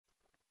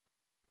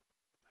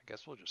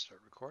guess we'll just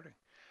start recording.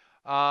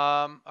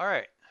 All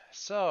right.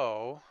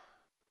 So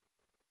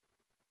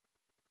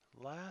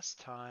last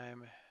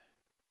time,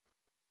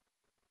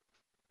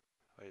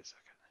 wait a second.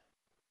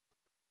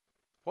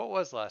 What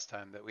was last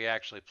time that we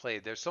actually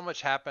played? There's so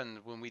much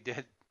happened when we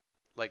did,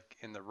 like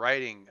in the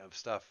writing of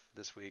stuff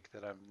this week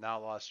that I've now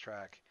lost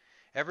track.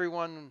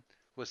 Everyone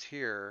was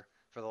here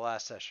for the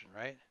last session,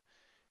 right?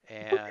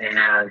 And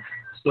And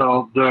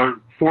so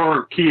the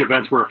four key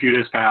events were a few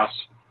days past.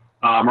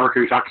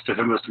 Mercury talks to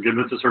him to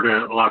convinces her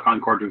to allow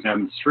Concord to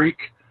examine the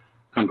streak.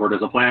 Concord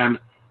has a plan.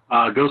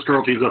 Ghost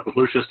Girl teams up with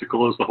Lucius to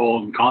close the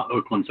hole in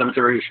Oakland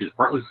Cemetery. She's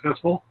partly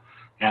successful.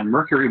 And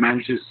Mercury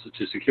manages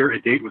to secure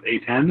a date with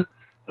A10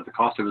 at the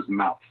cost of his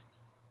mouth.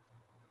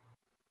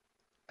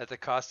 at the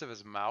cost of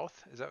his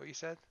mouth, is that what you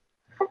said?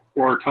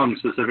 Or tongue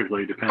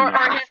specifically, depending Or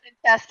his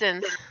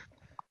intestines.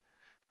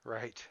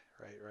 Right.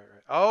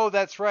 Oh,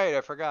 that's right.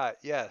 I forgot.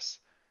 Yes.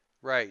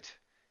 Right.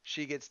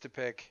 She gets to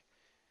pick.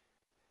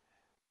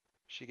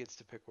 She gets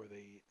to pick where they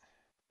eat.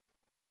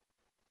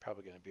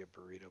 Probably going to be a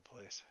burrito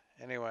place.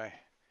 Anyway.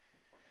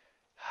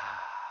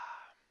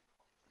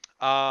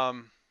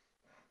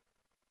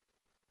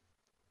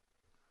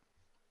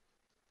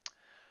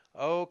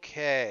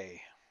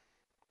 Okay.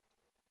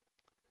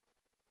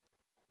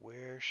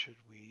 Where should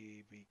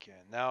we begin?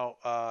 Now,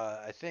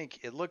 I think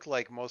it looked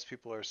like most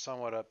people are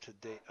somewhat up to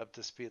date, up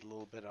to speed a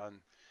little bit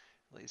on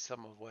at least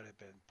some of what had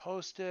been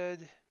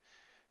posted.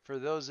 For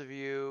those of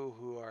you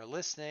who are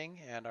listening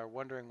and are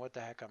wondering what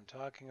the heck I'm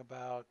talking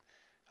about,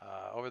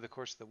 over the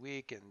course of the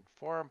week in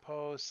forum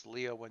posts,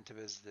 Leo went to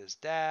visit his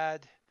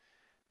dad.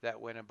 That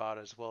went about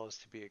as well as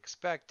to be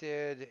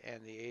expected,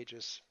 and the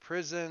AEGIS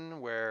prison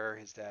where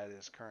his dad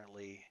is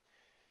currently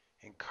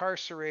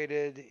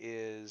incarcerated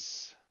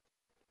is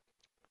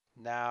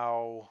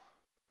now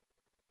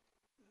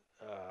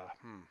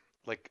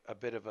like a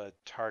bit of a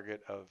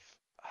target of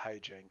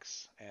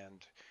hijinks,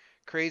 and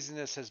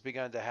craziness has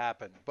begun to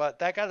happen. But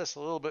that got us a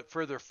little bit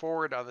further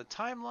forward on the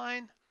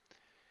timeline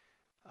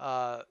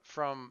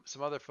from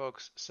some other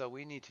folks, so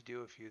we need to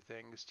do a few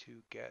things to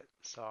get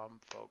some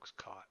folks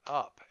caught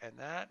up, and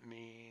that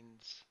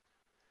means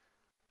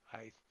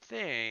I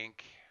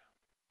think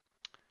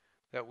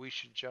that we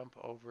should jump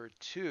over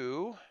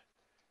to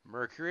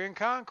Mercury and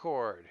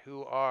Concord,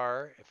 who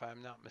are, if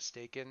I'm not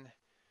mistaken,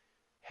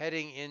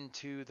 heading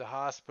into the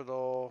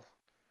hospital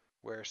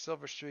where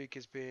Silverstreak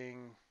is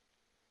being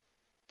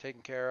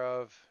taken care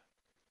of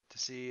to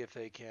see if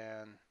they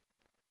can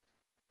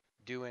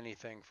do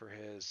anything for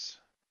his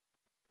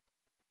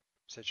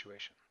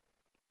situation.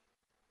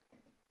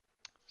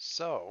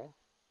 So,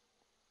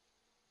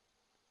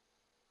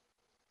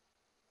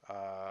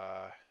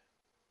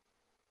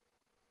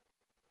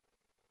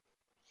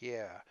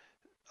 yeah.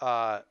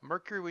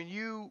 Mercury,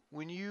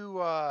 when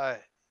you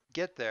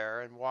get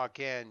there and walk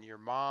in, your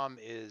mom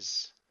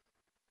is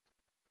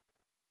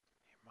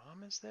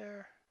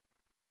there,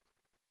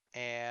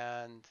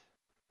 and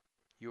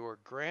your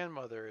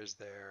grandmother is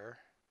there,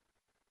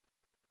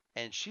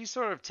 and she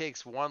sort of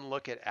takes one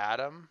look at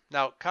Adam.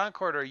 Now,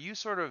 Concord, are you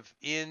sort of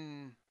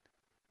in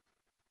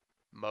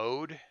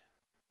mode?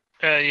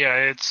 Yeah,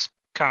 it's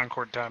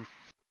Concord time.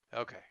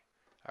 Okay.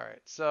 All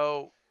right.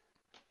 So,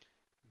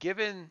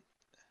 given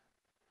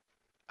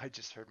I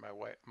just heard my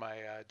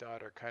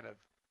daughter kind of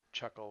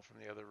chuckle from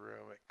the other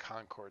room at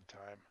Concord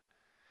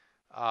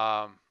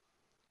time.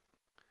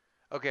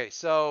 Okay,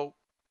 so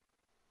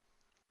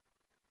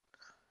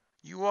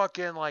you walk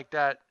in like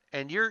that,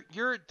 and you're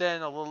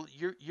then a little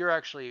you're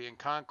actually in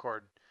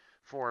Concord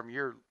form.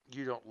 You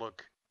don't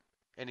look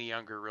any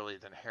younger really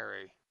than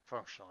Harry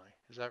functionally.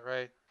 Is that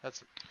right?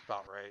 That's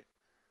about right.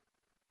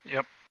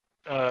 Yep.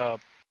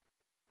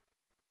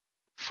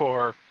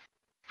 For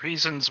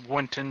reasons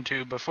went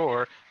into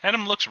before,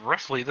 Adam looks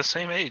roughly the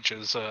same age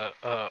as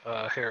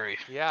Harry.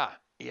 Yeah.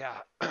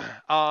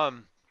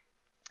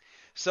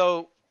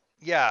 So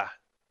yeah,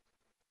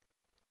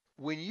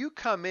 when you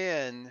come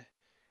in,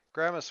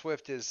 Grandma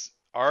Swift is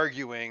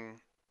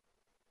arguing,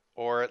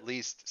 or at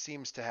least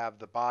seems to have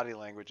the body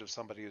language of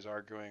somebody who's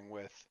arguing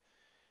with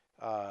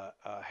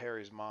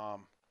Harry's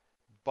mom,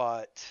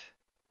 but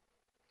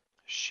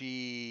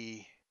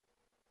she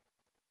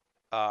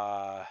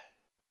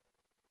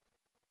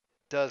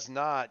does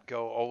not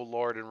go, "Oh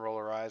Lord," and roll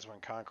her eyes when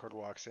Concord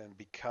walks in,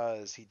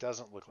 because he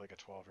doesn't look like a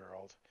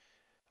 12-year-old.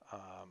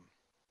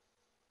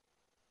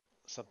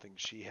 Something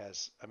she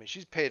has, I mean,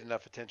 she's paid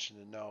enough attention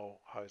to know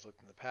how he's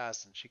looked in the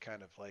past, and she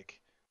kind of like,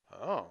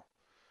 oh.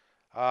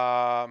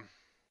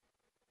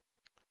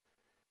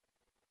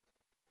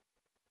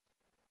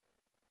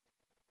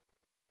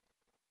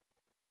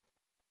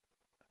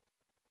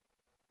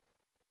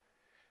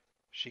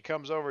 She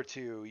comes over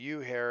to you,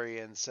 Harry,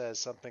 and says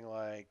something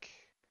like,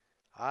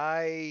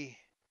 "I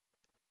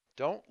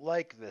don't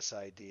like this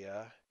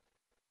idea,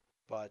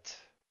 but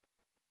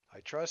I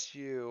trust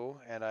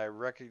you, and I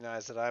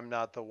recognize that I'm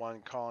not the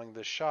one calling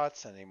the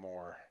shots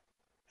anymore."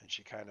 And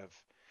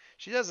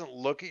she doesn't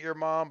look at your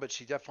mom, but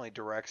she definitely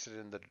directs it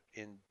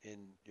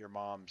in your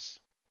mom's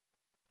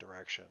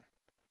direction.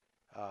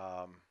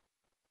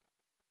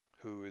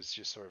 who is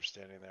just sort of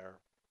standing there,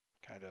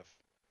 kind of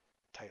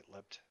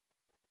tight-lipped.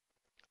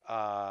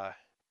 Uh,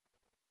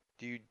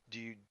 do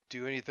you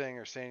do anything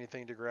or say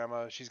anything to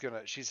Grandma?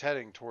 She's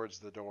heading towards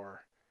the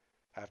door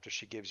after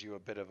she gives you a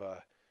bit of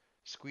a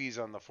squeeze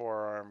on the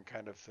forearm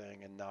kind of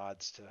thing and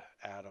nods to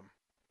Adam.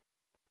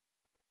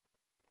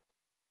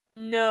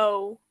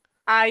 No,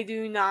 I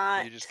do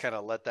not. You just kind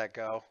of let that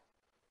go.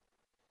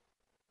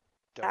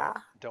 Yeah.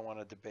 Don't want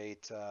to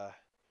debate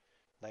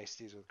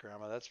niceties with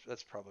Grandma.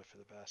 That's probably for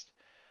the best.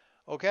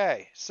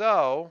 Okay,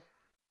 so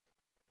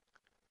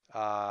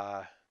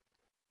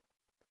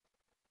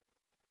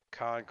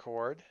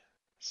Concord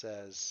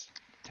says,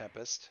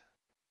 Tempest,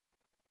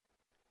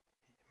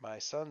 my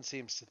son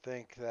seems to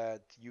think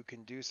that you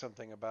can do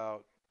something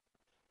about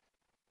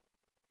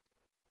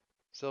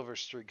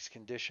Silverstreak's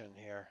condition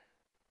here.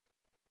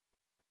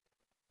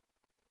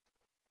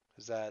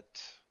 Is that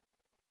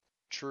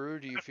true?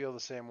 Do you feel the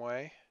same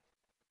way?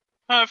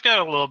 I've got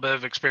a little bit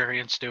of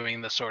experience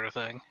doing this sort of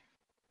thing.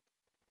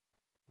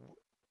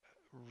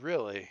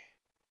 Really?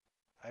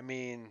 I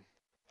mean,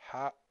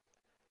 how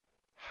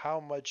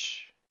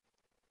much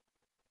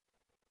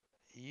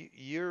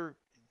you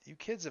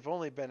kids have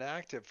only been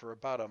active for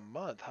about a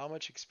month. How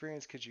much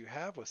experience could you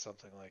have with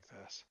something like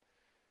this?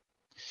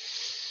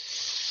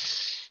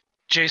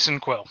 Jason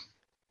Quill.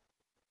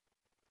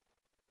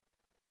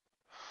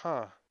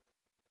 Huh.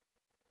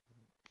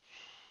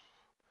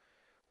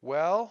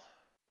 Well,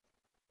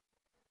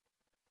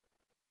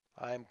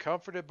 I'm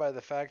comforted by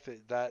the fact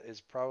that that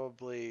is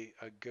probably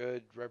a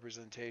good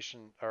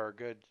representation or a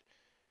good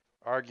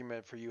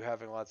argument for you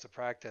having lots of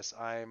practice.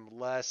 I'm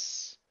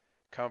less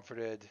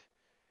comforted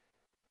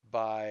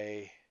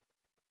by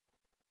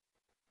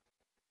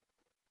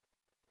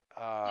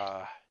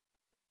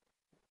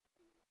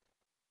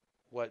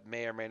what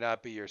may or may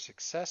not be your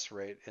success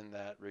rate in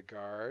that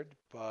regard,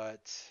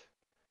 but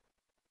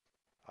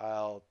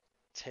I'll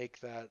take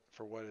that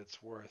for what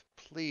it's worth.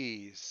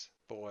 Please,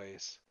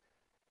 boys,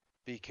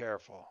 be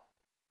careful.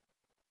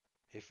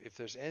 If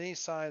there's any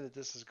sign that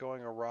this is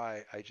going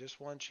awry, I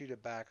just want you to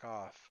back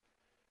off.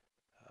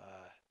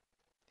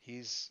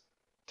 He's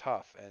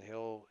tough, and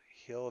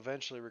he'll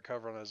eventually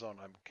recover on his own.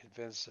 I'm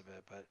convinced of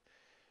it, but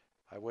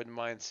I wouldn't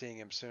mind seeing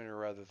him sooner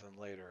rather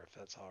than later, if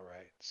that's all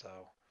right. So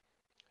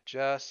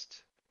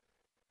just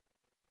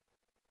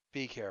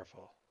be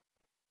careful.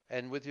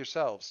 And with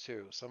yourselves,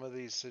 too. Some of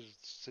these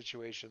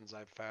situations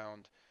I've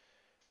found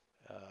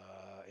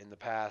in the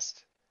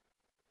past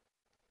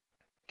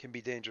can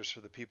be dangerous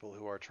for the people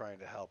who are trying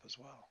to help as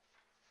well.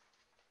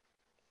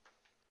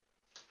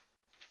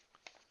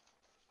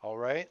 All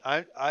right.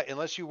 I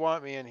unless you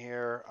want me in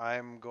here,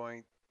 I'm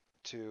going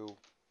to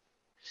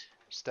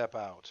step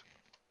out.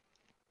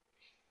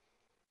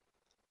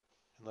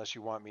 Unless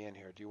you want me in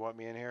here. Do you want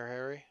me in here,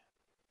 Harry?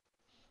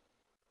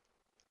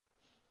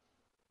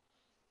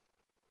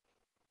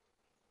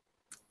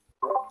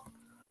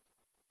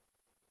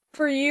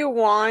 For you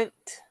want.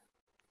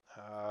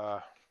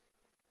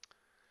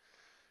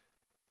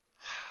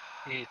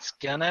 It's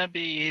gonna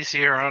be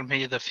easier on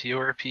me the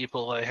fewer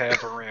people I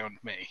have around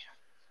me.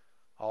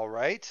 All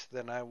right,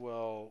 then I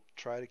will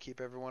try to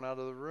keep everyone out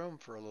of the room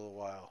for a little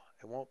while.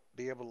 It won't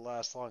be able to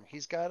last long.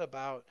 He's got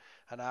about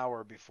an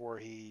hour before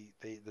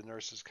the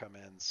nurses come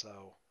in,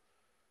 so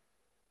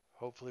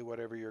hopefully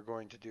whatever you're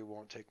going to do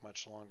won't take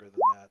much longer than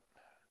that.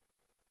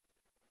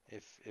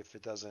 If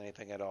it does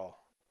anything at all.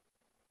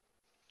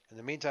 In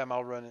the meantime,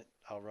 I'll run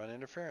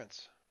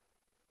interference.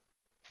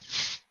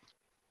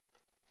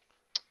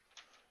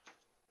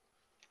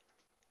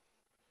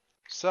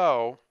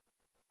 So,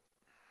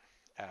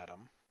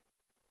 Adam,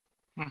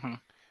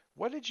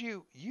 what did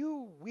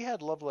we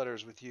had love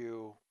letters with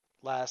you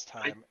last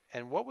time,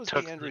 and what was the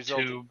end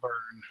result? Two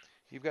burn.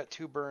 You've got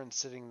 2 burns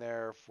sitting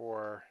there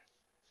for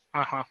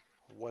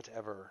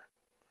whatever.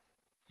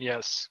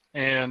 Yes,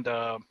 and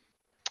yeah.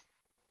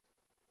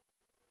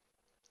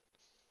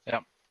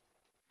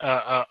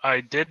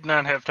 I did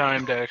not have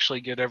time to actually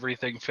get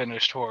everything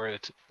finished for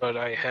it, but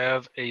I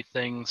have a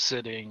thing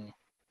sitting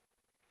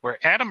where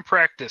Adam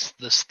practiced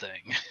this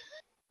thing.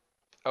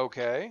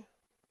 Okay.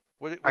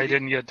 I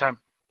didn't get time.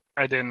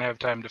 I didn't have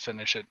time to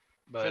finish it.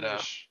 But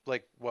finish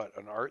like what?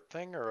 An art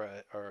thing or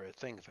a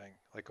thing?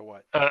 Like a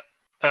what?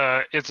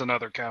 It's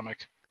another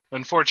comic.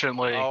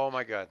 Unfortunately. Oh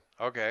my god.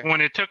 Okay. When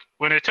it took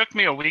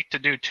me a week to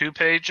do 2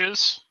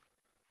 pages,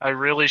 I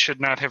really should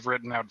not have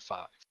written out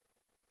 5.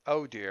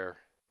 Oh dear.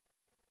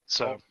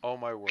 So. Oh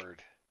my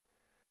word.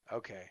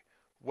 Okay.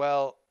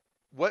 Well,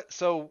 what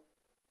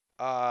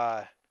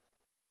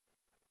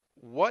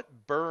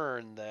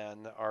burn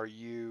then are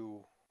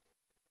you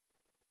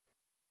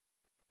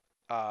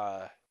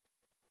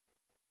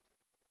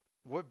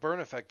what burn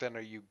effect then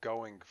are you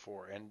going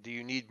for? And do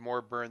you need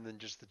more burn than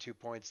just the 2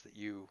 points that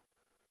you...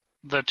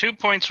 The 2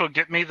 points will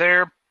get me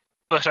there,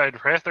 but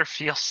I'd rather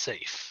feel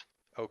safe.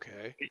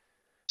 Okay.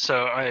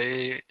 So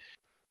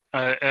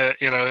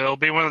it'll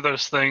be one of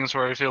those things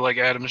where I feel like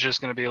Adam's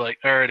just going to be like,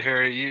 all right,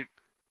 Harry, you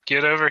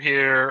get over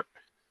here.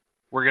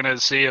 We're going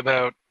to see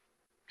about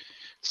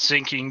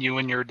syncing you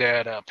and your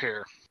dad up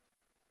here.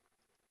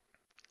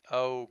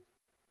 Oh,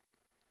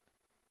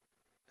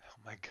 oh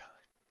my God.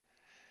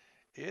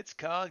 It's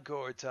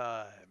Concord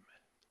time.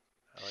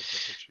 I like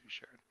that picture you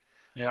shared.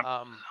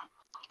 Yeah.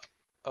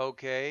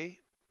 Okay.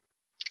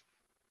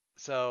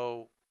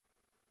 So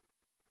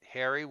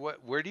Harry,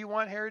 where do you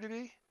want Harry to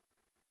be?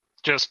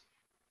 Just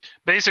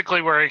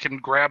basically where I can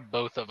grab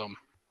both of them.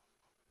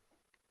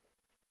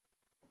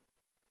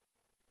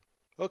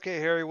 Okay,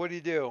 Harry, what do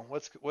you do?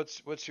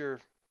 What's your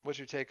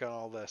take on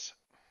all this?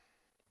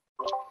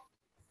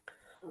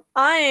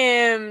 I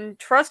am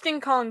trusting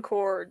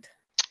Concord.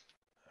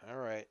 All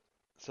right.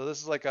 So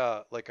this is like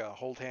a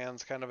hold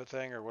hands kind of a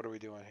thing, or what are we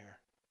doing here?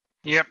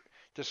 Yep.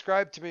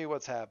 Describe to me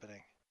what's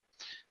happening.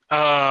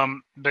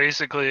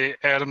 Basically,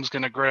 Adam's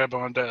gonna grab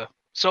onto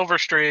Silver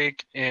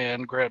Streak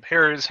and grab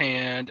Harry's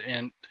hand,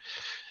 and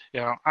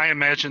I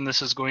imagine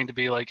this is going to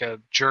be like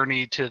a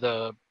journey to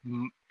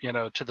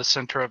to the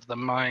center of the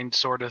mind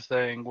sort of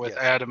thing, with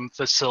Yes. Adam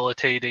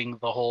facilitating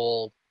the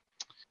whole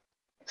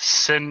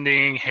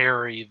sending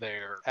Harry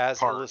there As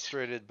part.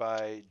 illustrated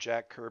by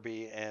Jack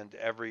Kirby and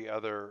every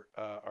other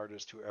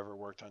artist who ever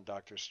worked on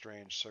Doctor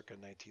Strange circa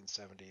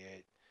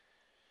 1978.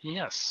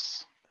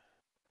 Yes.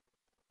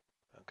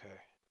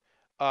 Okay.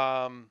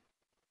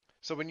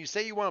 So when you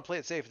say you want to play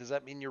it safe, does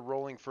that mean you're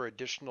rolling for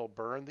additional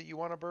burn that you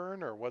want to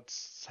burn, or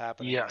what's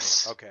happening here?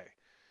 Yes. Okay.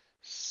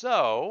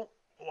 So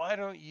why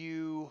don't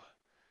you?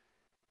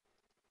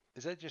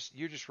 Is that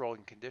you're just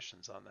rolling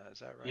conditions on that? Is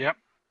that right? Yep.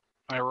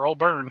 I roll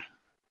burn.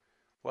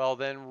 Well,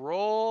 then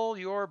roll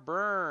your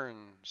burn,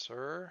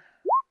 sir.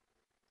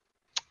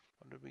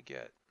 What did we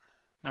get?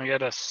 I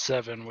got a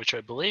 7, which I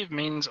believe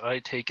means I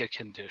take a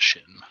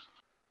condition.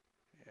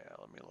 Yeah,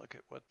 let me look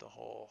at what the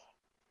whole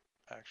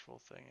actual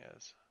thing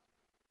is.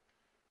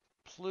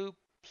 Ploop,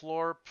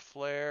 plorp,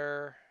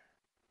 flare.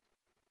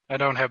 I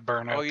don't have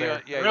burn Oh, out you there.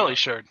 don't. Yeah, I you really don't.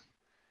 should.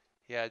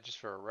 Yeah, just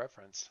for a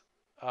reference.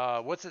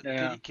 What's it?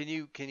 Yeah. Can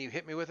you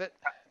hit me with it?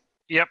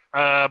 Yep.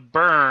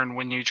 Burn.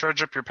 When you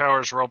charge up your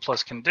powers, roll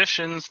plus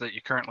conditions that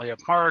you currently have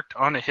marked.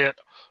 On a hit,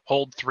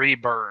 hold 3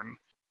 burn.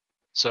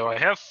 So I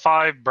have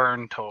 5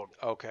 burn total.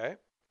 Okay.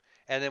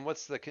 And then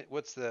what's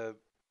the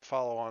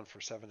follow on for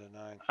 7 to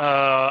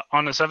 9?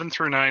 On a 7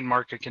 through 9,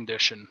 mark a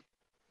condition,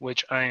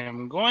 which I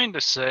am going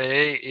to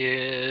say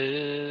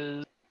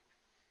is.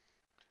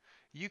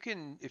 You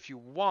can, if you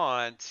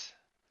want,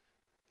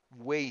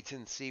 wait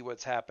and see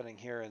what's happening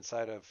here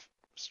inside of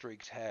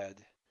Streak's head,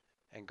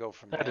 and go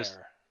from there.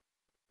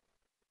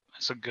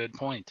 That's a good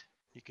point.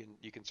 You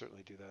can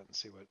certainly do that and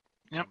see what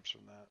Yep. comes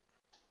from that.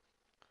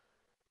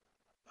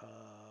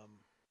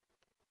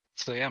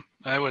 So yeah,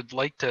 I would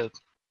like to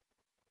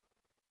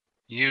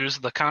use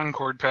the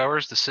Concord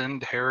powers to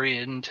send Harry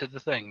into the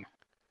thing.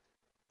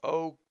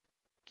 Oh,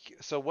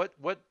 so what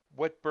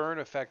burn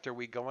effect are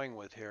we going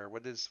with here?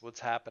 What's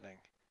happening?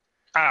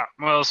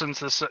 Well, since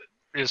this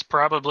is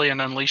probably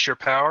an unleash your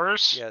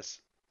powers.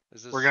 Yes.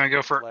 Is this we're gonna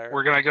go for flare?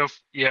 we're gonna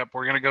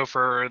go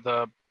for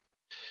the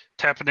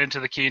tapping into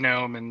the key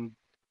gnome and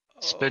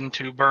spend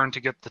 2 burn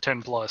to get the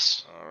 10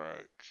 plus. All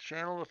right.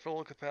 Channel the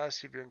full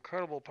capacity of your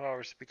incredible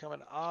powers to become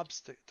an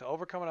obstacle to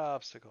overcome an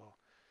obstacle.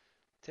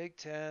 Take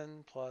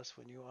 10 plus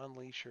when you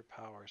unleash your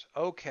powers.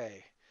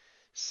 Okay.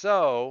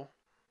 So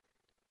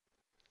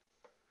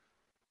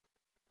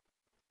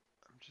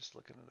I'm just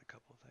looking at a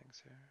couple of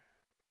things here.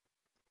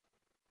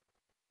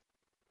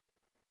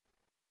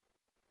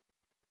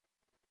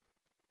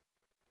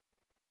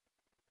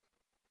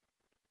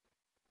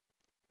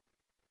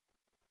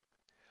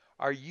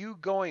 Are you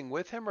going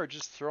with him or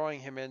just throwing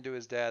him into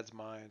his dad's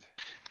mind?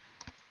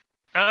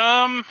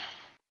 I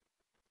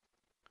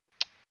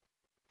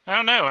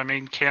don't know. I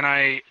mean, can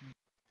I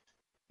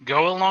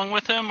go along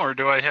with him, or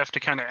do I have to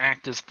kind of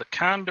act as the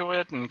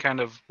conduit and kind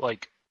of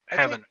like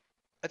have an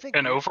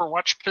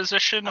Overwatch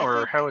position,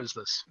 or how is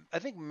this? I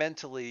think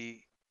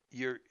mentally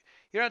you're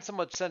not so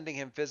much sending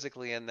him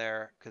physically in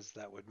there because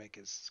that would make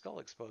his skull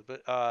explode,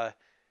 but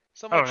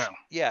so much. Oh, no.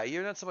 Yeah,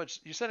 you're not so much.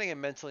 You're sending him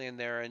mentally in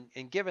there,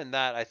 and given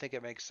that, I think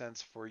it makes sense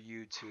for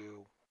you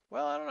to.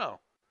 Well, I don't know.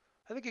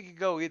 I think it could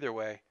go either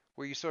way,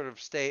 where you sort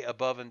of stay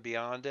above and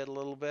beyond it a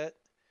little bit,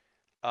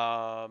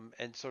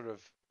 and sort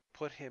of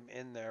put him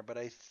in there. But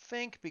I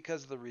think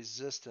because of the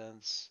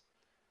resistance,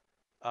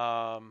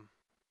 I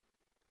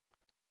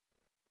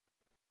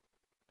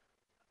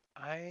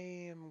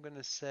am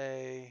gonna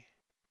say.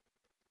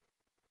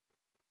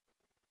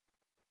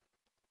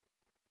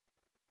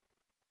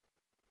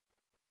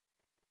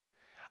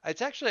 I'm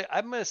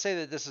going to say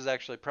that this is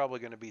actually probably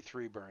going to be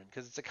 3 burn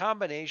because it's a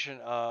combination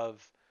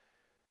of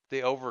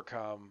the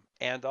overcome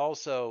and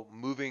also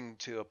moving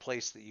to a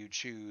place that you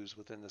choose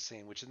within the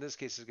scene, which in this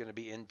case is going to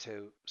be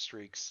into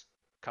Streak's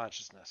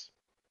consciousness.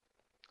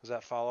 Does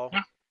that follow?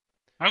 Yeah.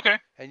 Okay.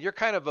 And you're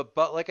kind of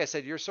like I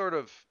said, you're sort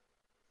of,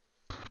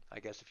 I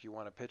guess if you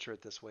want to picture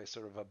it this way,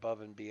 sort of above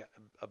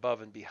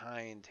and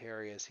behind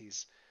Harry as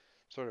he's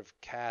sort of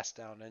cast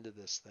down into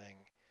this thing.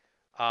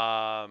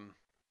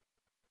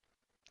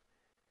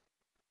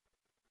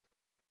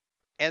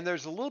 And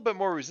there's a little bit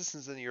more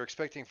resistance than you're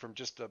expecting from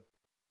just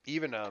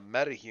even a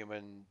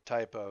metahuman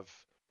type of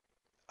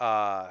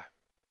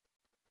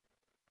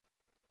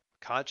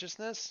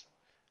consciousness,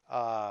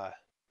 uh,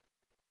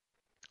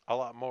 a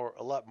lot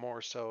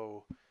more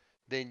so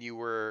than you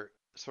were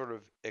sort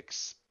of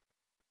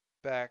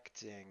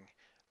expecting.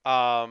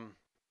 Um,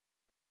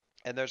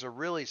 and there's a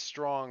really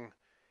strong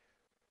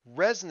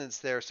resonance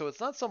there. So it's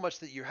not so much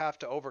that you have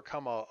to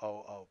overcome a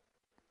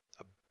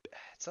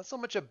it's not so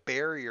much a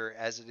barrier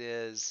as it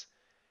is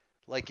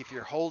like if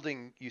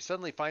you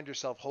suddenly find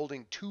yourself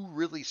holding two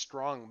really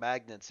strong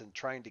magnets and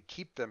trying to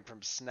keep them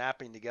from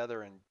snapping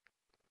together and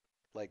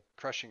like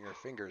crushing your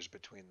fingers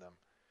between them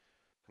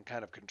and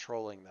kind of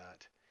controlling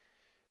that.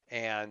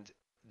 And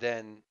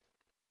then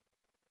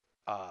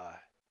uh,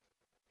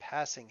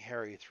 passing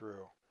Harry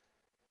through.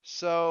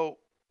 So,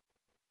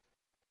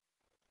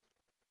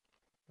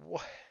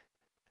 what,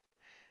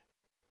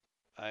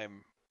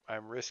 I'm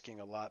I'm risking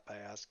a lot by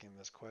asking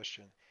this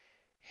question.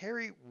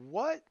 Harry,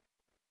 what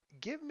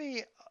give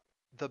me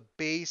the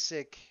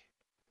basic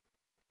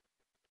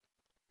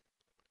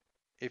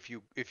if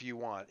you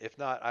want. If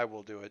not, I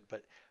will do it.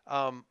 But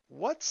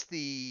what's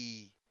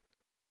the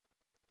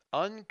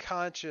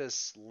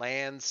unconscious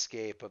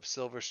landscape of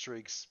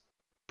Silverstreak's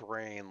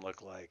brain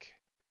look like?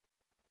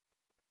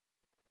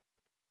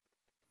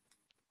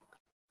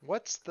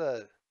 What's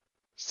the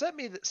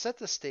set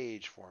the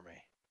stage for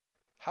me?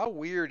 How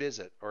weird is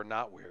it or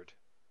not weird?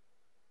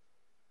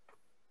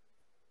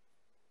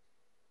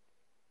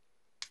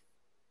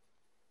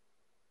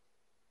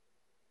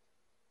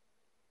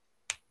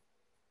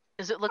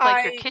 Does it look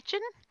like your I kitchen?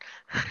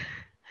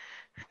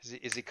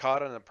 Is he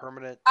caught on a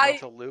permanent I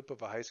mental loop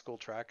of a high school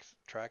track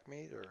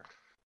meet or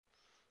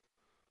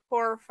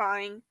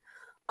horrifying.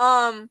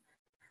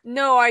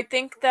 No, I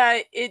think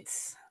that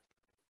it's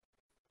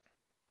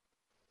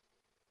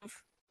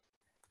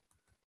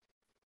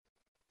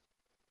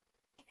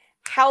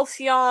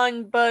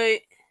Halcyon, but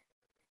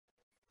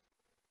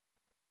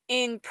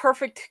in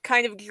perfect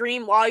kind of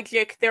dream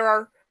logic, there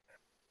are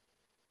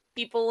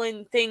people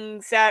and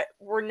things that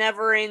were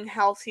never in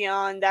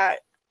Halcyon that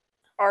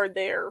are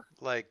there.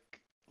 like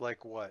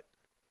like what?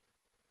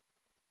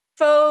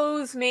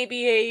 Foes,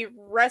 maybe a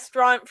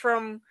restaurant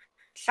from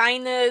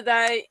China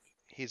that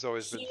He's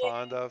always been he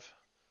fond of.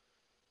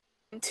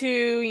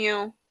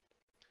 into,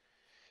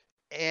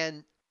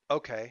 And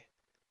okay.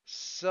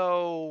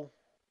 So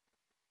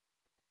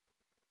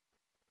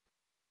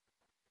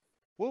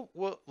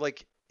we'll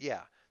like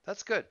yeah,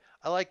 that's good.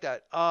 I like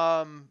that.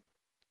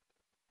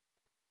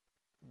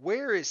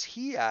 Where is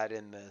he at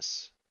in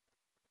this?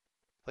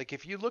 Like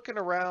if you're looking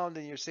around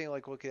and you're saying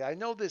like, okay, I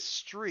know this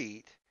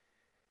street,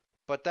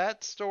 but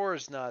that store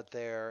is not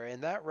there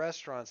and that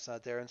restaurant's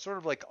not there and sort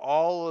of like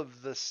all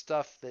of the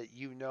stuff that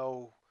you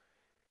know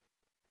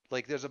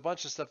like there's a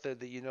bunch of stuff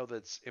that you know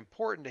that's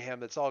important to him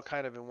that's all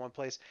kind of in one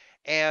place.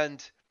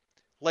 And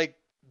like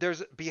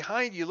there's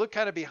behind you look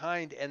kind of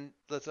behind and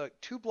that's like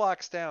 2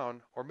 blocks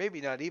down or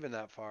maybe not even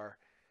that far.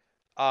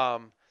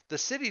 The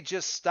city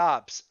just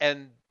stops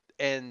and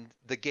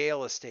the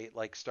Gale estate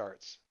like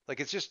starts. Like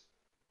it's just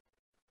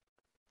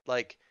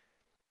like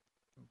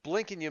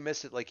blink and you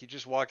miss it. Like you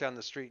just walk down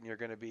the street and you're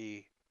going to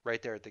be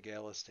right there at the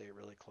Gale estate,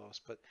 really close.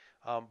 But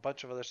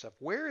bunch of other stuff.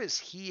 Where is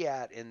he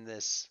at in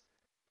this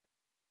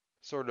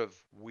sort of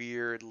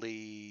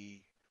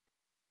weirdly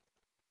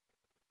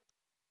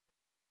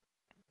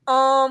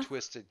um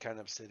twisted kind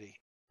of city?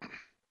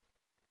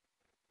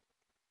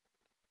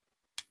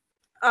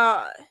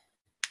 uh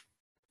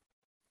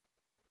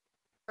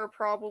or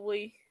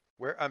probably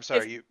Where I'm if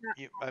sorry,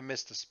 you I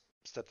missed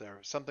a step there.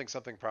 Something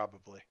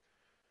probably.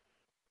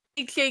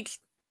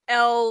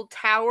 HHL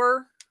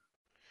Tower.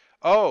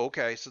 Oh,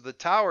 okay. So the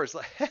towers,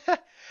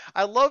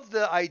 I love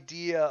the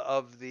idea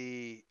of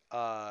the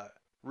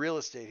real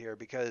estate here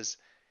because,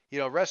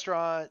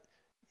 restaurant,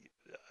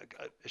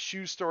 a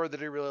shoe store that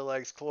he really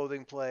likes,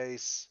 clothing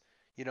place,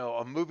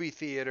 a movie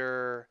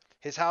theater.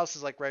 His house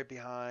is like right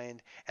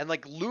behind, and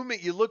like looming,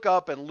 you look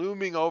up and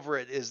looming over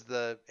it is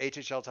the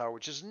HHL tower,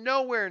 which is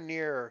nowhere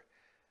near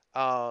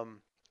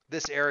um,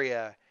 this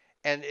area.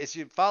 And as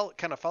you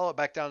kind of follow it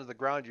back down to the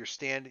ground, you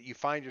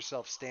find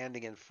yourself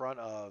standing in front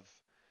of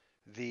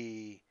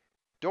the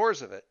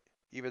doors of it,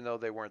 even though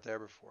they weren't there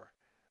before.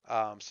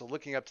 So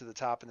looking up to the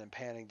top and then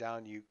panning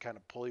down, you kind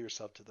of pull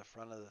yourself to the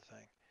front of the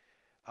thing.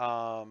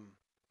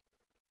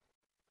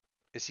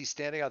 Is he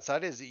standing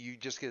outside? Is it you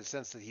just get a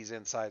sense that he's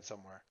inside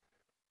somewhere?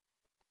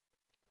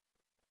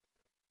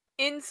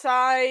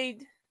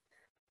 Inside,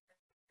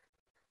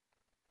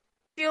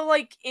 feel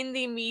like in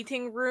the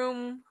meeting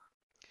room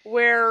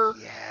where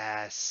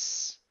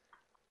Yes.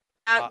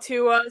 out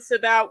to us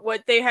about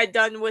what they had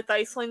done with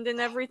Iceland and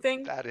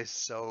everything. That is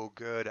so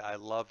good. I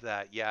love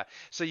that. Yeah.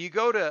 So you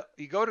go to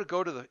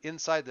the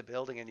inside the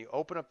building and you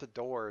open up the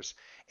doors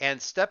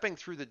and stepping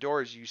through the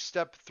doors, you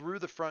step through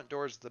the front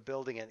doors of the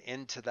building and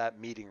into that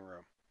meeting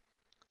room,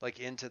 like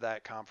into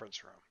that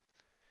conference room.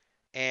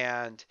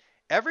 And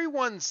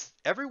everyone's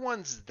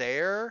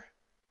there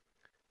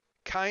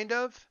kind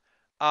of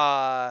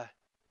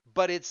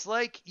but it's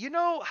like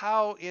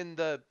how in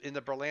the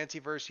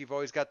Berlanti verse you've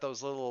always got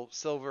those little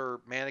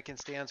silver mannequin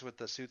stands with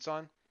the suits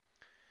on.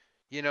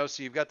 You know,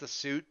 so you've got the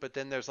suit, but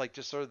then there's like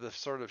just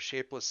sort of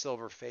shapeless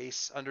silver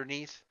face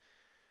underneath,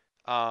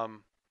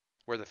 um,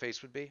 where the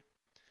face would be.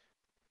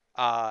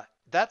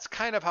 That's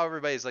kind of how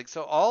everybody's like.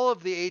 So all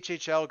of the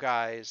HHL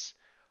guys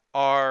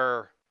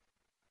are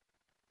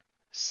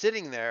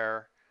sitting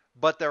there,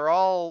 but they're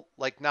all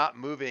like not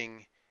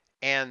moving,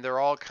 and they're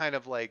all kind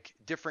of like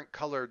different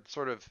colored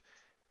sort of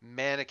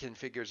mannequin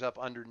figures up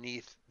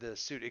underneath the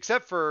suit,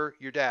 except for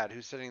your dad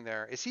who's sitting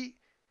there. Is he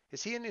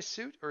in his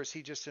suit or is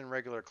he just in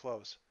regular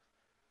clothes?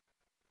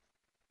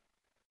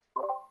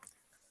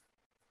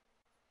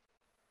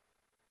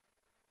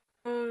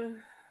 Uh,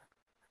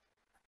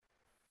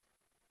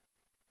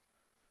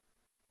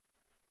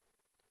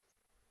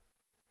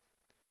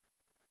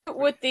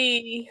 with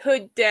the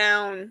hood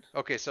down.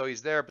 Okay, so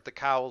he's there, but the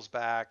cowl's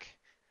back,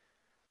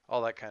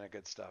 all that kind of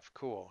good stuff.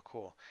 Cool,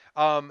 cool.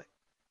 Um,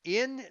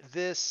 in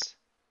this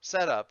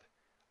setup,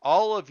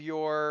 all of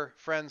your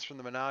friends from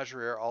the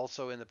menagerie are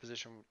also in the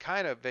position,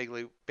 kind of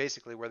vaguely,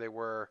 basically where they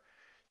were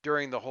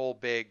during the whole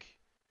big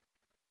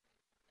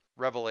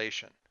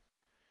revelation.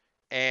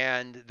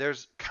 And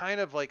there's kind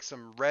of like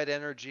some red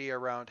energy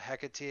around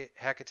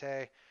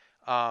Hecate,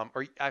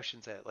 or I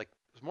shouldn't say it, like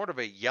it's more of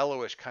a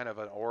yellowish kind of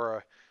an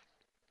aura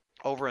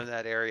over in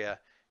that area.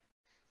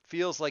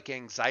 Feels like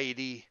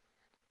anxiety.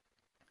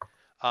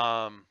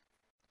 Um,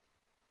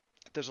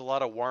 there's a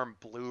lot of warm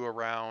blue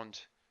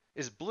around.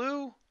 Is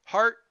blue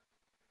heart,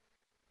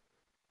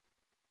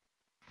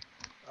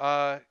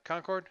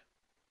 Concord?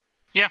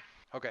 Yeah.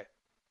 Okay.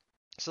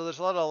 So there's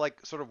a lot of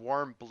like sort of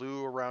warm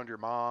blue around your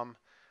mom,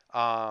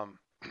 um,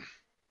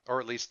 or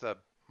at least the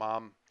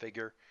mom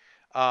figure.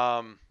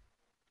 Um,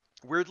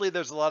 weirdly,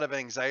 there's a lot of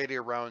anxiety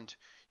around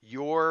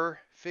your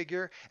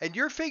figure, and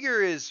your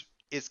figure is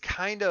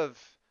kind of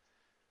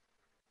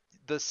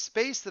the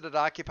space that it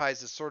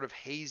occupies is sort of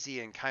hazy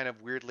and kind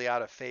of weirdly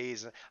out of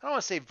phase. I don't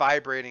want to say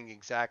vibrating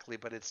exactly,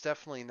 but it's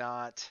definitely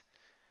not.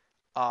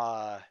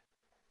 Uh,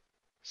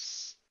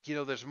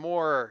 there's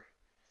more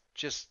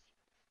just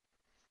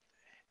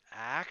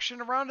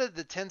action around it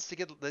that tends to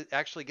get that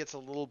actually gets a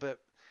little bit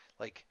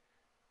like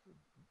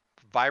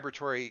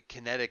vibratory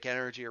kinetic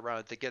energy around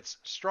it that gets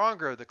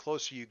stronger the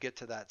closer you get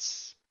to that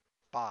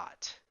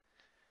spot.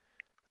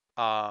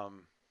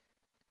 Um,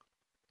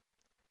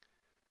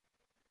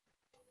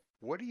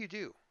 what do you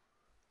do?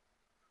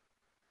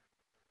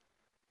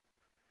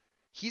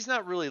 He's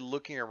not really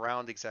looking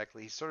around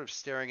exactly. He's sort of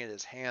staring at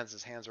his hands.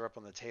 His hands are up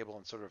on the table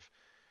and sort of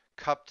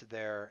cupped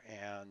there,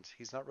 and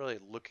he's not really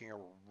looking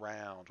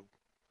around.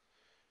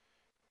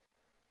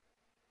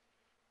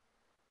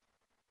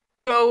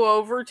 Go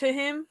over to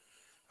him.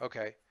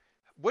 Okay.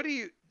 What do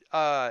you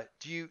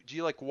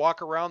like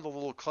walk around the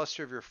little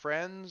cluster of your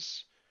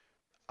friends?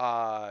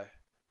 Uh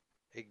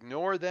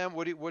Ignore them?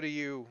 What do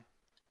you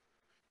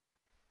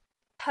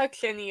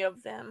Touch any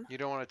of them. You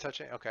don't want to touch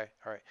it? Okay.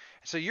 All right.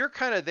 So you're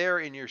kind of there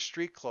in your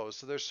street clothes.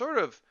 So there's sort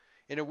of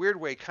in a weird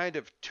way kind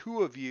of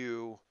two of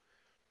you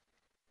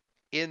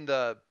in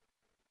the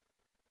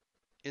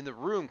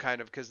room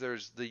kind of because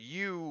there's the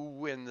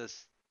you in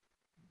this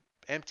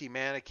empty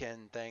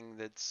mannequin thing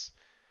that's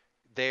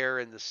there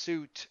in the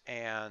suit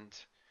and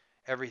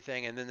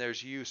everything, and then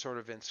there's you sort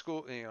of in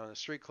school, in the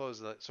street clothes,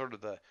 the sort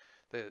of the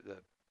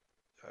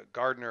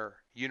gardener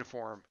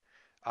uniform,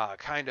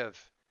 kind of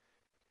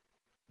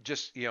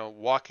just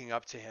walking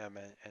up to him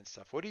and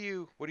stuff. What do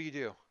you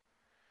do?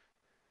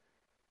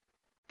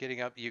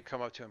 Getting up, you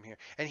come up to him here,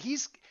 and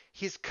his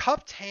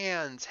cupped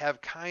hands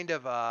have kind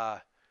of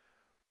a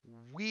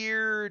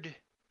weird,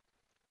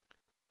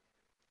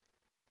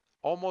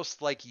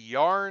 almost like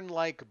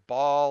yarn-like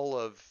ball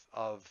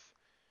of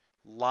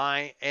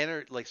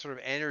like sort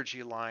of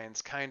energy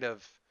lines, kind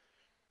of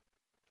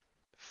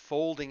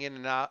folding in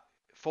and out,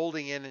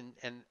 folding in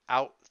and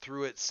out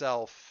through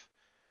itself.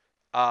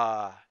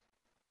 Uh,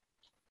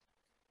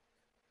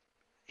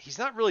 he's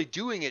not really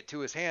doing it to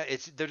his hand.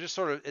 They're just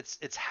sort of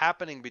it's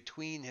happening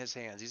between his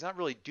hands. He's not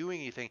really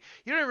doing anything.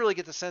 You don't really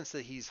get the sense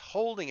that he's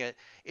holding it.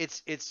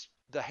 It's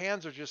the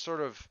hands are just sort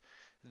of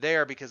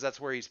there because that's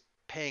where he's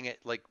paying it.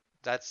 Like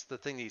that's the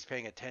thing that he's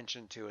paying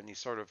attention to, and he's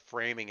sort of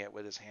framing it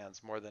with his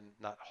hands more than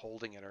not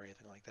holding it or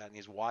anything like that. And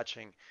he's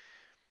watching.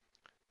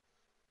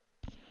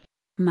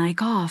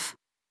 Mic off.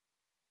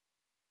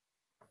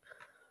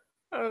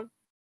 Oh,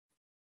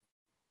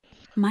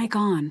 Mic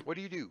on. What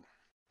do you do?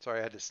 Sorry,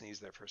 I had to sneeze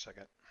there for a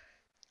second.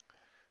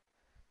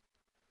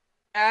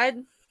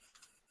 Dad.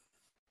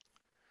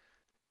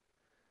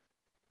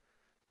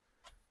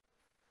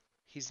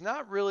 He's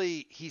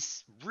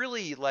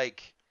really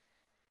like,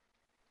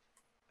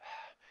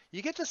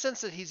 you get the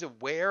sense that he's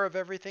aware of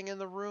everything in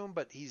the room,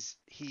 but he's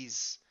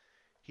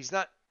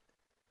not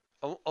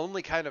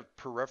only kind of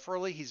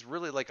peripherally. He's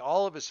really like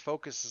all of his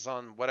focus is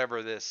on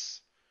whatever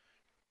this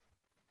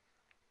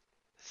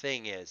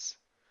thing is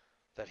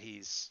that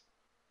he's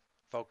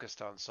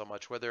focused on so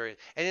much, and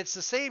it's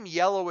the same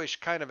yellowish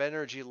kind of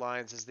energy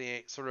lines as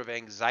the sort of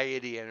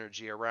anxiety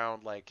energy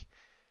around like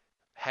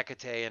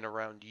Hecate and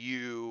around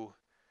you,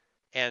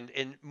 and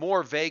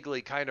more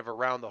vaguely kind of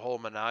around the whole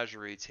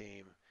menagerie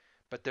team.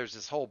 but there's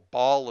this whole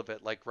ball of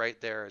it like right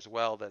there as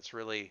well that's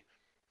really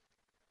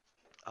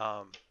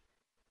um,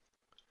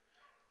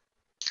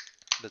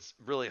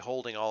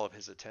 holding all of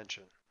his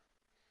attention.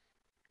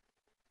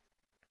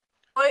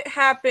 What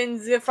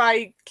happens if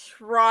I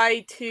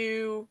try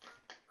to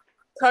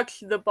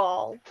touch the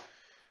ball?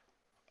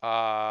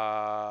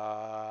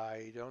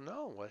 I don't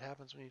know what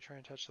happens when you try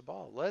and touch the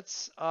ball.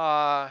 Let's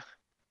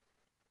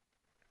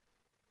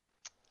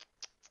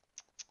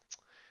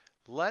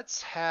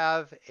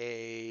have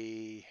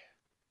a.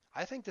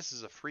 I think this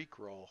is a freak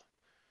roll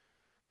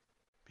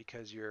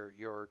because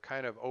you're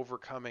kind of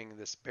overcoming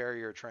this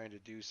barrier trying to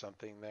do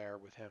something there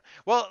with him.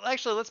 Well,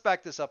 actually, let's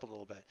back this up a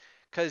little bit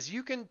because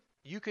you can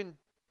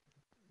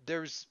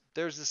there's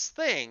this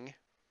thing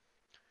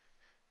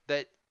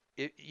that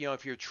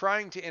if you're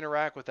trying to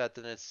interact with that,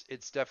 then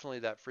it's definitely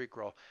that freak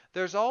roll.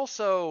 There's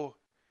also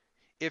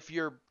if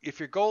your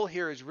goal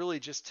here is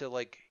really just to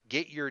like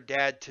get your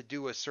dad to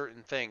do a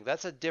certain thing,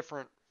 that's a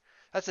different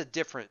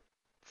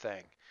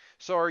thing.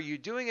 So are you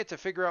doing it to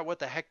figure out what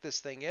the heck this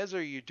thing is, or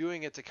are you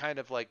doing it to kind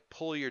of like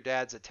pull your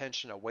dad's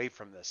attention away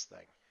from this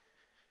thing?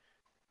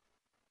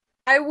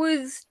 I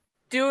was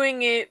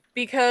doing it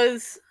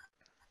because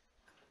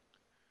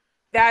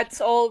that's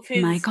all of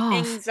his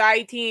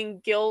anxiety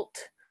and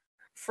guilt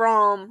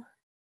from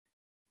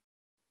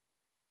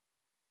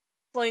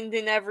Flint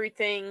and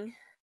everything.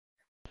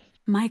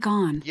 Mic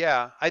on.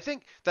 Yeah, I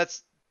think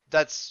that's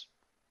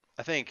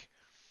I think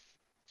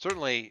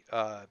certainly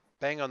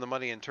bang on the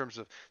money in terms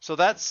of, so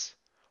that's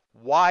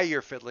why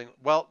you're fiddling.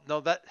 Well,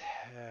 no,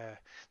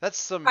 that's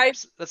some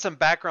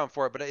background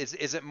for it, but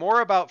is it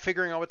more about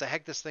figuring out what the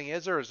heck this thing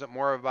is, or is it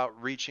more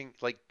about reaching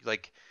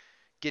like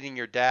getting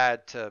your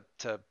dad to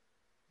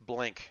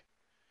blink?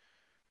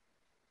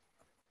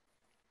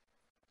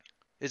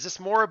 Is this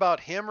more about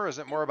him, or is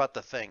it more about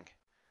the thing?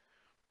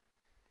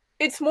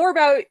 It's more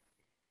about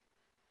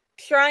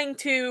trying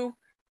to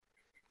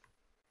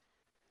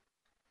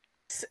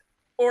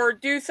or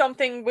do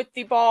something with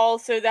the ball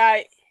so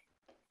that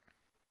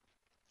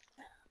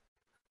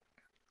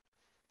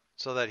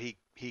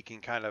he can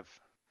kind of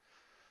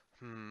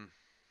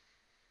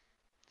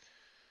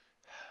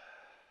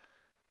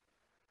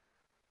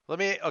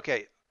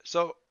okay,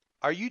 so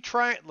are you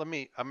trying,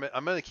 I'm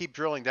going to keep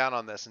drilling down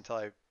on this until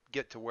I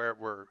get to where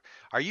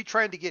are you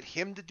trying to get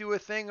him to do a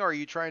thing, or are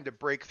you trying to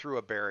break through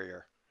a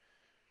barrier?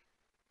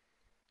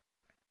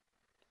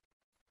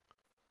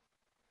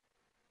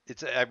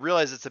 I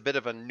realize it's a bit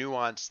of a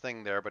nuanced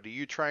thing there, but are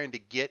you trying to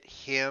get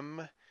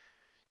him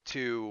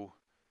to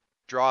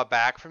draw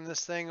back from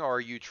this thing, or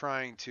are you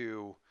trying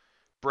to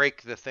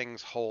break the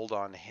thing's hold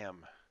on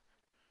him?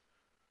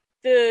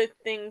 The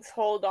thing's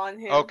hold on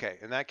him. Okay,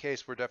 in that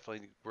case,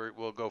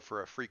 we'll go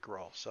for a freak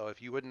roll. So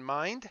if you wouldn't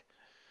mind,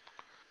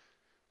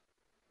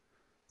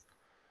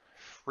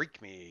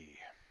 freak me.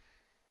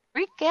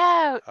 Freak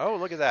out. Oh,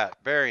 look at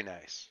that. Very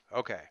nice.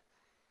 Okay.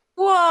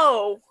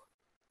 Whoa.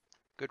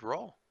 Good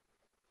roll.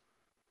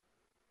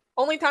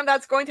 Only time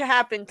that's going to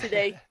happen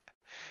today.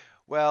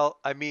 Well,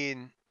 I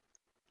mean,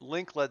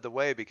 Link led the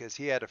way because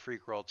he had a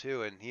freak roll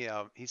too, and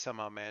he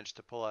somehow managed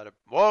to pull out a.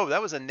 Whoa,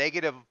 that was a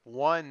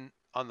 -1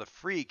 on the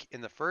freak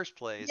in the first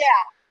place. Yeah.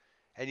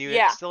 And you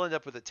still end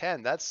up with a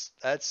 10. That's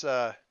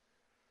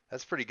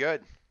pretty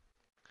good.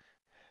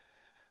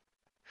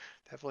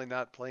 Definitely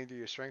not playing to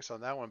your strengths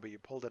on that one, but you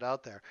pulled it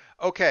out there.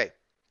 Okay,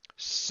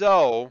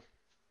 so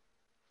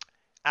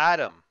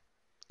Adam,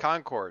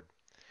 Concord.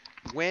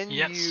 When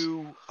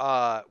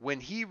when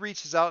he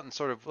reaches out and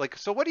sort of like,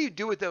 so what do you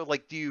do with it?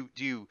 Like, do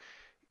you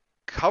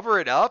cover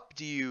it up?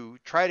 Do you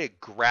try to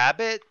grab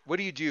it? What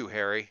do you do,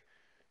 Harry?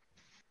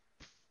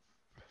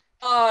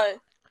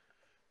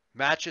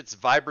 Match its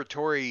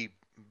vibratory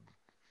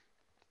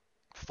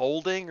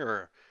folding,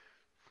 or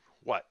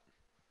what?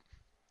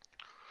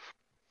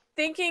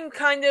 Thinking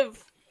kind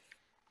of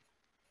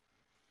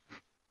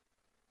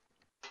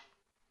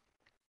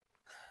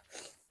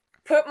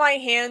put my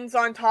hands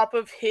on top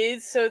of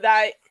his so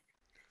that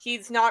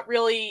he's not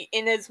really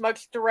in as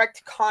much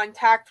direct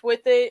contact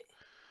with it.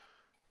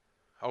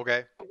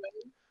 Okay.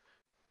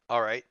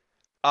 All right.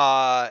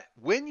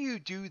 When you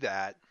do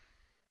that,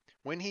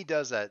 when he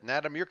does that, and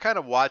Adam, you're kind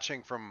of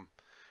watching from,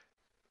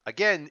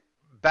 again,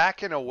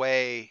 backing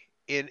away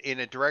in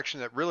a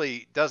direction that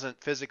really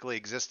doesn't physically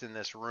exist in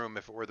this room.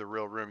 If it were the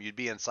real room, you'd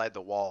be inside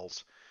the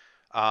walls.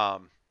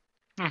 So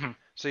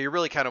you're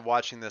really kind of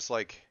watching this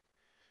like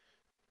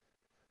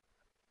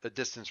a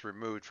distance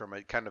removed from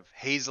it, kind of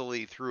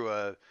hazily through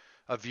a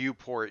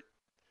viewport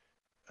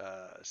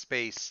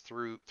space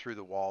through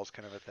the walls,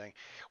 kind of a thing.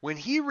 When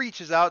he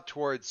reaches out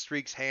towards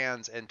Streak's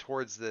hands and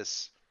towards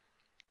this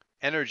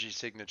energy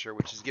signature,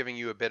 which is giving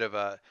you a bit of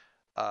a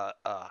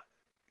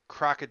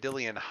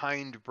crocodilian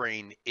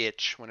hindbrain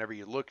itch whenever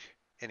you look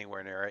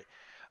anywhere near it,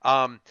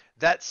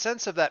 that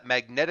sense of that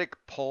magnetic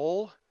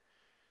pull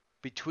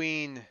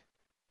between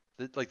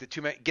the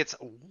two gets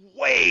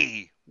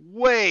way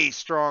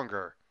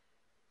stronger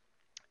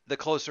the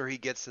closer he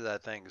gets to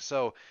that thing.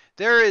 So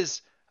there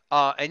is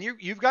and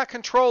you've got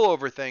control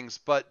over things,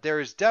 but there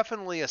is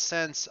definitely a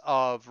sense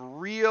of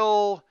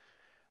real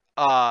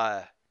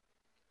uh,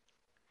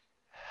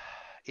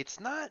 it's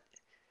not.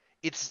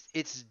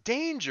 It's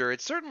danger.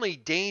 It's certainly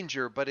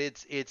danger, but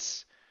it's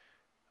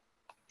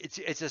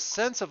a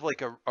sense of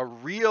like a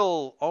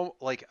real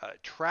like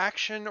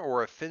attraction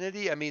or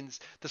affinity. I mean,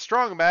 the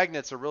strong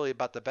magnets are really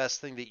about the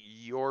best thing that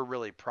you're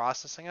really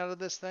processing out of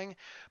this thing,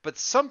 but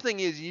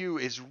something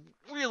is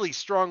really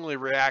strongly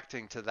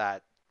reacting to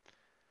that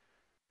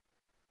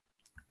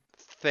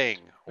thing,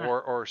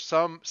 or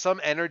some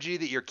energy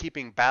that you're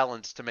keeping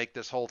balanced to make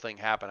this whole thing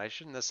happen. I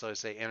shouldn't necessarily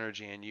say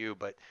energy in you,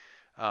 but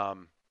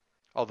um,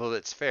 although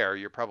that's fair,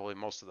 you're probably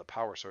most of the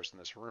power source in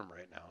this room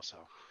right now. So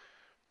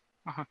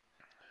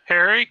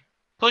Harry,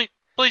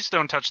 please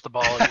don't touch the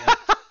ball again.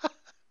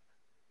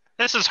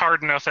 This is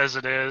hard enough as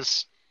it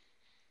is.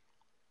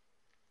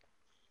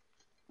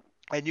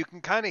 And you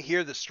can kind of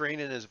hear the strain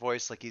in his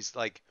voice, like he's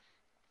like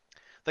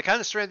the kind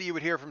of strain that you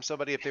would hear from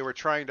somebody if they were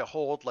trying to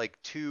hold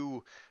like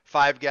two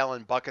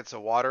 5-gallon buckets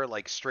of water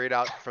like straight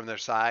out from their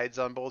sides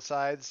on both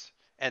sides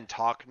and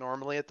talk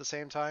normally at the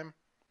same time.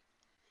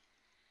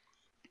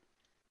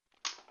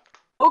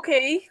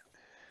 Okay.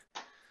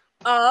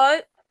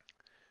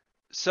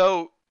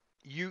 So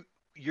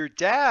your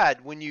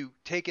dad, when you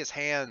take his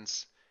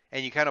hands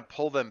and you kind of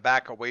pull them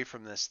back away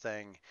from this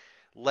thing,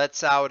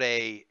 lets out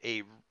a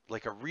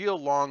like a real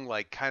long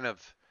like kind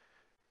of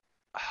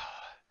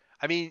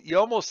I mean, you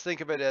almost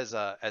think of it as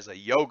a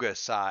yoga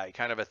sigh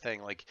kind of a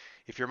thing. Like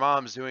if your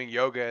mom's doing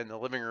yoga in the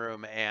living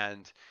room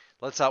and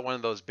lets out one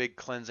of those big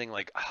cleansing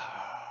like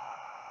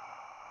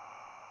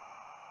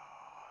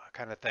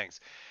kind of things.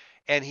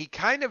 And he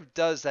kind of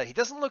does that. He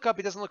doesn't look up,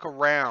 he doesn't look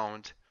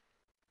around,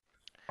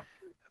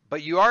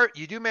 but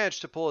you do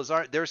manage to pull his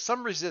arm. There's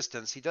some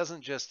resistance. He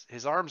doesn't just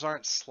his arms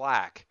aren't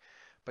slack,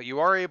 but you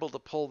are able to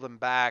pull them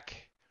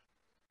back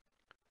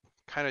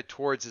kind of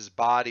towards his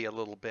body a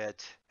little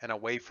bit and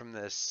away from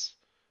this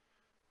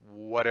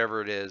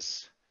whatever it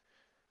is.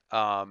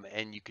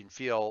 And you can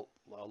feel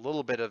a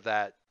little bit of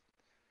that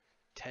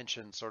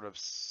tension sort of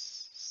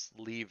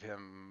leave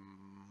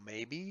him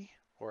maybe,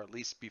 or at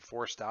least be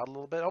forced out a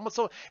little bit.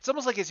 It's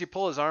almost like as you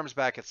pull his arms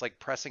back, it's like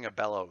pressing a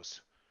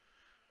bellows.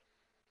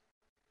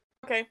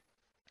 Okay.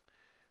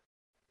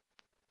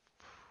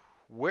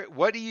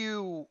 What do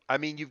you? I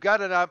mean, you've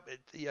got I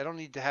don't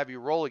need to have you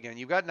roll again.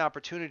 You've got an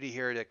opportunity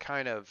here to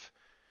kind of,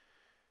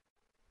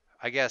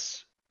 I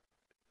guess,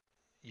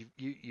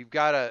 you've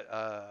got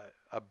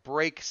a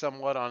break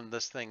somewhat on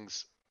this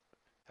thing's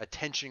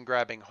attention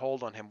grabbing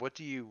hold on him. What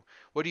do you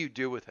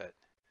do with it?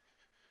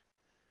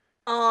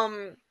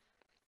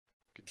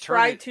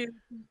 Try to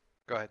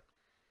Go ahead.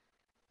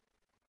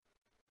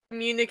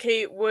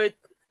 communicate with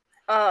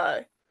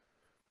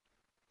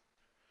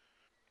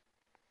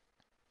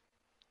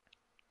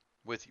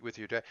with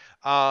your dad.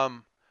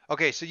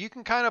 Okay, so you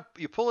can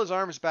you pull his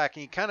arms back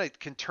and you kind of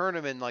can turn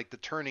him in like the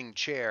turning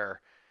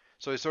chair.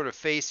 So he's sort of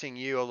facing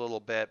you a little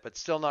bit, but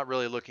still not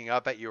really looking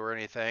up at you or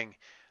anything.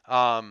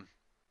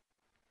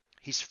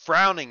 He's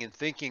frowning and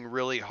thinking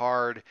really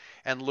hard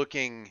and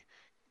looking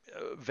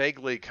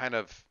vaguely kind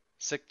of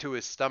sick to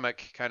his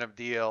stomach kind of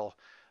deal.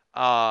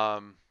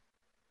 Sorry.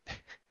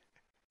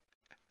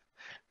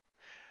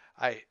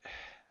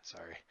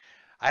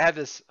 I had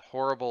this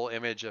horrible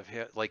image of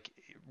him, like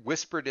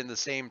whispered in the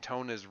same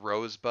tone as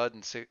Rosebud,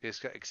 and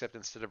except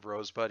instead of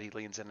Rosebud, he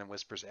leans in and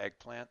whispers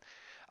eggplant.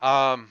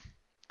 I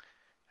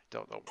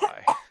don't know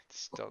why.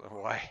 Just don't know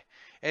why.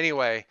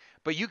 Anyway,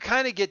 but you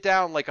kind of get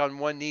down like on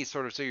one knee,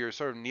 sort of, so you're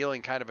sort of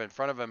kneeling kind of in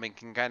front of him and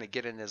can kind of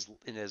get in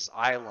his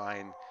eye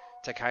line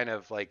to kind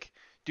of like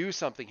do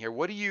something here.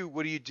 What do you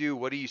do?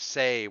 What do you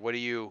say? What do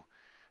you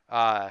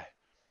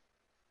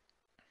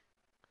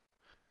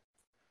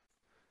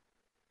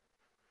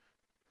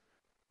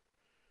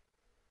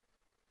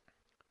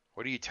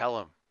what do you tell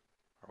him?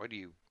 Or what do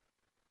you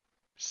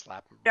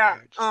slap him? Yeah,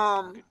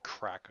 Just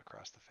crack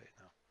across the face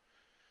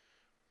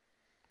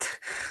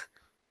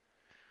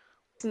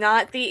now.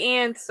 Not the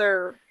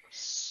answer.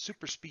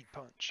 Super speed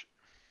punch.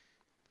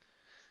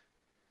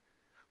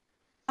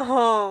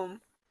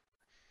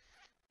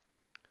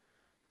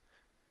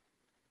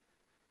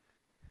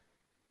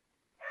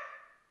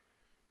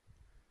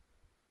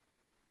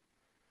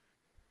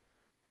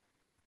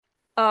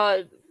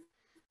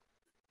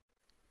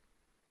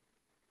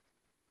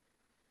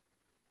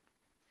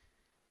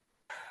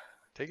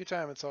 Take your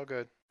time. It's all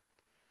good.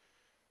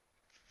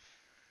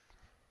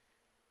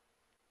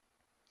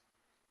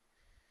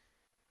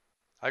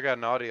 I got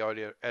an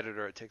audio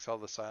editor. It takes all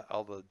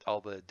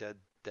the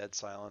dead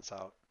silence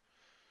out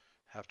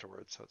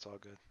afterwards, so it's all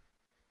good.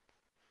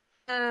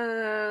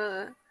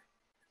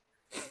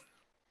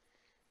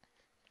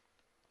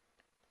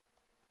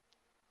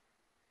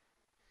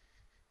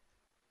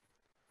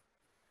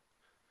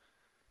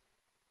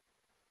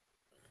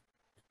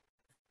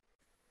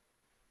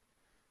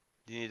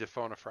 Do you need to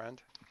phone a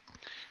friend?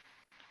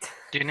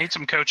 Do you need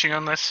some coaching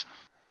on this?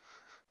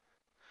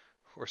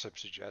 Or some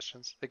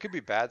suggestions? They could be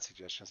bad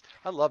suggestions.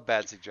 I love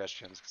bad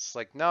suggestions. It's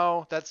like,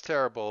 no, that's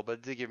terrible, but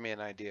it did give me an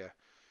idea.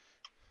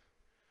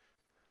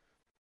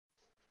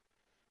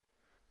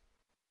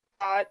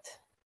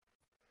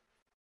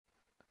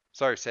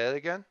 Sorry, say that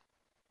again.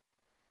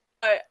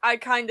 I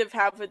kind of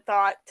have a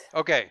thought.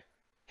 Okay,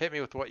 hit me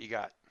with what you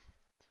got.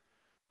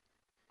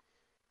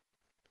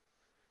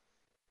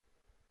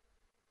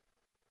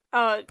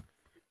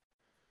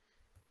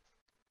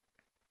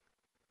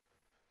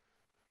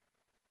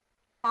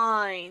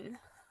 Fine.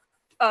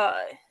 Uh,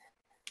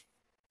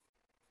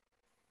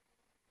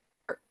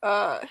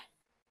 uh,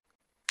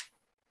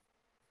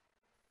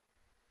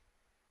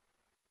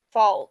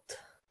 fault.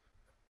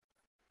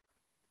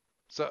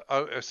 So,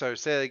 so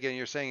say that again.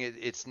 You're saying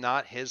it's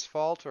not his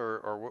fault,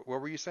 or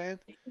what were you saying?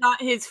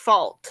 Not his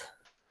fault.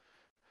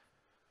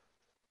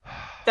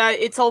 That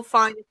it's all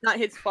fine. It's not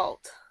his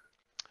fault.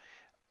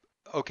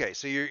 Okay,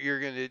 so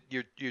you're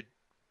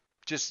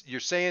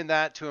saying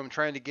that to him,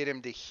 trying to get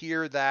him to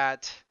hear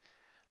that.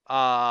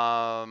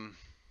 I'm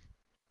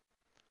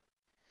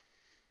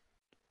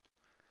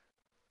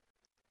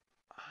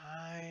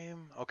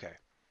okay.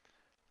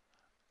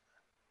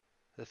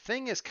 The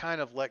thing is kind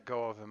of let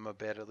go of him a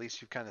bit. At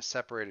least you've kind of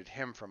separated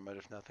him from it,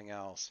 if nothing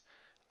else.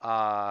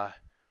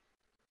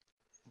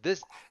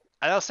 This,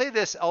 and I'll say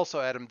this also,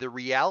 Adam. The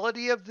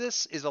reality of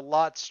this is a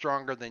lot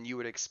stronger than you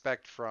would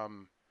expect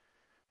from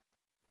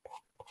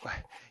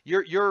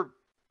your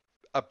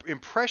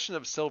impression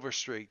of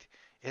Silverstreak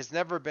has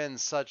never been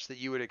such that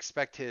you would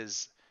expect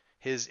his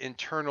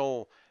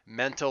internal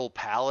mental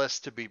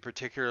palace to be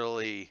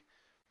particularly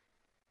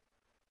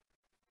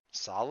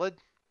solid,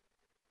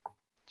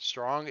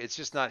 strong. It's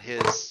just not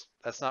his.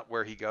 That's not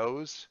where he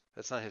goes.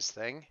 That's not his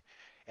thing.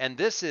 And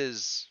this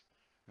is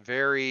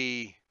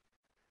very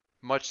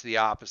much the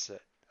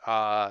opposite.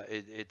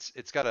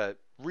 It's got a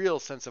real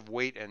sense of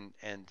weight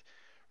and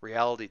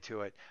reality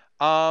to it.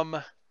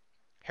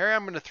 Harry,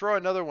 I'm going to throw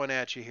another one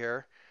at you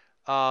here.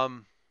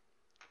 I'm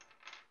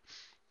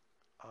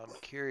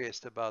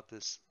curious about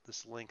this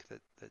link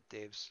that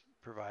Dave's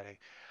providing.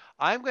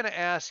 I'm going to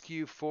ask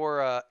you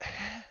for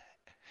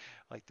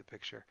like the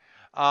picture.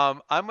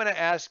 I'm going to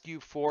ask you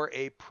for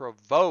a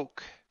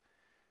provoke,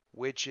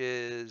 which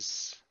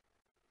is,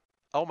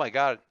 oh my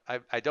God,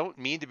 I don't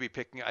mean to be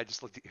picking. I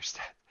just looked at your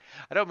stat.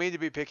 I don't mean to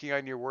be picking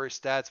on your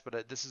worst stats,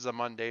 but this is a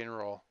mundane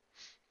roll.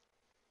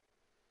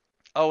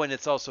 Oh, and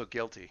it's also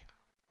guilty.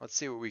 Let's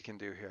see what we can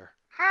do here.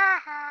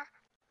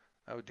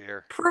 Oh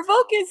dear.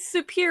 Provoke is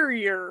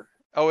superior.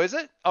 Oh, is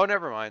it? Oh,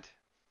 never mind.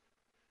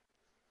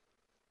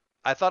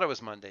 I thought it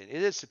was mundane.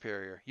 It is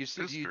superior. You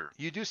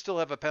do still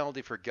have a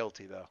penalty for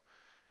guilty though.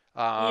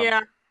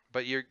 Yeah.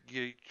 But you're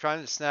trying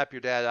to snap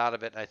your dad out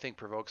of it, and I think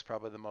provoke's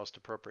probably the most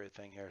appropriate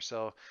thing here.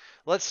 So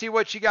let's see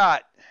what you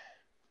got.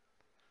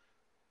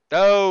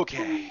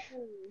 Okay.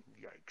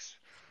 Yikes.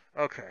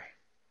 Okay.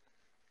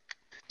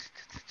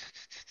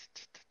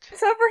 Is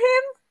that for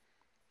him?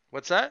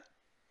 What's that?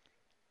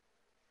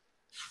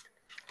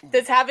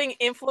 Does having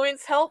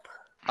influence help?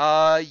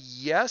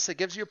 Yes, it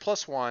gives you a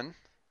 +1.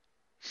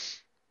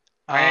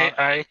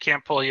 I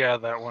can't pull you out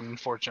of that one,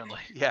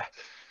 unfortunately. Yeah,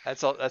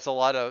 that's a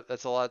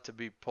lot to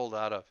be pulled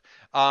out of.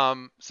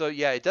 So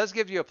yeah, it does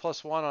give you a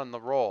 +1 on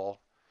the roll.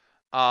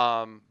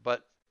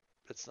 But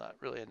it's not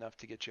really enough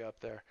to get you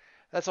up there.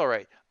 That's all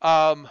right.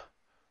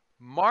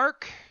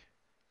 Mark.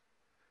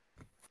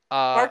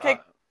 Mark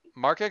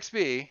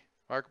XB.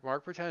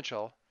 Mark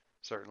potential,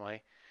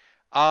 certainly.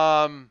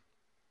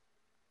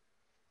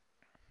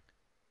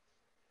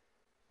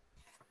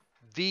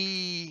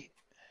 The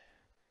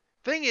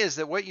thing is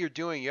that what you're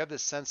doing, you have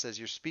this sense as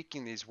you're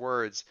speaking these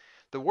words,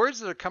 the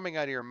words that are coming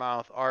out of your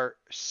mouth are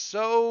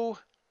so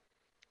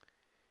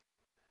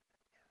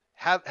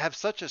have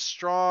such a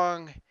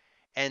strong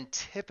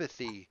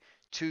antipathy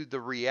to the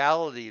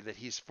reality that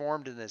he's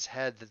formed in his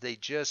head that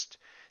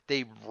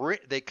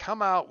they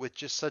come out with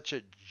just such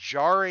a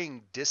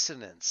jarring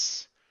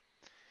dissonance.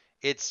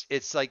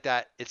 It's like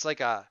that. It's like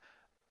a.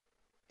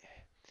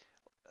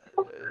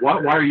 Why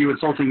are you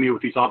insulting me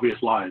with these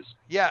obvious lies?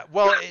 Yeah,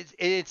 well,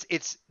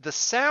 it's the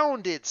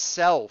sound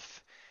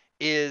itself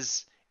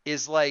is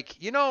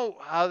like, you know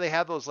how they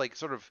have those like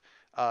sort of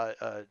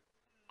the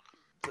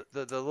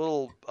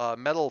little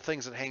metal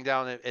things that hang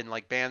down in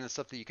like band and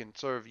stuff that you can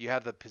sort of, you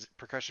have the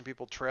percussion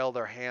people trail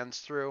their hands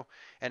through,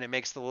 and it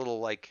makes the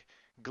little like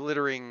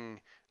glittering.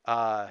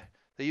 They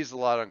use it a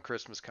lot on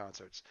Christmas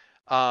concerts.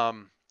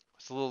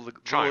 It's a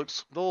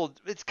chimes.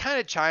 It's kind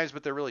of chimes,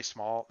 but they're really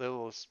small. They're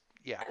little,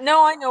 yeah.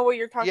 No, I know what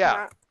you're talking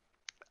about.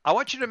 I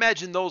want you to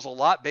imagine those a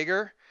lot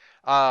bigger,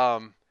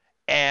 and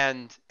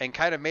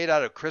kind of made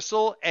out of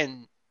crystal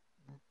and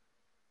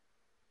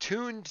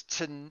tuned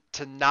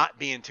to not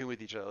be in tune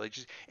with each other, like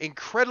just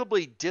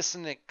incredibly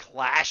dissonant,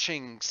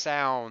 clashing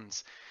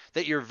sounds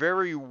that your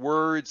very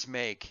words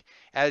make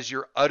as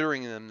you're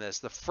uttering them.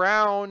 The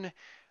frown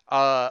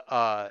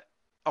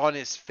on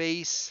his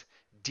face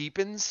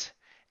deepens,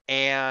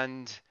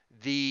 and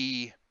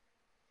the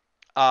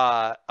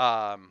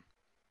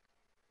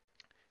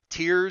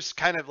tears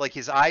kind of like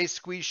his eyes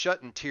squeeze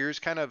shut and tears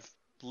kind of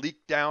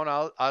leak down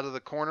out of the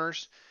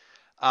corners.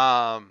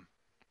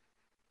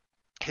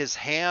 His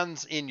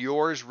hands in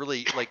yours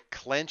really like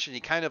clench, and he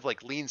kind of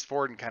like leans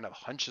forward and kind of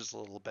hunches a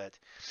little bit.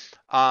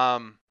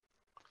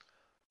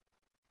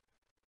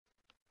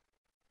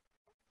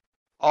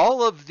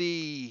 all of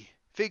the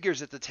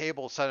figures at the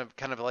table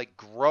kind of like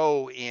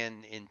grow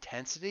in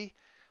intensity,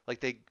 like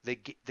they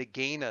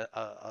gain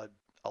a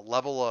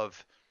level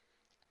of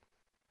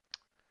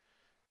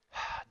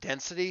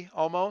density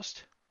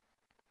almost,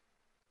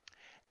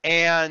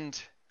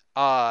 and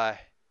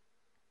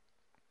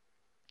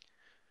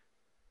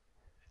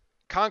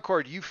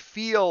Concord, you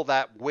feel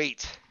that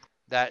weight,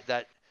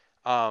 that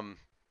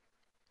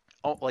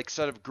like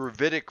sort of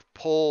gravitic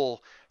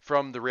pull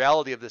from the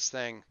reality of this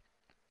thing,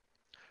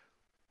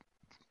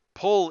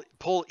 pull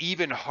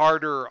even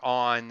harder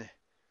on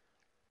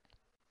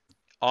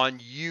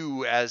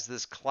you as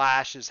this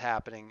clash is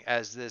happening,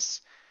 as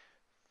this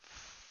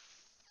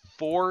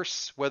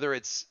force, whether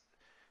it's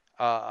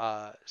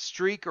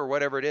streak or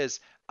whatever it is,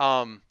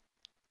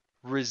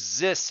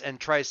 resists and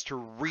tries to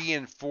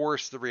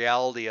reinforce the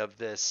reality of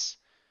this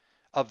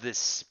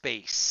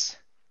space,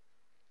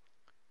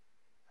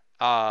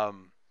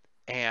 and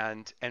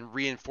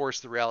reinforce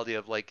the reality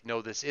of like,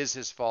 no, this is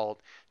his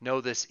fault.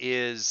 No, this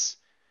is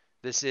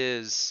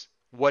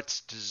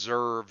what's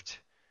deserved.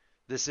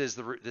 This is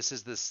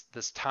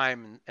this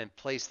time and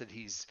place that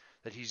he's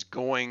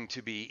going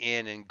to be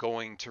in and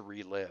going to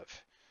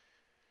relive.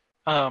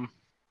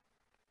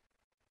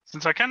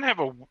 Since I kind of have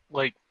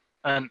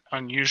an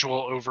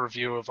unusual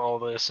overview of all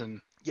this,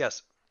 and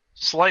yes,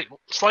 slight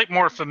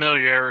more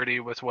familiarity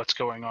with what's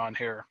going on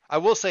here. I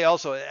will say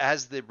also,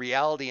 as the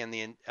reality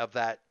and of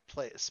that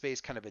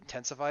space kind of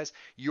intensifies,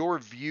 your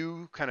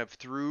view kind of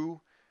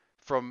through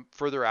from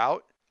further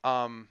out,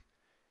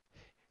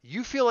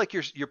 you feel like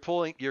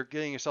you're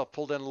getting yourself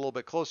pulled in a little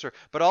bit closer,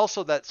 but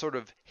also that sort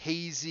of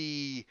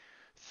hazy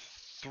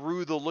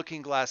through the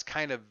looking glass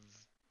kind of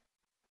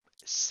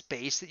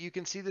space that you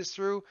can see this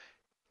through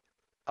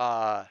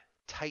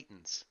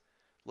tightens,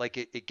 like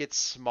it gets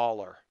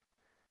smaller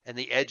and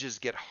the edges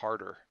get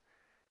harder,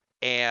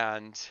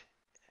 and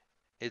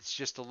it's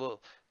just a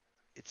little,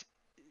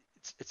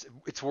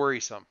 it's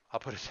worrisome. I'll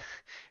put it.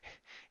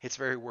 It's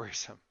very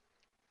worrisome.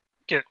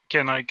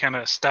 Can I kind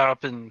of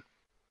stop and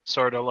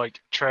sort of like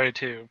try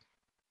to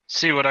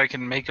see what I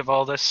can make of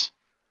all this?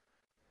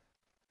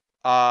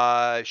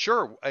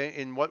 Sure.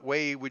 In what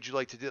way would you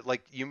like to do?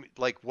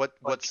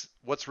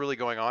 What's really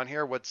going on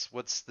here? What's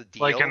the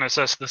deal? Like, and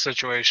assess the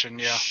situation.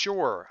 Yeah.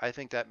 Sure. I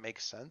think that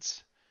makes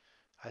sense.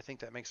 I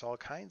think that makes all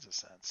kinds of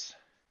sense.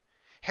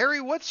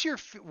 Harry, what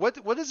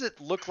does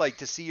it look like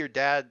to see your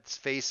dad's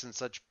face in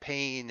such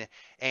pain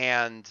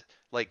and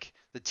like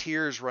the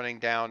tears running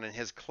down and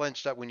his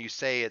clenched up when you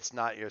say it's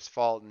not your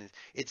fault, and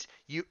it's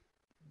you,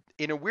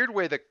 in a weird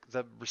way, the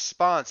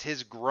response,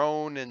 his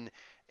groan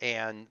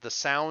and the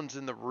sounds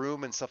in the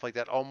room and stuff like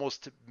that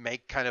almost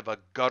make kind of a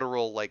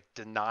guttural, like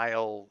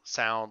denial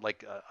sound,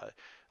 like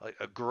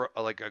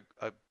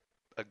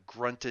a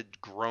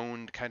grunted,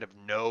 groaned kind of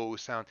no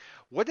sound.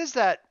 What is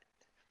that?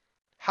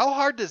 How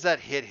hard does that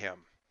hit him?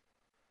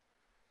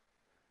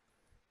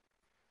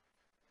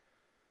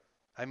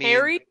 I mean,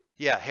 Harry?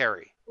 Yeah,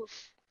 Harry.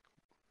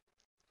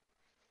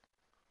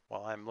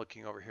 Well, I'm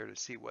looking over here to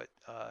see what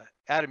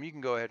Adam, you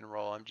can go ahead and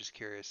roll. I'm just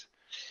curious.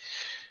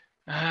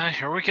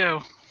 Here we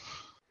go.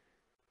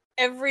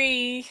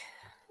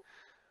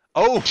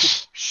 Oh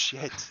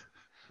shit.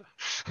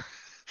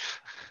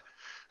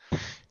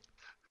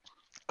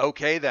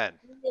 Okay then.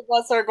 Many of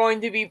us are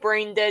going to be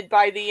brain dead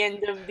by the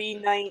end of the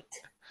night.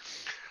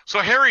 So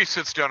Harry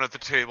sits down at the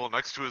table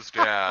next to his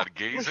dad,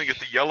 gazing at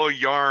the yellow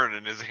yarn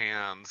in his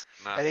hands.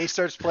 And he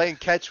starts playing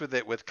catch with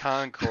it with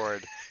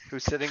Concord,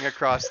 who's sitting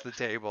across the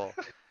table.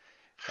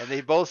 And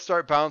they both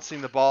start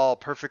bouncing the ball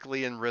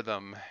perfectly in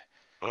rhythm.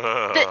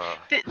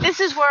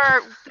 This is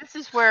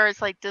where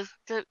it's like, do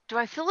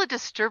I feel a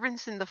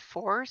disturbance in the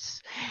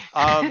force?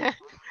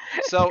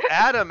 So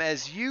Adam,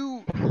 as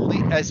you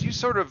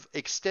sort of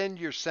extend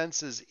your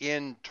senses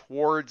in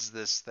towards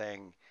this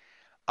thing,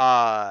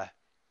 to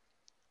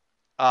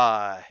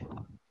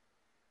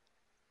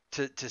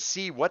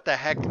see what the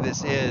heck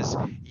this is,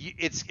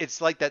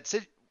 it's like that.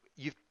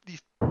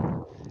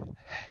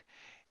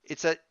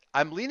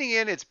 I'm leaning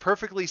in. It's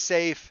perfectly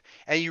safe,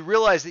 and you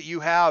realize that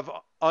you have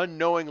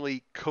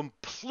unknowingly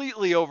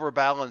completely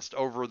overbalanced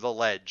over the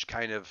ledge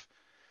kind of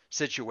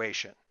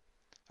situation.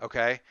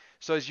 Okay,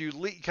 so as you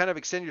kind of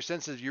extend your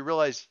senses, you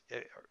realize,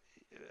 I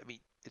mean,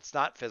 it's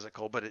not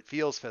physical, but it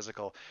feels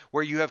physical,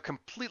 where you have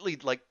completely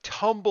like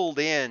tumbled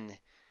in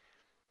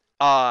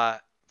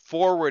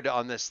forward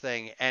on this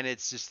thing, and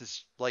it's just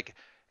this like,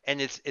 and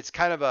it's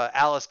kind of a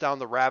Alice down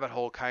the rabbit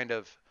hole kind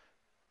of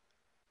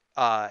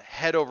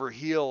head over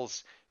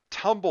heels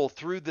tumble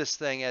through this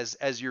thing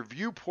as your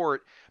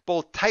viewport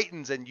both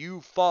tightens and you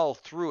fall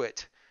through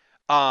it,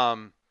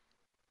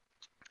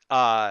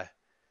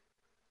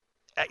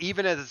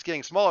 even as it's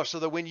getting smaller, so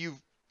that when you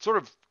sort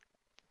of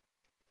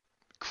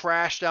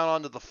crash down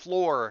onto the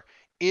floor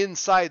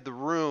inside the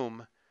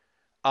room,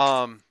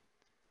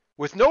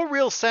 with no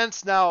real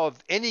sense now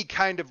of any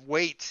kind of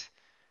weight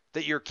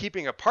that you're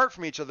keeping apart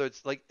from each other,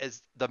 it's like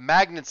as the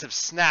magnets have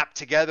snapped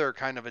together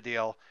kind of a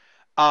deal,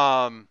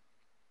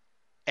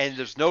 and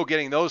there's no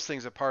getting those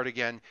things apart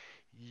again.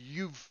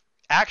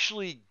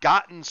 actually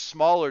gotten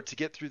smaller to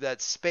get through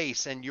that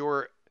space, and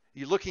you're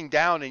looking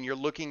down and you're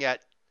looking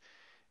at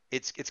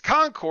it's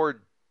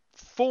Concord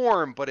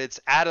form, but it's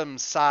atom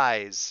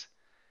size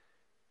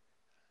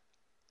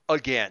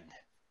again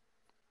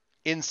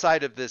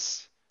inside of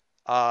this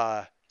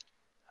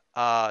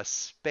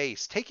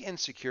space. Take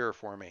insecure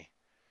for me.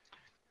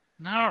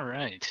 All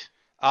right.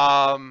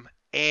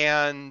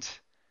 And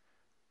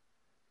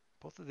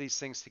both of these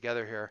things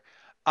together here.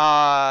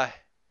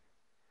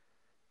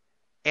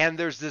 And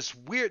there's this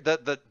weird,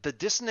 the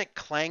dissonant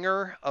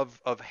clangor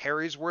of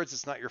Harry's words,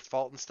 "it's not your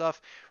fault" and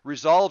stuff,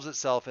 resolves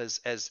itself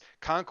as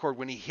Concord,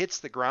 when he hits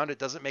the ground, it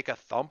doesn't make a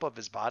thump of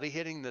his body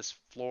hitting this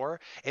floor.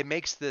 It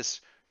makes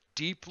this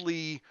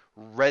deeply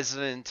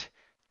resonant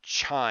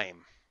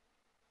chime.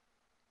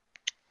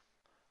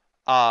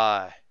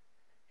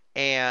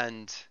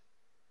 And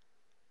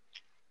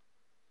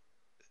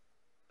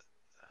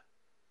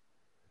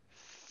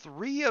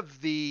three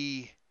of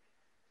the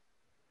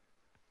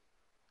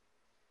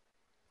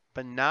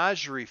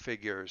menagerie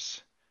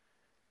figures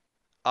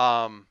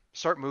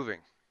start moving.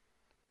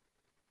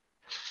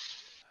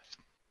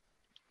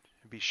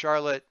 It'd be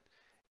Charlotte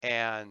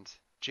and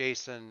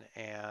Jason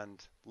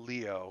and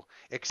Leo,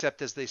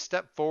 except as they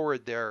step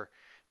forward, their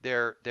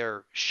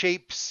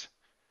shapes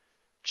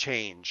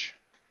change.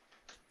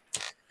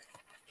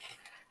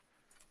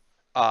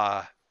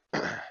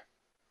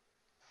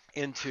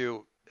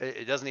 Into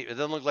it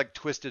doesn't look like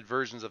twisted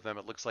versions of them.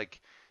 It looks like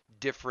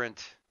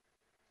different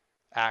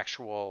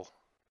actual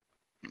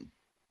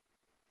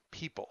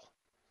people,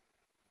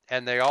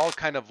 and they all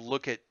kind of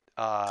look at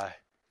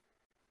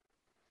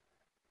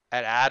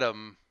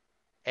Adam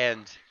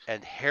and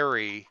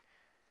Harry,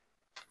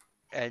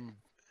 and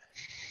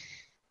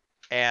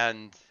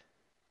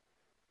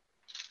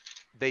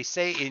they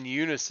say in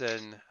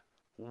unison,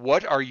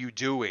 "What are you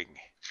doing?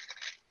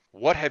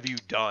 What have you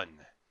done?"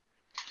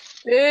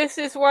 This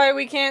is why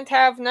we can't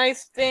have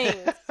nice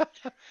things.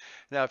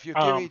 Now, if you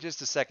give me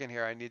just a second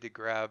here, I need to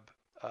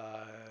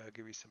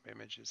give you some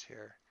images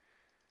here.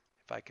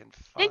 If I can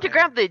find. I need to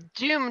grab the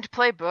doomed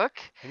playbook.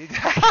 I need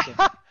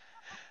to...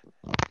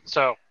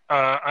 So,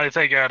 I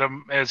think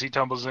Adam, as he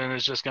tumbles in,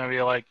 is just going to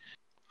be like,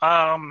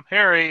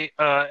 Harry,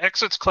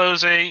 exit's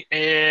closing,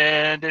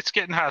 and it's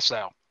getting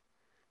hostile.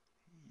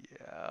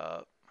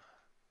 Yeah.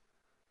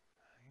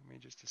 Give me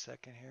just a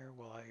second here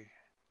while I...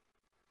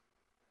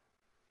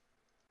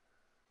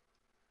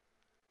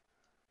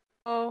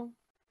 Oh.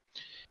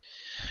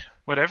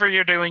 Whatever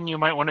you're doing, you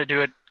might want to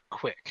do it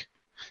quick.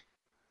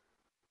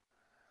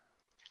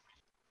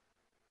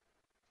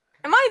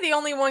 Am I the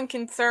only one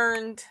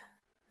concerned?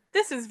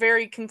 This is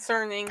very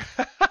concerning.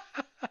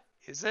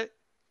 Is it?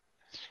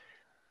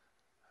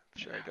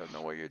 I'm sure I don't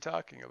know what you're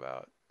talking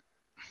about.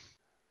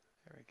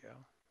 There we go.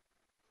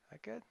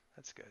 That good?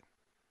 That's good.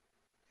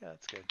 Yeah,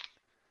 that's good.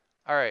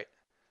 All right.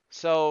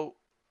 So,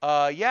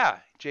 yeah,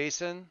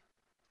 Jason.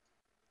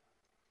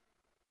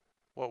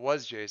 What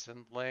was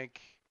Jason? Link,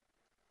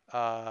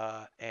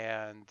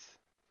 and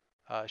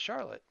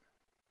Charlotte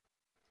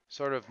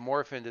sort of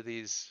morph into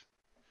these,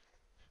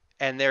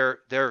 and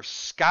they're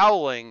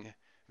scowling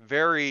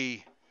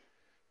very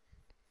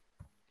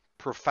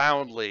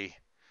profoundly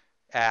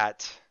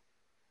at.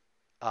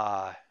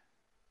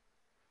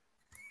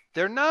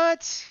 They're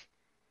not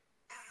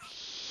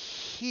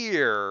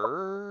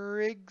here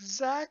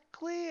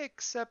exactly,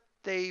 except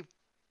they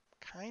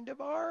kind of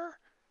are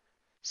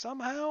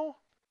somehow.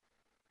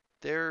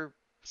 They're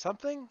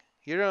something?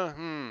 You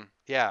know,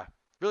 yeah.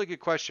 Really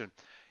good question.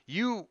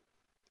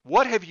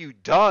 What have you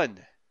done?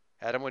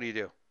 Adam, what do you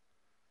do?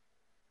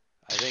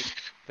 I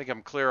think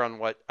I'm clear on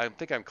what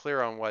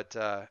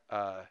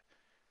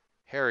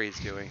Harry's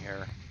doing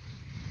here.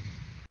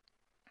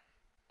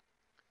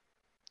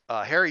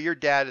 Harry, your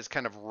dad is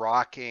kind of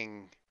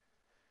rocking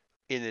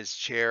in his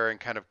chair and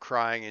kind of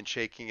crying and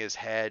shaking his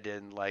head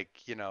and like,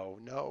 no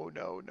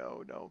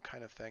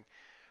kind of thing.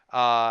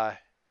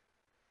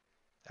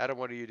 Adam,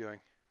 what are you doing?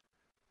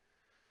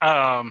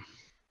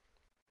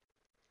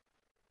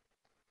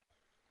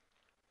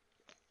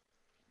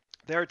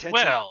 Their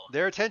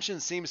attention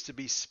seems to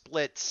be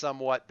split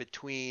somewhat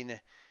between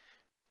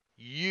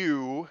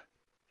you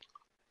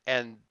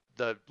and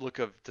the look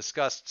of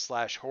disgust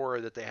 /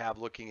 horror that they have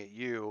looking at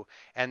you,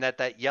 and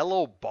that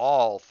yellow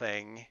ball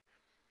thing,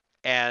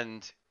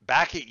 and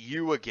back at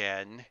you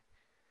again,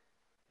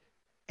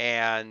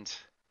 and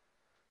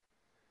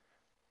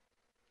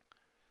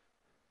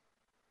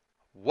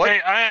what?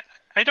 Hey,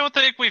 I don't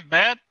think we've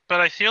met,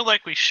 but I feel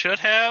like we should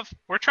have.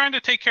 We're trying to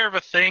take care of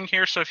a thing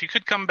here, so if you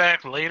could come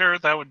back later,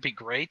 that would be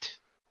great.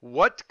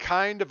 What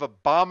kind of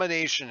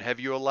abomination have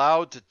you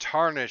allowed to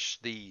tarnish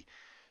the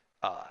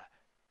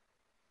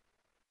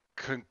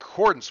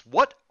concordance?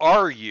 What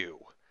are you?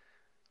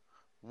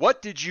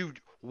 What did you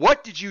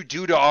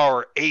do to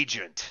our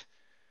agent?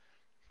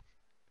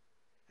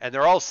 And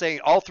they're all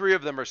three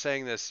of them are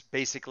saying this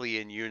basically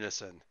in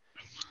unison.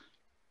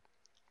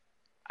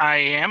 I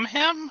am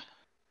him?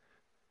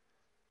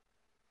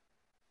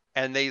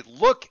 And they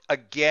look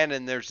again,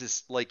 and there's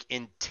this like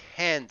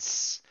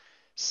intense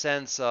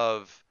sense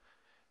of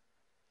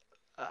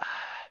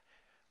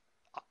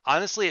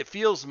honestly, it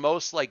feels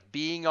most like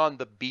being on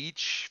the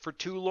beach for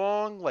too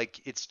long. Like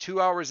it's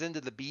 2 hours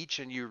into the beach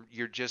and you're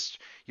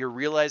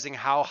realizing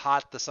how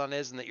hot the sun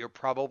is and that you're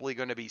probably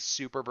going to be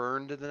super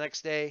burned the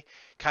next day.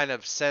 Kind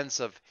of sense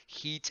of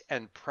heat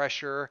and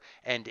pressure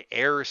and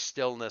air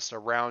stillness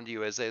around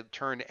you as they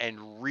turn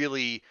and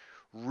really,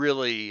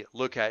 really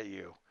look at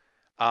you.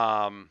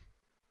 Um,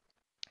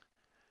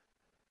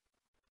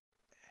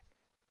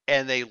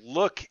 and they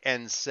look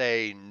and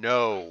say,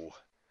 "No.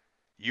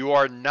 You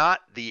are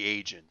not the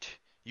agent.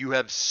 You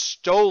have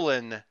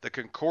stolen the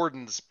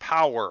Concordance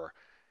power.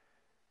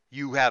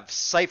 You have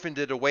siphoned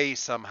it away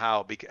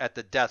somehow at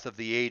the death of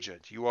the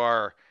agent. You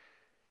are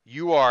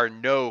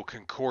no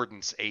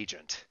Concordance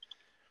agent."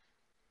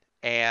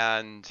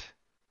 And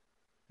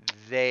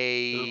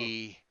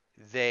they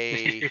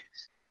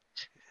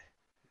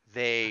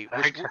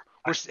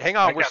hang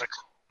on,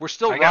 we're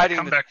still I gotta riding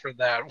come back for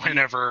that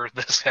whenever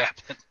this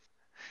happens.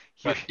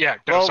 But yeah,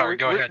 well, sorry,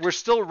 go ahead. We're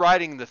still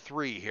riding the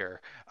 3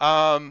 here,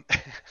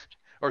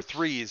 or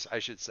threes, I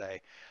should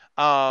say.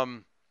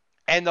 And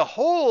the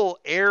whole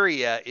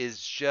area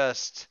is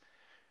just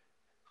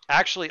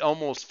actually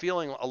almost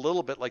feeling a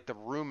little bit like the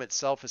room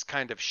itself is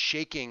kind of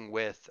shaking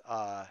with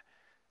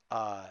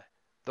the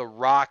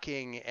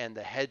rocking and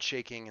the head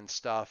shaking and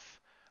stuff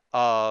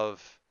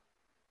of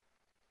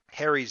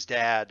Harry's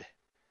dad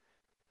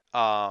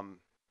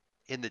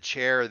in the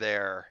chair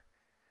there.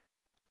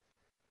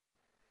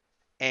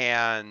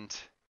 And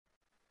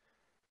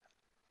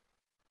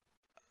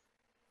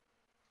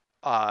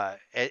but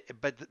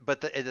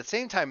at the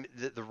same time,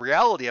 the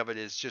reality of it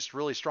is just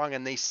really strong,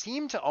 and they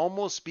seem to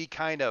almost be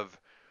kind of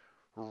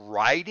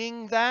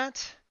riding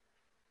that.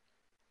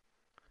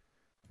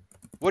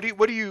 What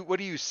do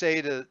you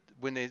say to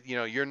when they,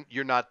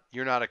 you're not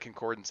a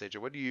Concordance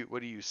agent? What do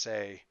you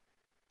say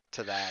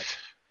to that?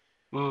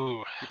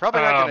 Ooh, you're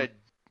probably not gonna.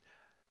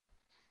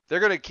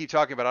 They're gonna keep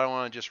talking, but I don't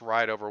want to just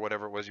ride over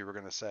whatever it was you were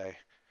gonna say.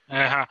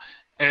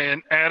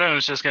 And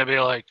Adam's just gonna be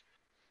like,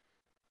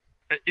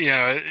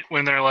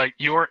 when they're like,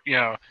 you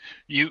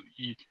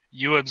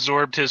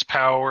absorbed his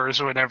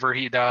powers whenever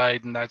he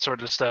died and that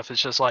sort of stuff. It's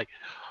just like,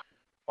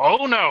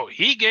 oh no,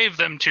 he gave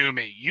them to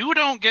me. You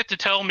don't get to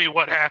tell me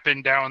what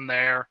happened down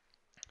there.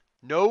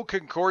 No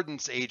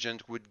Concordance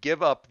agent would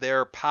give up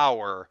their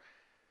power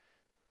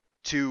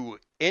to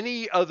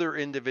any other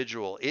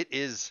individual. It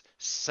is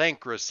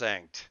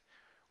sacrosanct.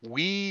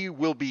 We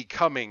will be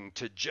coming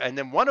to, and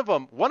then one of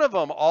them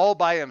all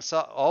by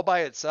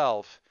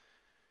itself.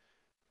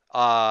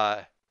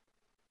 And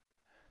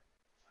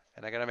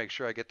I gotta make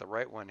sure I get the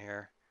right one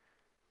here.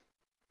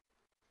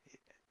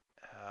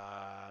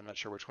 I'm not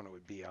sure which one it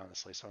would be,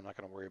 honestly, so I'm not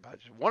gonna worry about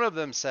it. One of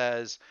them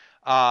says,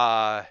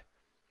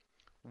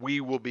 "We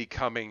will be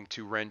coming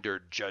to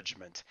render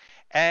judgment,"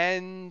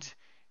 and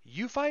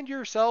you find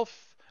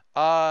yourself,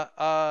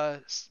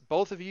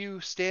 both of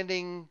you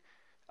standing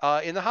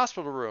in the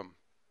hospital room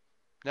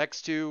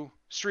next to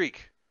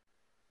Streak,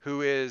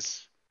 who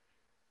is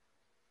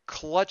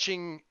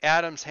clutching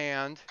Adam's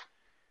hand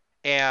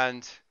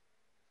and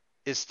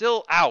is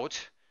still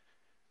out,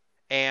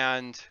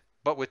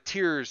 but with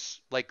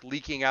tears like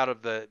leaking out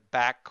of the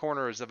back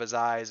corners of his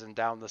eyes and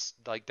down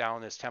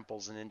his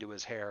temples and into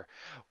his hair,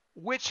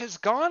 which has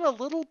gone a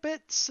little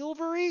bit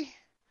silvery.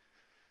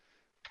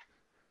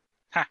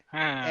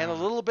 And a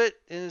little bit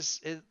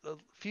is a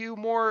few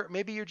more,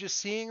 maybe you're just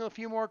seeing a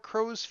few more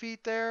crow's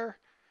feet there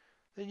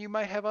than you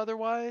might have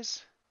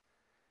otherwise.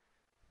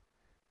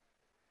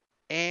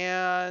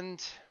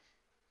 And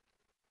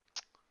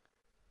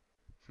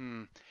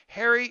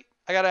Harry,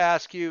 I gotta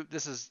ask you,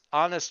 this is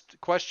honest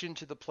question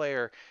to the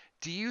player.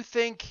 Do you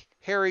think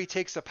Harry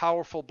takes a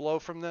powerful blow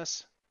from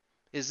this?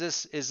 Is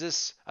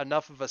this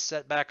enough of a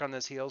setback on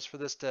his heels for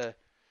this to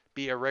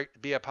be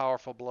a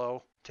powerful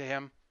blow to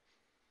him?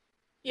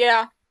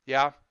 Yeah.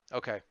 Yeah?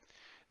 Okay.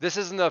 This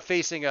isn't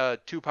facing a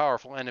too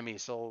powerful enemy,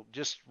 so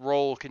just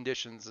roll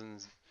conditions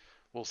and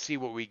we'll see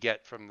what we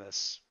get from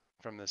this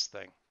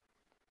thing.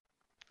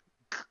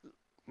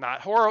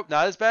 Not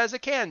as bad as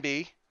it can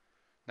be.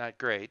 Not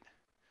great.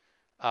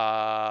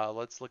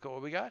 Let's look at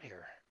what we got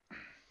here.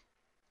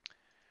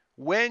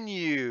 When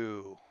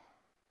you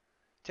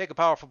take a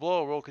powerful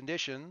blow, roll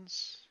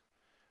conditions.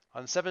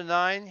 On 7 to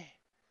 9,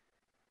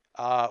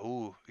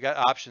 we got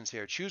options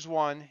here. Choose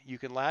one. You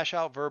can lash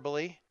out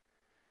verbally,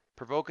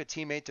 provoke a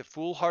teammate to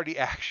foolhardy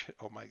action.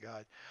 Oh my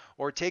God.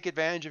 Or take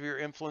advantage of your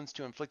influence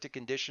to inflict a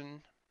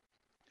condition.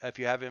 If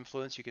you have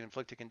influence, you can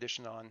inflict a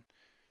condition on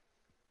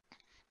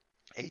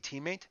a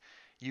teammate.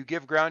 You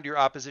give ground, your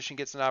opposition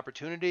gets an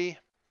opportunity.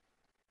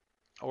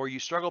 Or you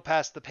struggle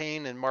past the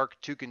pain and mark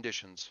 2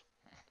 conditions.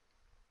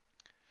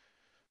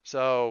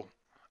 So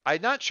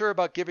I'm not sure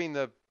about giving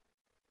the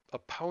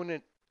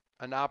opponent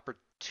an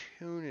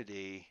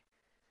opportunity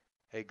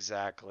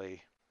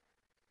exactly.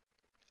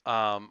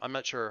 I'm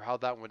not sure how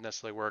that would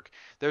necessarily work.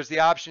 There's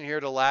the option here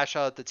to lash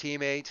out at the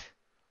teammate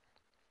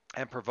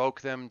and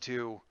provoke them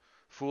to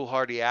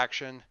foolhardy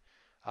action,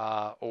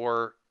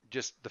 or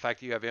just the fact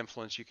that you have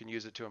influence, you can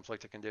use it to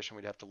inflict a condition.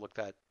 We'd have to look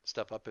that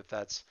stuff up if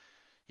that's,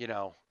 you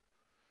know,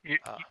 You,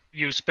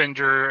 you spend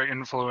your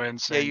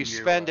influence. yeah, and you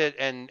spend it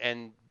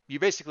and you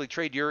basically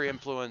trade your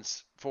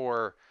influence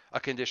for a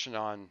condition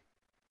on,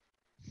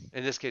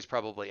 in this case,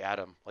 probably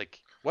Adam. Like,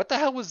 what the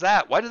hell was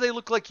that? Why do they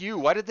look like you?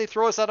 Why did they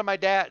throw us out of my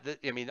dad?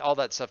 I mean, all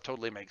that stuff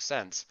totally makes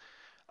sense.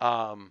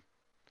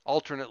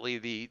 Alternately,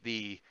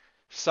 the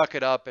suck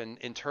it up and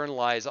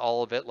internalize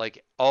all of it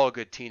like all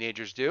good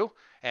teenagers do,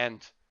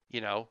 and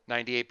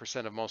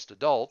 98% of most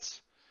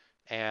adults,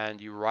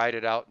 and you ride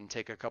it out and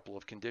take a couple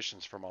of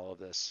conditions from all of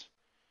this.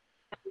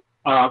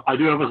 I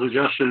do have a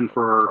suggestion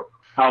for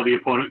how the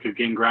opponent could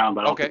gain ground,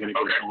 but I don't think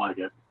anybody will like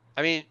it.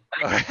 I mean,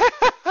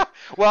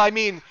 well, I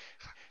mean,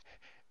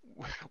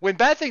 when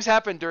bad things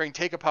happen during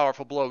Take a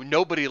Powerful Blow,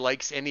 nobody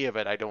likes any of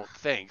it, I don't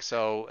think.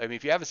 So, I mean,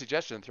 if you have a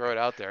suggestion, throw it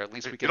out there. At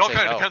least we can say no. It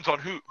all kind of depends on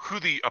who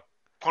the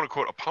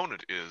quote-unquote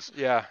opponent is.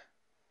 Yeah.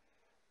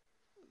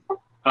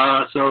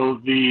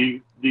 So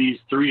these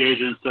three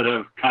agents that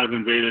have kind of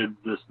invaded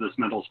this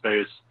mental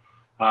space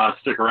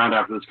stick around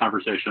after this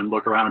conversation,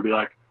 look around and be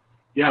like,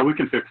 yeah, we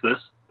can fix this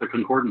the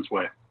concordance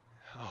way.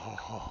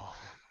 Oh,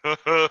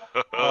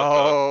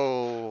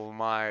 oh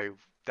my,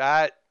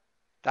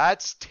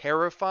 that's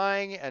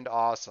terrifying and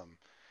awesome.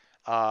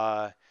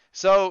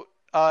 So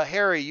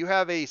Harry, you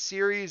have a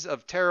series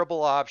of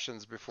terrible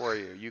options before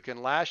you. You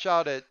can lash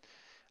out at,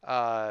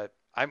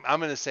 I'm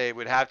going to say it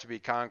would have to be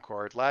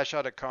Concord. Lash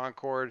out at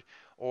Concord,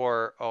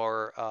 or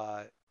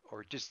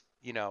just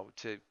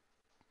to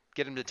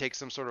get him to take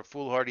some sort of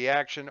foolhardy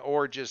action,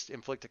 or just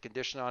inflict a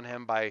condition on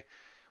him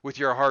with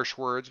your harsh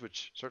words,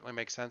 which certainly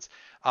makes sense.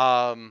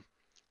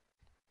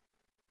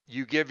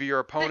 You give your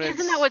opponents.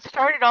 Isn't that what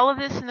started all of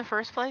this in the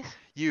first place?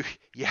 Yeah.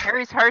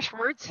 Harry's harsh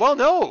words? Well,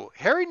 no.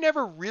 Harry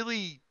never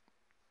really,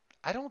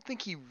 I don't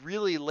think he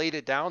really laid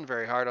it down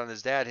very hard on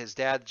his dad. His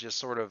dad just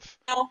sort of,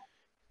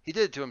 he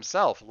did it to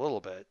himself a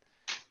little bit.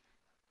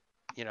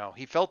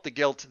 He felt the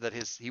guilt that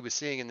he was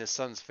seeing in his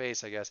son's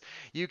face, I guess.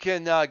 You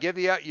can give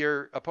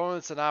your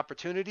opponents an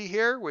opportunity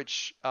here,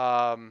 which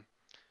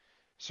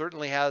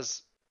certainly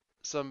has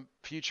some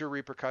future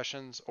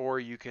repercussions, or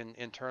you can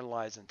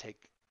internalize and take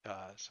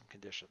some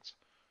conditions.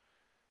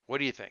 What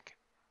do you think?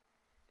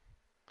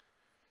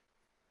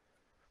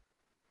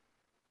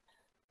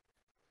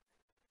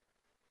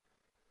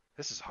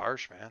 This is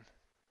harsh, man.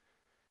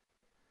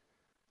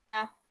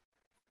 Yeah.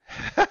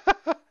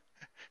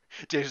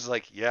 Jason's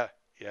like, yeah,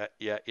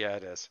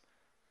 it is.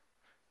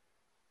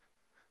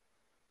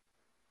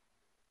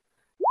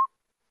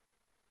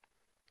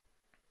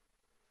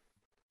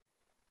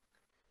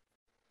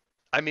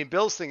 I mean,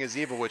 Bill's thing is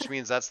evil, which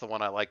means that's the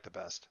one I like the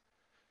best.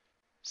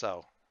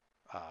 So,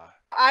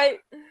 I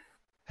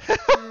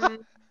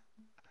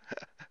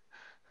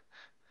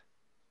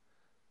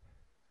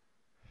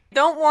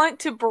don't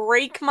want to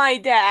break my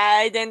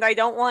dad, and I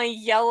don't want to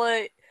yell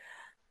at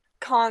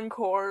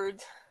Concord.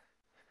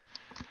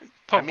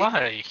 But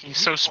why? He's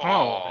so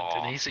small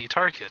and an easy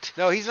target.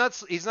 No, he's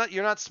not. He's not.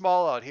 You're not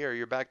small out here.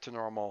 You're back to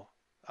normal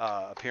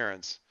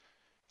appearance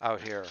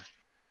out here.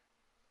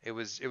 It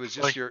was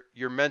just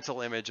your mental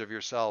image of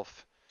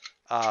yourself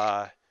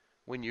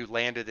when you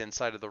landed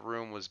inside of the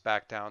room was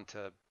back down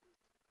to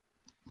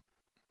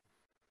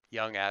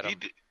young Adam.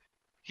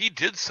 He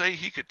did say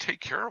he could take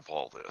care of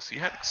all this. He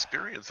had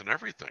experience and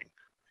everything.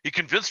 He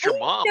convinced your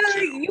mom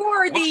too. You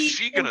are What's the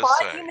she gonna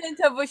embodiment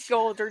of a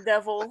shoulder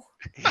devil.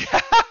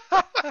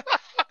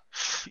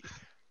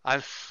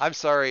 I'm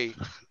sorry.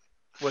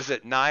 Was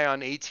it nigh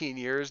on 18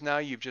 years now?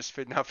 You've just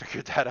now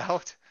figured that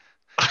out?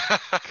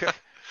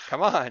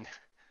 Come on.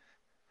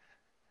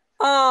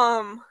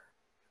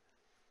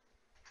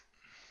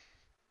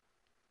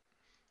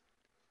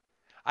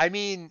 I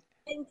mean,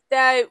 I think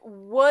that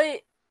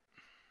what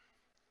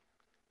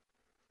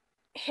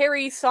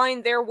Harry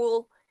signed there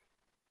will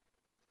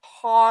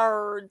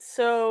hard,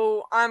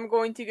 so I'm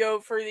going to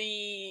go for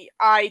the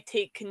I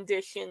take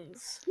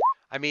conditions.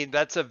 I mean,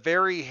 that's a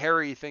very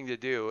Harry thing to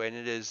do,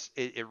 and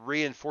it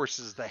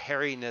reinforces the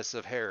hairiness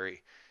of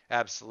Harry.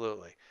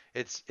 Absolutely.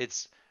 It's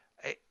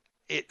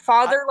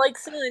father like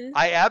son.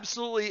 I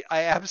absolutely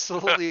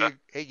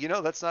hey,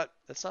 that's not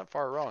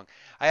far wrong.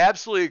 I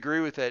absolutely agree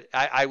with it.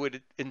 I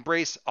would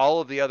embrace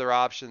all of the other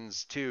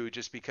options too,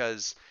 just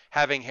because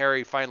having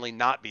Harry finally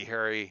not be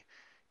Harry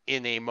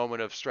in a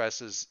moment of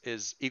stress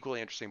is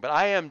equally interesting. But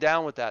I am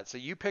down with that. So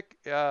you pick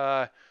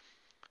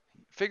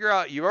figure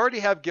out, you already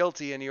have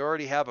guilty and you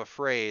already have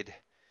afraid.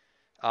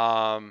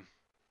 I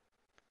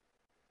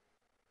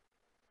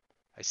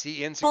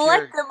see insecure.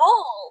 Select them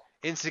all.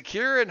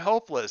 Insecure and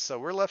hopeless. So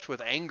we're left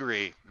with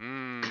angry.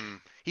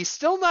 He's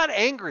still not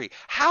angry.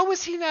 How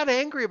is he not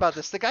angry about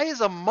this? The guy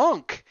is a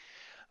monk.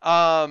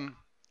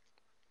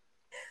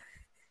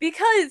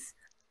 Because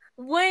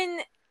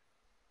when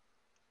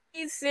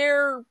is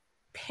their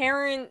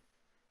parent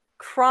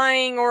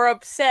crying or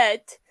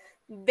upset,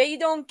 they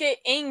don't get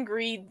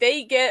angry,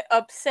 they get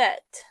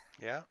upset.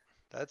 Yeah,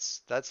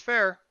 that's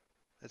fair.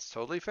 That's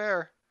totally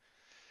fair.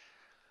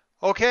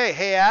 Okay,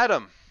 hey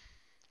Adam.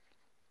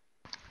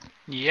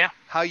 Yeah.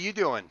 How you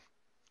doing?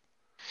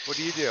 What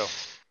do you do?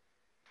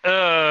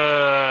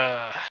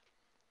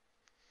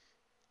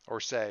 or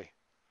say?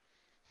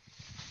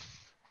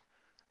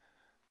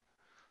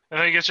 I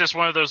think it's just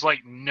one of those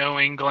like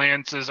knowing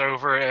glances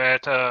over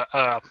at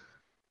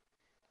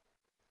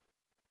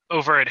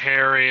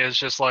Harry. Is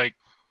just like,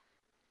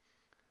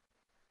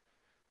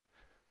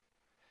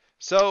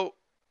 So,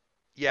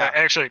 yeah.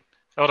 Actually,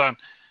 hold on.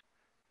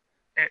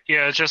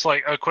 Yeah, it's just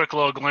like a quick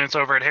little glance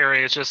over at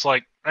Harry. It's just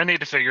like, I need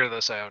to figure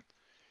this out.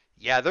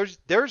 Yeah,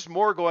 there's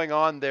more going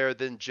on there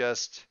than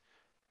just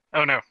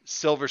Oh no.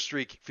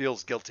 Silverstreak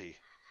feels guilty.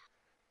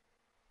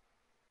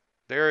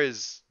 There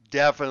is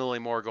definitely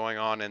more going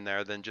on in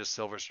there than just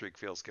Silverstreak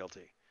feels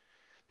guilty.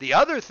 The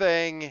other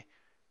thing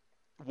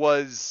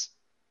was,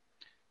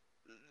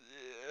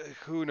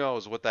 who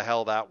knows what the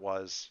hell that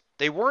was.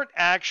 They weren't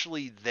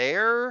actually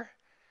there.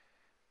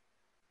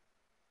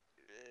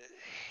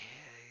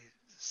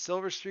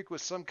 Silverstreak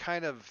was some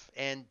kind of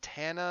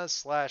antenna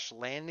 /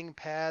 landing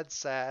pad /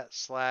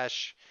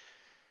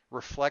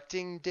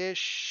 reflecting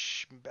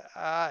dish.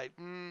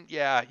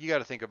 Yeah, you got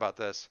to think about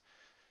this.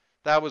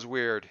 That was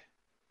weird.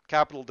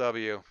 Capital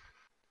W.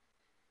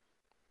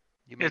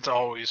 It's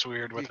always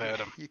weird with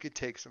Adam. You could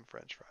take some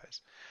French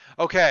fries.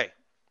 Okay,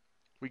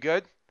 we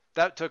good?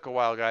 That took a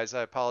while, guys.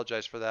 I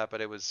apologize for that,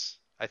 but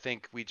I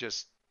think we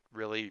just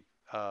really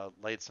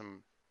laid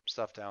some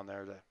stuff down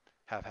there to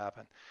have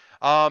happen.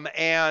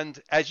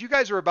 And as you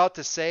guys are about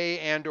to say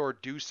and or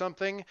do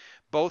something,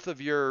 both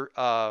of your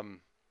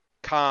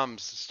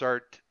comms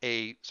start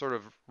a sort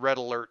of red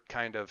alert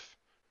kind of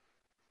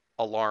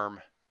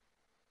alarm.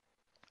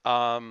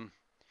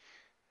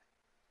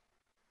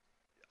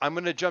 I'm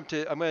gonna jump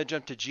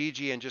to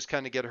Gigi and just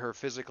kind of get her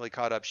physically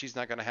caught up. She's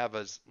not gonna have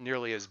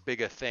nearly as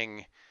big a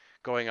thing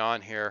going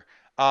on here.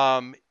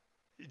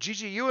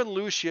 Gigi, you and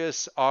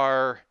Lucius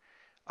are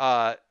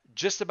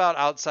just about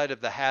outside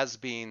of the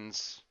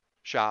Has-Beens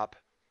shop.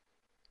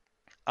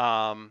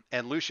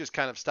 And Lucius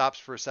kind of stops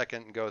for a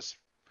second and goes,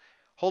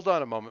 "Hold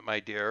on a moment, my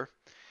dear."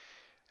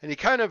 And he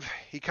kind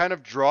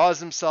of draws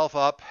himself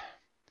up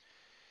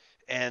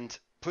and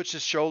puts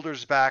his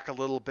shoulders back a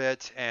little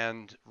bit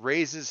and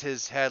raises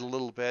his head a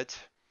little bit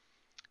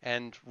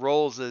and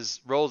rolls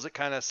it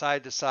kind of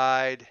side to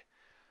side.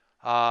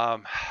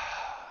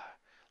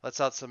 Lets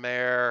out some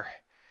air,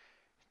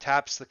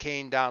 taps the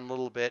cane down a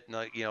little bit, and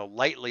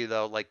lightly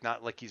though, like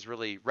not like he's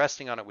really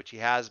resting on it, which he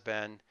has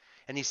been.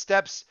 And he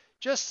steps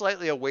just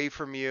slightly away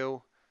from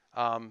you,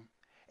 and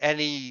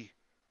he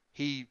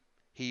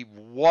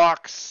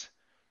walks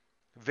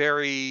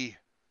very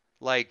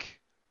like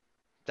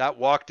that.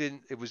 Walked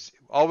in. It was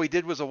all we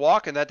did was a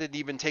walk, and that didn't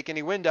even take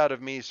any wind out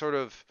of me. Sort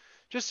of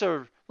just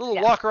a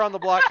little walk around the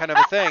block kind of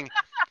a thing.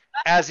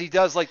 As he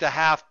does like the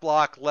half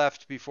block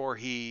left before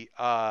he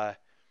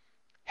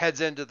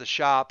heads into the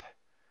shop.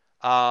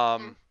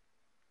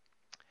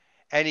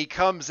 And he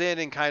comes in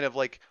and kind of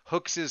like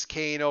hooks his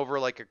cane over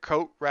like a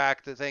coat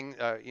rack,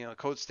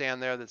 coat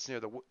stand there that's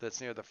near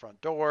the front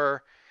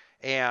door,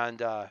 and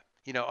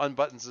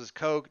unbuttons his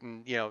coat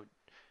and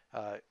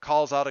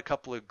calls out a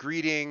couple of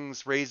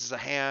greetings, raises a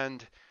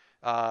hand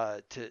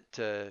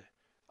to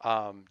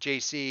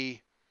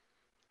JC,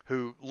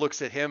 who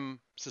looks at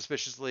him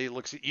suspiciously,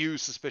 looks at you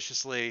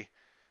suspiciously,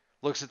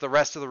 looks at the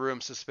rest of the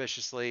room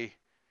suspiciously,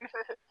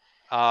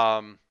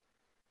 and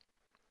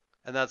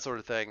that sort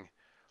of thing.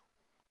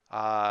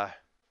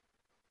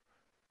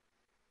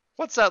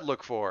 What's that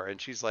look for?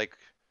 And she's like,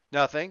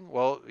 nothing.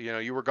 Well,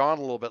 you were gone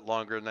a little bit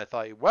longer than I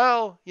thought.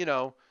 Well,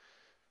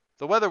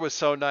 the weather was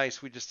so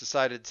nice, we just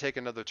decided to take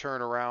another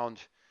turn around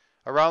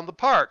the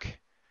park. I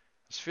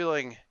was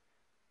feeling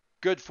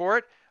good for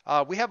it.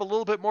 We have a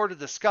little bit more to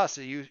discuss.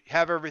 You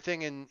have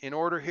everything in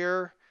order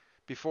here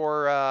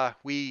before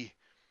we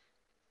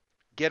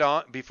get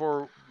on,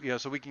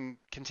 so we can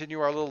continue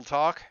our little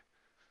talk.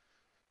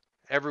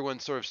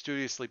 Everyone's sort of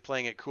studiously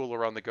playing it cool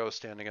around the ghost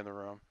standing in the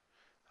room.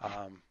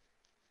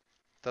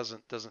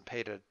 Doesn't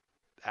pay to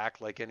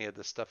act like any of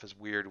this stuff is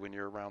weird when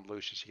you're around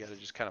Lucius. You got to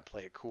just kind of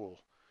play it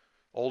cool.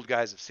 Old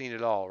guys have seen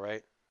it all,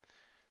 right?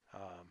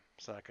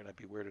 It's not going to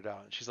be weirded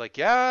out. And she's like,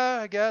 yeah,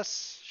 I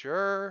guess.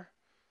 Sure.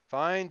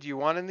 Fine. Do you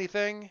want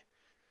anything?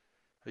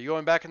 Are you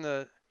going back in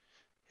the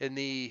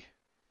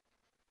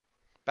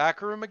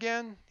back room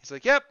again? He's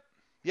like, yep.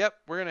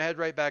 We're going to head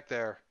right back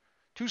there.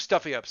 Too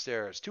stuffy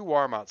upstairs. Too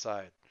warm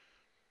outside.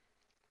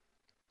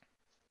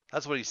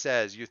 That's what he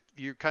says.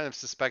 You're kind of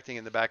suspecting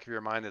in the back of your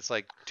mind it's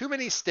like, too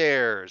many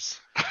stairs.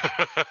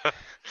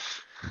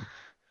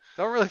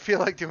 Don't really feel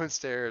like doing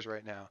stairs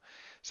right now.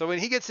 So when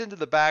he gets into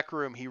the back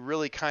room, he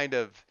really kind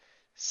of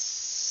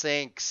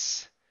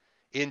sinks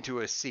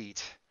into a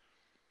seat.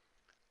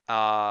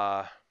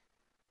 And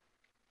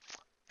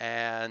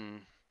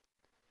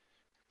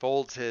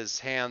folds his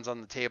hands on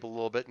the table a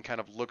little bit and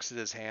kind of looks at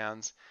his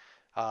hands.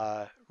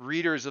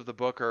 Readers of the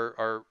book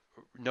are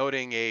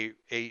noting a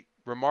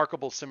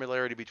remarkable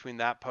similarity between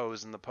that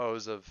pose and the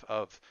pose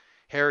of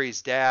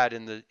Harry's dad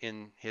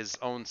in his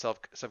own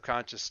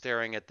subconscious,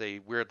 staring at the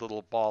weird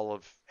little ball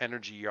of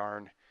energy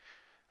yarn.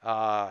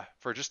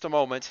 For just a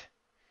moment,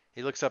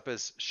 he looks up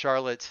as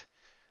Charlotte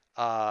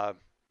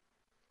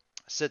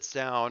sits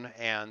down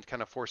and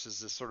kind of forces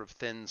this sort of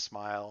thin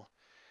smile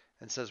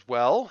and says,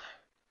 "Well,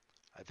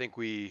 I think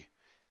we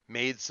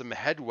made some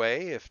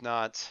headway, if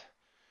not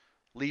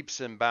leaps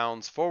and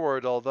bounds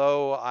forward,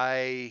 although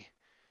I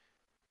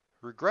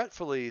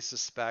regretfully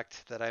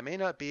suspect that I may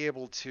not be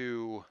able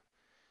to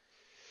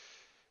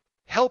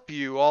help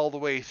you all the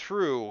way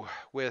through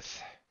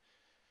with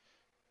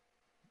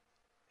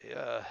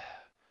uh,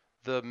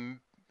 the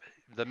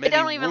the I many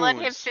don't even let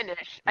him wounds."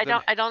 finish.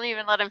 The, I don't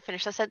even let him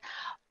finish. I said,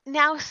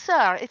 "Now,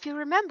 sir, if you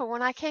remember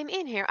when I came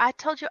in here, I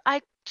told you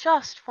I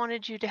just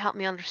wanted you to help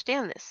me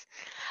understand this.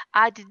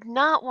 I did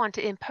not want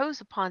to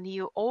impose upon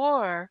you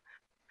or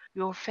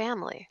your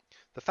family."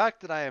 the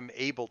fact that I am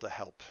able to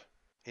help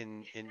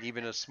in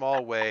even a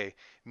small way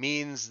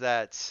means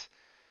that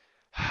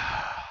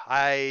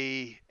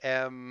I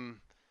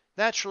am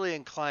naturally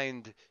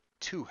inclined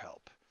to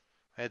help.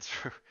 It's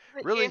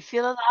But you really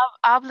feel an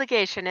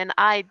obligation, and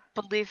I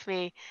believe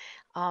me,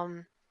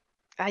 um,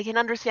 I can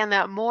understand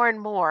that more and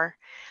more.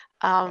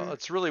 well, Um,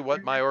 it's really what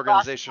and my that's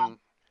possible.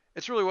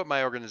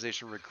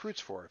 organization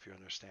recruits for, if you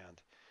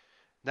understand.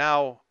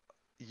 Now,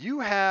 you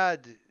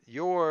had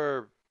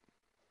your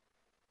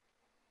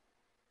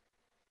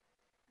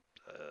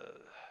uh,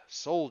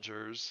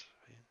 soldiers,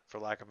 for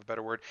lack of a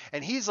better word,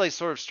 and he's like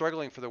sort of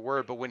struggling for the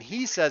word, but when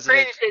he says it,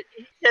 Cringe.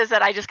 He says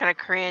that I just kind of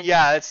cringe.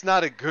 yeah, it's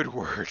not a good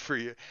word for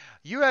you.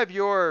 You have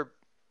your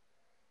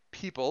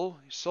people,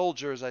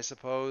 soldiers, I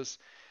suppose,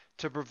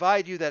 to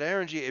provide you that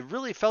energy. It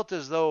really felt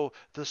as though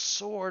the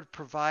sword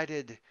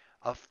provided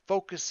a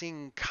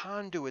focusing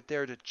conduit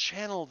there to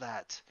channel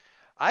that.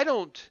 I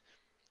don't,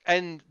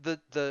 and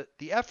the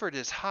effort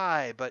is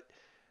high, but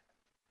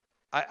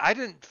I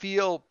didn't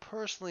feel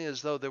personally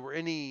as though there were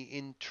any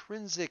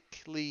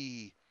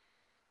intrinsically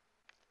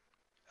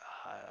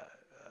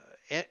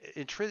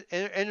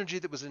energy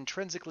that was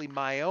intrinsically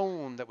my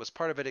own that was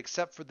part of it,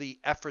 except for the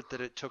effort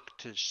that it took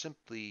to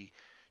simply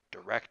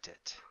direct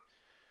it.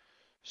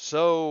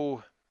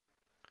 So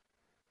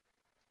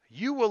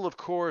you will, of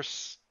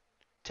course,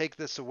 take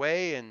this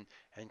away and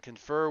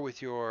confer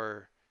with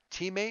your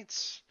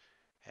teammates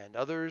and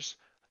others.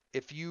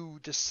 If you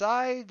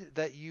decide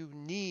that you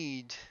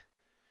need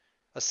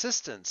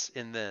assistance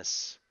in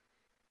this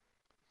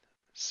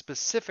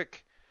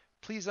specific,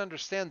 please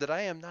understand that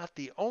I am not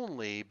the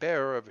only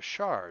bearer of a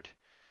shard.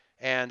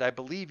 And I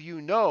believe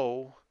you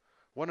know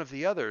one of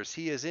the others.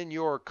 He is in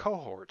your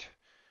cohort.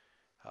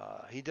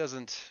 He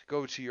doesn't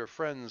go to your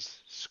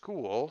friend's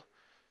school,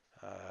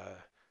 uh,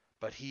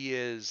 but he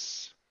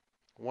is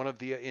one of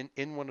the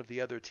in one of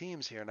the other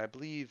teams here. And I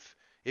believe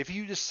if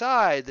you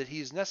decide that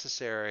he's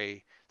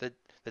necessary, that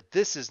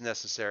this is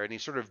necessary, and he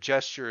sort of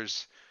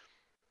gestures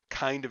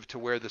kind of to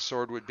where the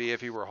sword would be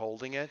if he were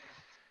holding it,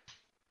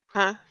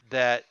 Huh?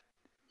 that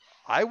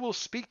I will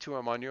speak to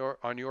him on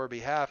your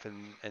behalf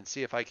and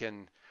see if I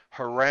can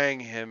harangue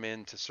him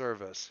into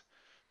service.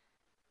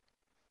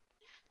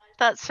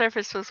 Thought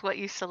surface was what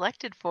you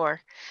selected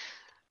for.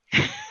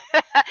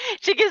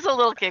 She gives a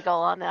little giggle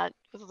on that.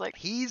 It was like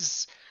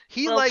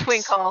He a little likes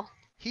twinkle.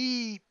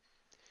 he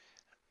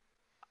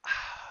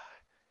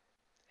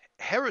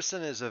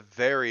Harrison is a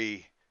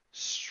very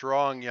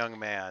strong young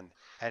man,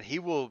 and he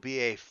will be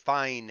a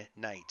fine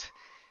knight.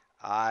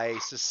 I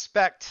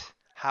suspect,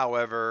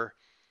 however,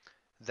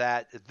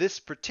 that this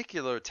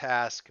particular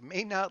task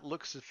may not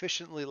look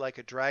sufficiently like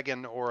a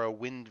dragon or a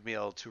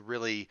windmill to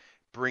really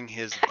bring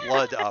his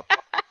blood up.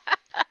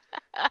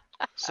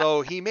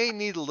 So he may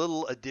need a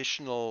little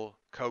additional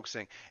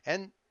coaxing.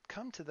 And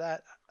come to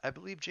that, I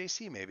believe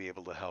JC may be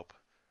able to help,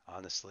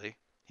 honestly,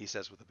 he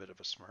says with a bit of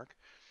a smirk.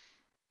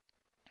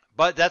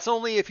 But that's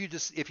only if you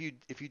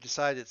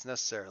decide it's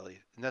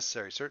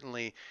necessary.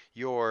 Certainly,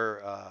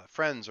 your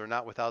friends are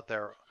not without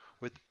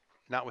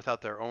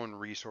their own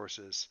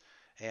resources,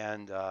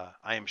 and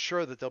I am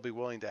sure that they'll be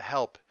willing to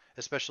help,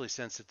 especially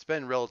since it's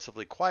been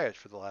relatively quiet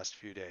for the last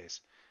few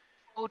days.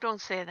 Oh,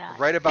 don't say that.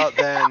 Right about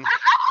then,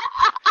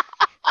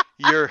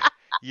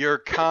 your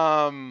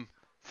calm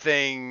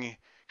thing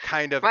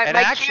kind of, and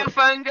my actually, cue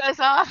phone goes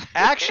off.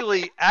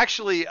 actually,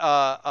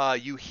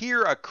 you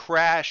hear a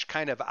crash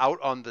kind of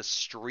out on the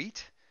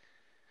street,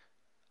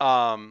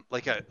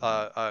 like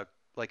a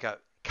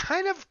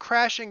kind of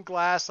crashing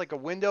glass, like a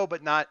window,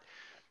 but not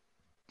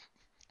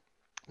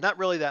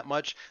really that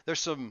much. There's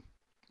some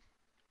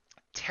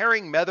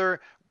tearing metal,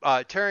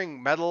 a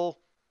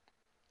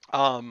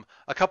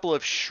couple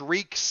of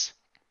shrieks,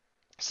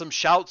 some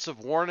shouts of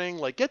warning,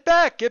 like get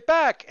back,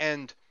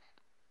 and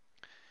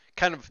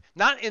kind of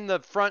not in the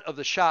front of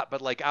the shop,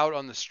 but like out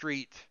on the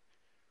street,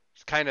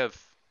 kind of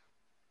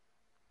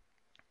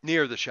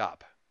near the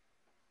shop,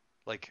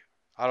 like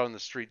out on the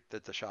street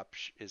that the shop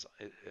is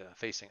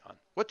facing on.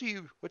 What do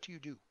you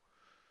do?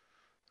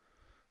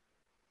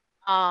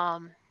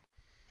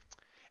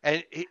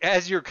 And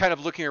as you're kind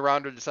of looking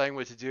around or deciding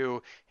what to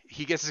do,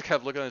 he gets this kind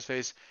of look on his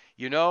face.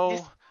 You know,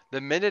 Just- the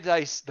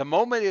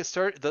moment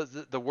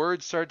the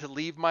words started to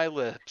leave my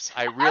lips,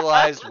 I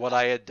realized what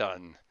I had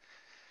done.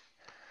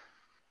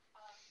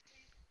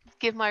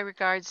 Give my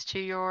regards to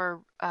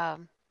your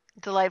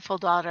delightful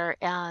daughter,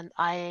 and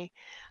I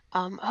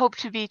hope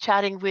to be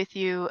chatting with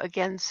you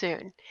again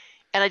soon.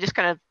 And I just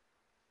kind of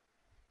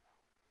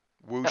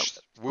Whoosh,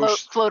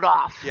 whoosh. float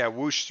off. Yeah,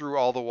 whoosh through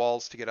all the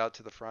walls to get out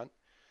to the front.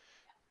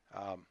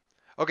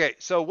 Okay,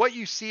 so what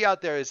you see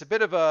out there is a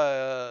bit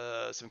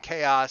of some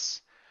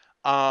chaos.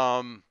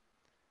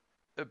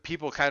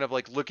 People kind of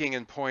like looking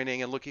and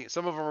pointing and looking.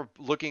 Some of them are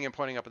looking and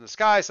pointing up in the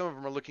sky. Some of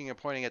them are looking and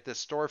pointing at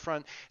this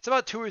storefront. It's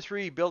about 2 or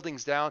 3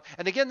 buildings down.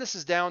 And again, this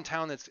is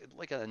downtown. It's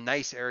like a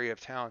nice area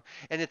of town.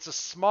 And it's a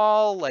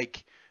small,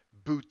 like,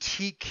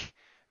 boutique,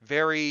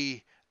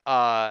 very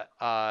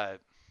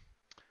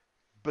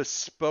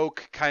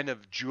bespoke kind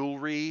of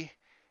jewelry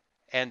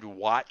and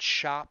watch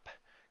shop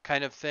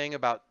kind of thing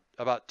about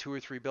 2 or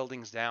 3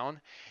 buildings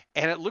down.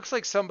 And it looks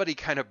like somebody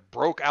kind of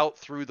broke out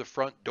through the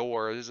front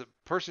door. There's a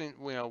person,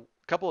 a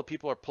couple of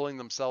people are pulling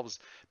themselves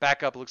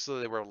back up. It looks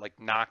like they were like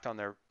knocked on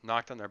their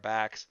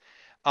backs.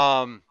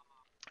 And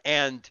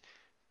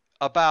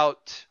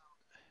about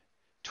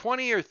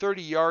 20 or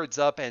 30 yards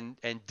up and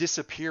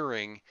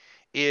disappearing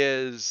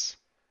is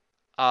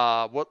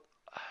what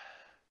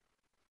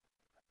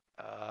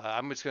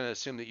I'm just going to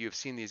assume that you've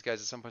seen these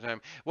guys at some point in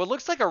time. What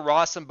looks like a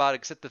Rossum bot,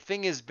 except the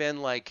thing has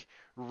been like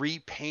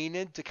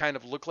repainted to kind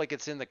of look like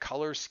it's in the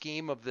color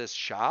scheme of this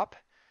shop.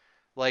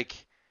 Like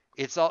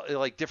it's all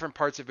like different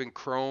parts have been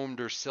chromed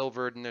or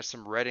silvered, and there's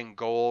some red and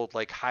gold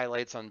like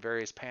highlights on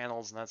various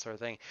panels and that sort of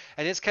thing.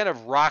 And it's kind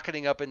of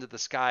rocketing up into the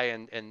sky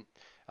and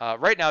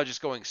right now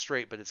just going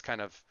straight, but it's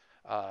kind of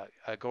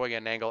going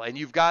at an angle. And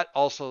you've got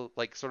also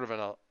like sort of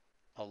an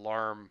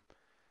alarm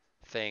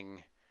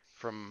thing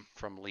from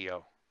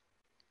Leo.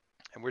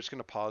 And we're just going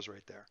to pause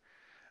right there.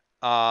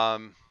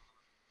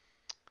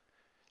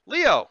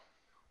 Leo.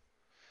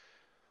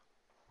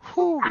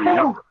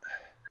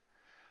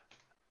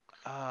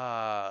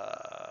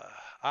 I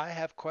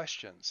have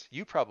questions.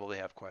 You probably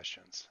have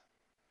questions.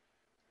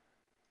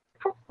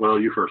 Well,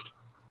 you first.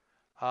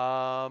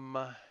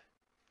 Well,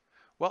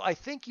 I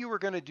think you were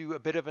going to do a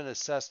bit of an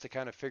assess to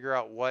kind of figure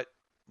out what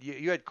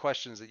you had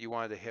questions that you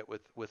wanted to hit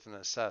with an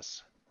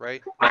assess,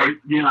 right?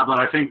 Yeah, but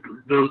I think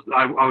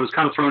I was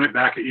kind of throwing it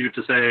back at you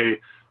to say,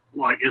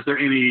 like, is there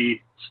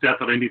any step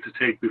that I need to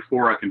take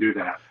before I can do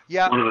that?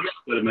 Yeah. One of the things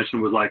that I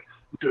mentioned was like,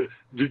 do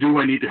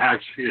I need to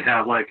actually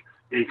have like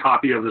a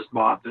copy of this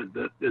bot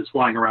that is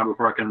flying around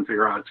before I can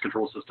figure out its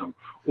control system,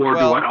 or do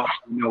I also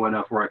know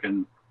enough where I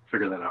can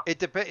figure that out? It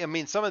depends. I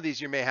mean, some of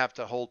these you may have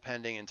to hold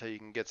pending until you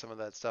can get some of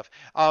that stuff.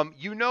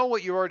 You know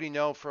what you already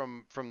know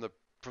from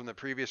the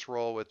previous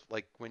role with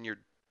like when your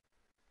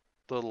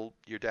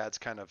dad's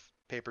kind of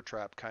paper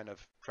trap kind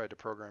of tried to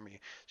program you.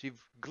 So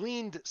you've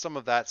gleaned some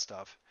of that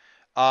stuff.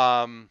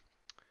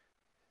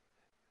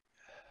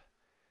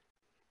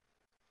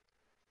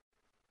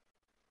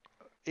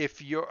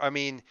 If you're, I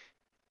mean,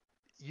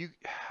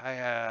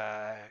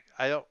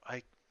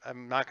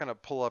 I'm not going to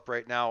pull up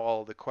right now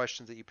all the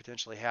questions that you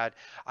potentially had.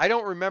 I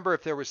don't remember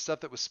if there was stuff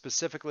that was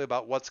specifically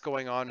about what's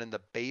going on in the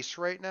base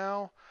right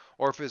now,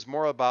 or if it was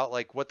more about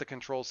like what the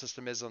control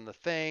system is on the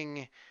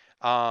thing.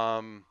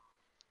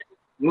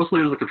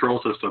 Mostly as a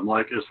control system.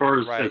 Like as far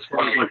as like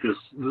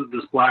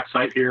this black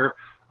site here,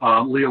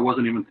 Leo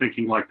wasn't even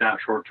thinking like that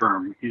short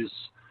term. He's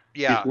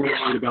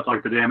worried about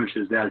like the damage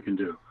his dad can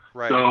do.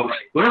 Right. So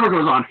whatever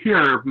goes on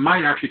here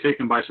might actually take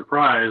him by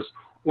surprise,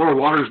 or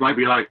Waters might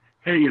be like,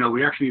 hey,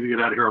 we actually need to get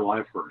out of here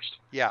alive first.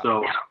 Yeah.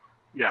 So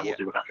we'll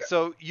see what happens.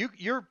 So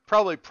you're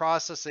probably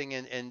processing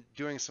and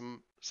doing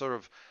some sort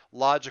of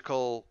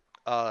logical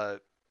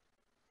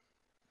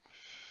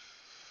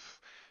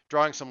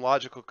drawing some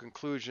logical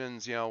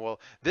conclusions, well,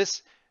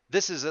 this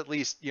is at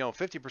least,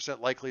 50%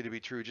 likely to be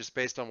true just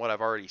based on what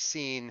I've already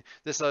seen.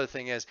 This other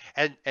thing is,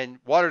 and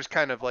Waters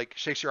kind of like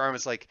shakes your arm.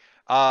 It's like,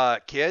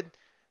 kid,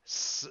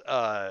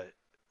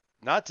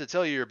 not to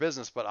tell you your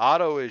business, but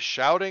Otto is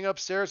shouting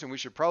upstairs and we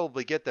should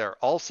probably get there.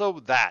 Also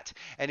that.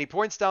 And he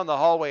points down the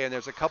hallway and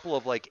there's a couple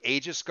of like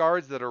AEGIS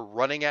guards that are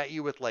running at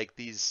you with like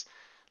these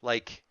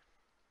like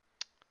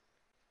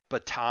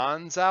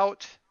batons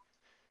out.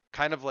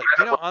 Kind of like,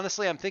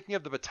 honestly, I'm thinking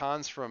of the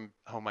batons from,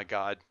 oh my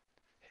God,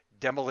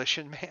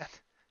 Demolition Man.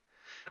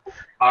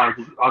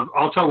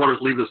 I'll tell Waters,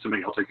 leave this to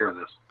me. I'll take care of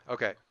this.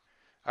 Okay.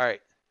 All right.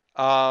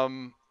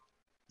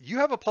 You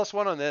have a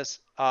 +1 on this,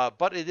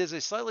 but it is a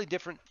slightly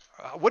different.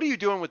 What are you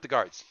doing with the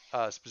guards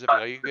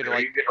specifically? Are you going to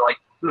like?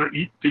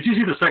 Did you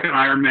see the second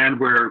Iron Man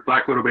where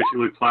Black Widow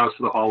basically plows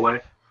through the hallway?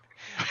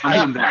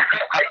 I'm doing that.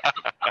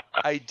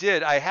 I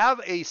did. I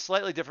have a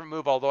slightly different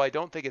move, although I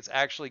don't think it's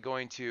actually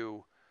going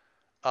to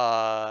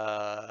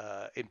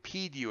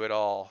impede you at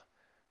all.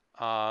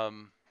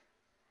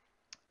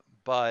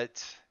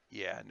 But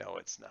yeah, no,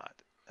 it's not.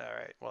 All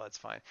right, well, that's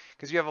fine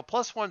because you have a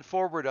 +1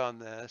 forward on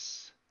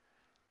this,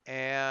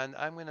 and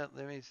let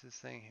me see this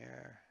thing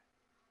here.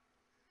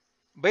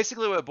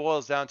 Basically, what it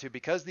boils down to,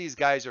 because these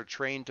guys are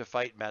trained to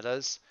fight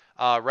metas,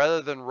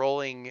 rather than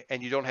rolling,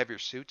 and you don't have your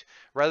suit,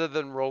 rather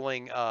than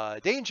rolling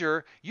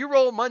danger, you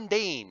roll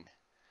mundane,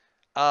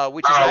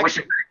 which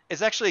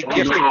is actually a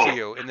gifted to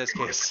you in this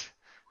case.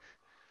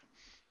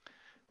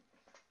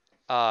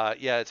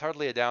 Yeah, it's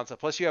hardly a downside.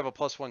 Plus, you have a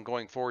 +1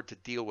 going forward to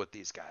deal with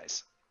these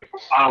guys.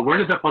 Where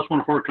did that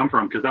 +1 forward come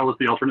from? Because that was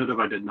the alternative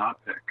I did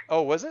not pick.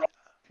 Oh, was it?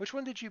 Which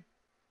one did you?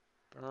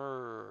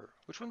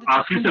 Which one did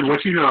you? So you said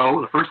what you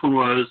know. The first one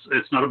was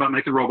it's not about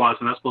making robots,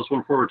 and that's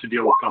 +1 forward to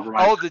deal with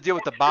compromise. Oh, to deal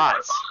with the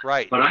bots,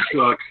 right? But I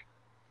took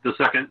the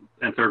second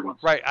and third ones.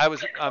 Right,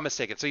 I'm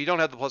mistaken. So you don't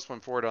have the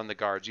 +1 forward on the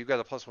guards. You've got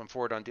a +1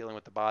 forward on dealing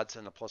with the bots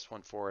and a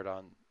 +1 forward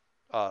on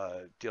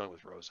dealing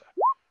with Rosa.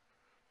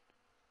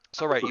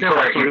 So right, Okay,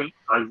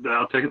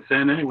 I'll take it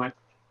 10 anyway.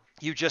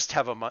 You just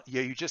have a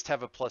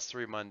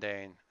 +3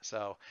 mundane.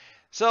 So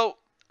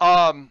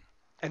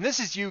and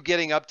this is you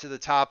getting up to the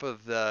top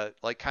of the,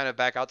 like, kind of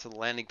back out to the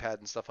landing pad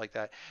and stuff like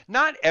that.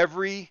 Not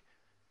every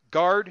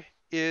guard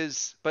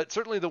is, but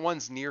certainly the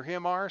ones near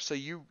him are. So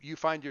you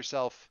find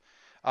yourself.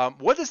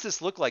 What does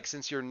this look like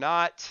since you're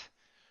not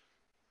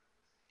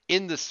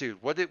in the suit?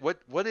 What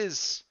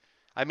is?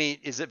 I mean,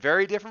 is it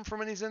very different from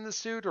when he's in the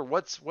suit, or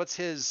what's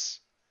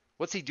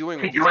he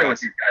doing with these guys?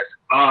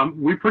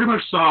 We pretty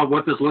much saw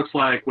what this looks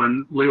like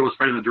when Leo was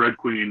fighting the Dread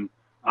Queen.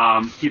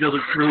 He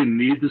doesn't really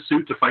need the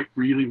suit to fight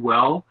really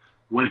well.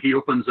 When he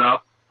opens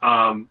up,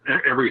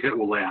 every hit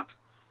will land.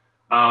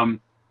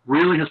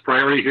 Really, his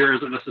priority here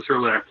isn't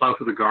necessarily I plow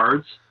through the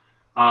guards.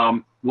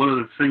 One of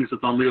the things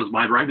that's on Leo's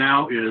mind right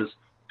now is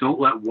don't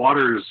let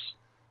Waters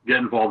get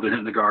involved in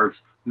hitting the guards,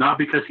 not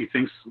because he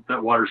thinks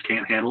that Waters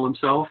can't handle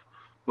himself,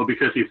 but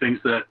because he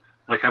thinks that,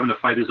 like, having to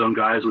fight his own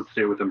guys would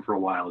stay with him for a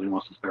while, and he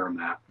wants to spare him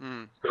that.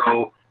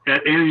 So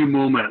at any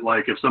moment,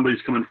 like, if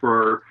somebody's coming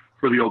for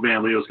the old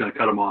man, Leo's going to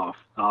cut him off.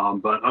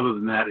 But other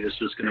than that, it's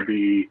just going to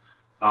be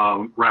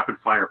rapid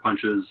fire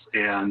punches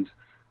and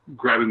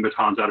grabbing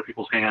batons out of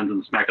people's hands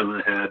and smacking them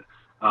in the head.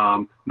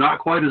 Not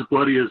quite as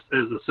bloody as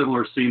a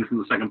similar scene from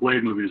the second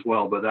Blade movie as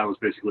well, but that was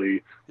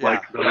basically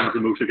like the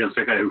moves against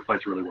that guy who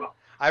fights really well.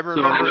 I'm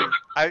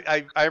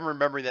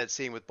remembering that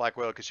scene with Black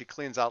Widow because she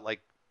cleans out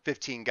like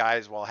 15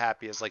 guys while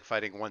Happy is like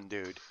fighting one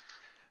dude.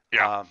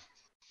 Yeah.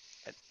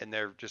 And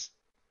they're just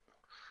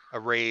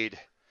arrayed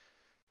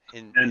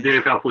in. And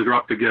Dave helpfully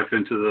dropped a GIF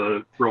into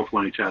the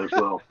Roll20 chat as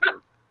well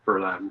for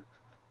that.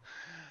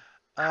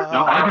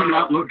 Now, I do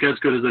not look as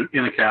good as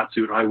in a cat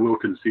suit. I will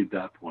concede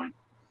that point.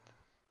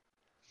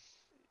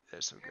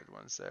 There's some good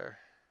ones there.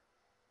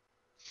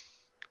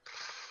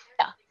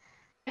 Yeah,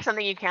 there's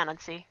something you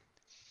cannot see.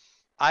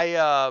 I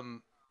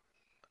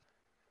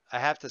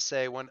have to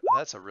say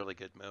that's a really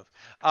good move.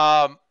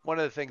 One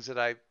of the things that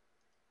I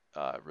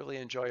really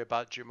enjoy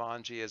about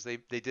Jumanji is they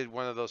did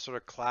one of those sort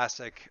of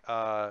classic,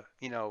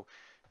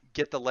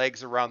 get the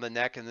legs around the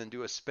neck and then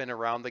do a spin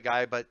around the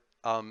guy, but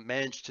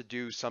managed to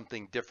do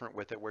something different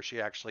with it where she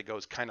actually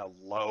goes kind of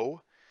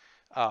low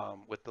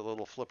with the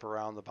little flip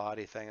around the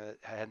body thing that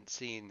I hadn't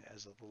seen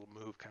as a little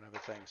move kind of a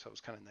thing. So it was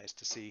kind of nice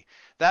to see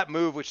that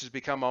move, which has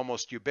become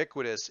almost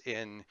ubiquitous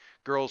in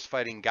girls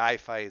fighting guy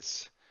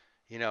fights,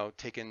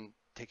 taken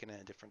in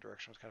a different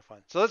direction. It was kind of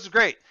fun. So this is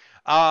great.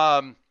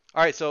 All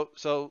right.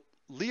 So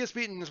Leo's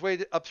beating his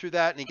way up through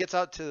that, and he gets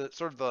out to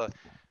sort of the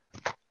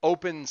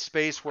open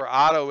space where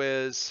Otto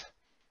is.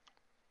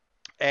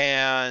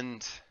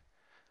 And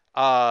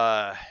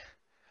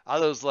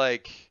Otto's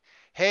like,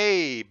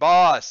 hey,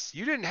 boss,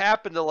 you didn't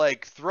happen to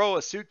like throw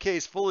a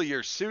suitcase full of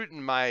your suit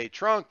in my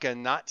trunk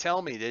and not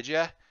tell me, did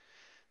you?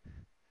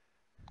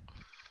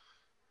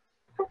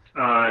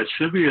 It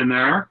should be in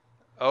there.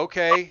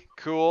 Okay,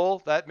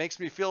 cool. That makes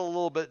me feel a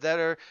little bit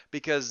better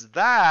because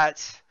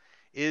that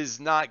is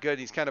not good.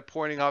 He's kind of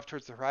pointing off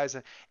towards the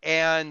horizon.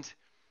 And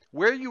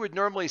where you would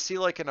normally see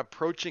like an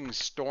approaching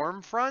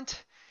storm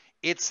front,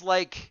 it's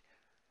like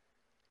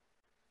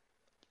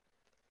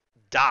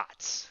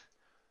dots.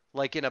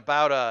 Like in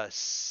about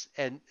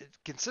and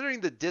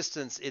considering the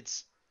distance,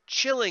 it's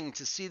chilling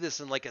to see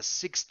this in like a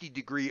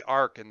 60-degree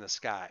arc in the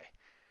sky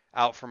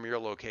out from your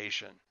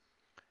location.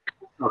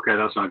 Okay,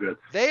 that's not good.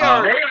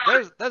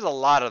 There's a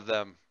lot of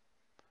them.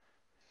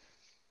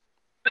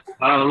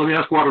 Let me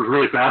ask Waters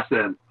really fast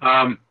then.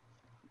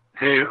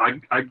 Hey,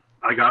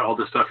 I got all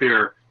this stuff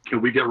here.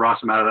 Can we get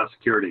Rossum out of that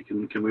security?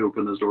 Can we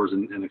open those doors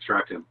and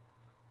extract him?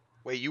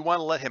 Wait, you want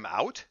to let him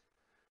out?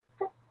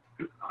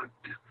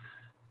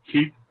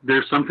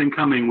 There's something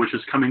coming, which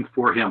is coming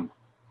for him.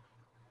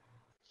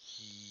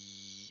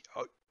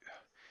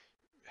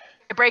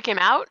 To break him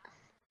out?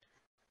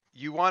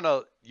 You want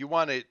to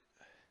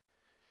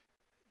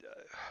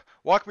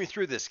walk me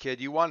through this,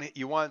 kid. You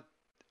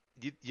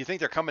think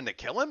they're coming to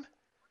kill him?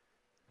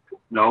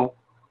 No.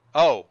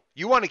 Oh,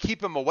 you want to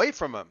keep him away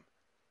from him?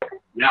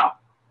 Yeah.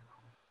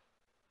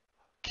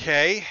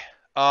 Okay.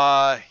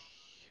 Oh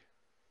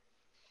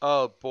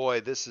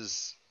boy, this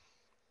is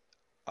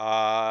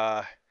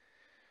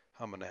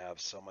I'm going to have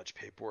so much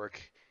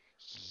paperwork.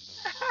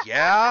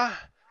 Yeah,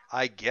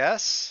 I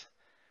guess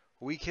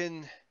we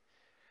can.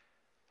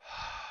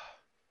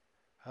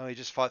 Oh, he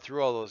just fought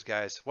through all those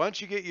guys. Why don't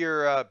you get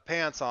your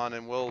pants on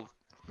and we'll.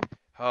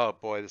 Oh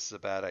boy, this is a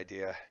bad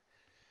idea.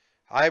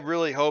 I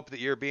really hope that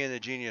you're being a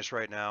genius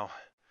right now.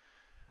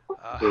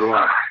 So do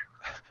I.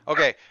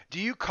 Okay. Do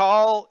you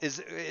call?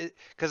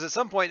 Because at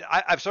some point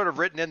I've sort of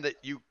written in that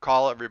you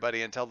call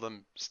everybody and tell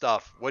them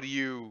stuff. What do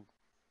you?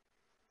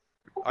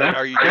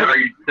 Are you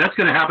doing? That's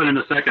going to happen in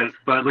a second,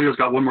 but Leo's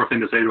got one more thing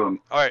to say to him.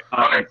 All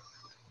right.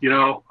 You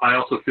know, I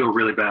also feel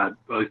really bad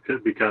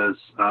because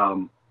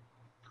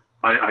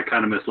I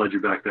kind of misled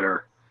you back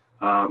there.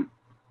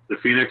 The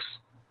Phoenix,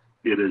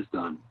 it is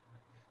done.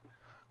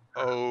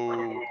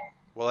 Oh,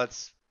 well,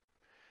 that's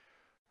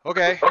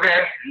okay.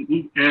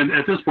 And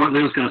at this point,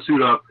 Leo's going to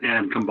suit up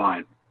and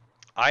combine.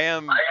 I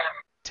am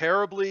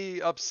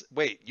terribly upset.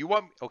 Wait, you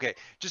want? Okay,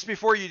 just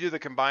before you do the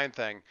combined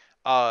thing,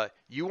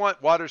 you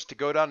want Waters to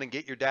go down and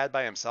get your dad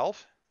by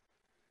himself?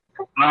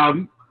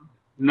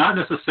 Not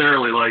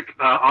necessarily. Like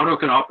Otto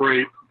can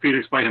operate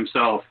Phoenix by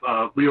himself.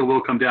 Leo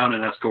will come down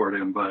and escort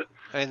him, but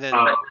And then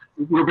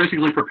we're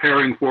basically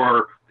preparing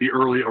for the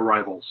early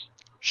arrivals.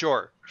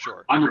 sure.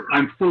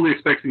 I'm fully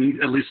expecting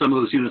at least some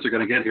of those units are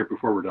going to get here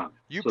before we're done.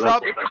 You So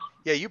probably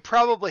you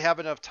probably have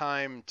enough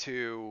time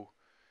to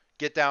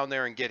get down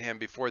there and get him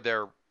before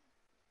they're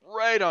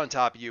right on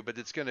top of you, but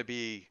it's going to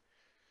be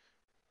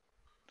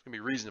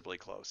reasonably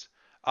close.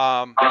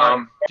 Do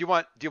you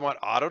want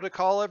Otto to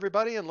call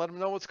everybody and let them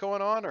know what's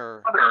going on,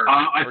 or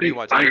I think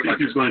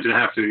he's going to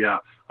have to, yeah.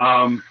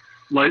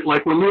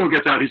 Like when Leo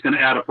gets out, he's going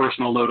to add a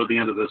personal note at the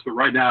end of this. But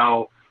right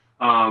now,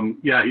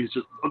 yeah,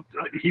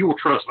 he will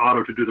trust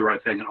Otto to do the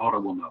right thing, and Otto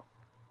will know.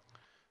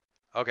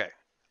 Okay.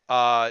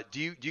 Do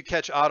you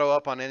catch Otto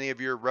up on any of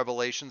your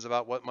revelations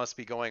about what must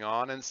be going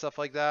on and stuff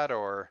like that,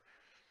 or?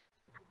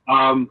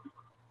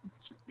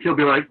 He'll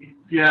be like,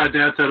 yeah,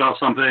 Dad said off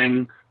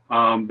something.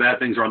 Bad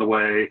things are on the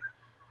way.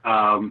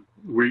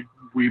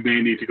 We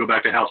may need to go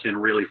back to Halcyon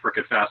really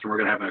frickin' fast, and we're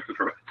gonna have an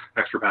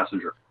extra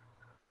passenger.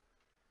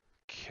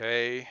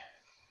 Okay.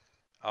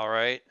 All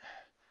right.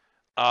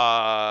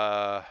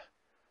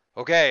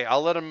 Okay.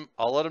 I'll let him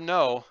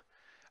know.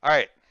 All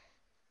right.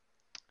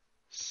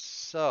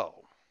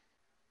 So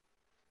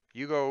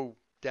you go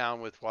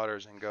down with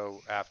Waters and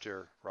go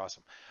after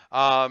Rossum.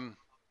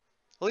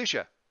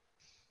 Alicia.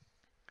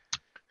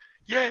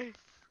 Yay!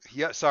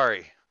 Yeah.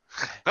 Sorry.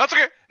 That's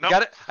okay. No.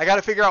 I got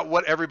to figure out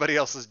what everybody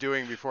else is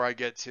doing before I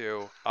get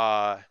to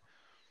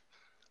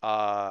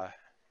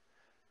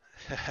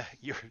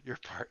your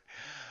part.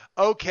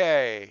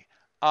 Okay.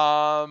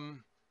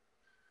 I'm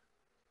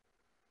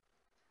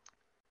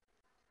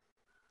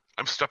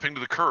stepping to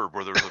the curb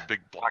where there's a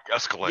big black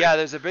Escalade. Yeah,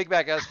 there's a big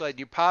back Escalade.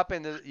 You pop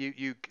in,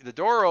 the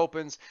door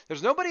opens.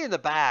 There's nobody in the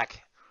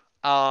back.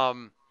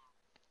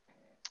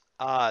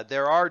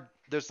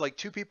 There's like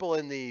two people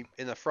in the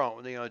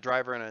front, a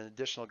driver and an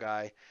additional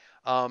guy.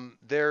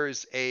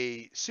 There's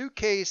a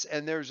suitcase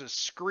and there's a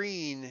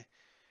screen,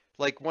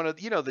 like one of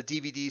the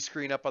DVD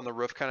screen up on the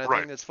roof kind of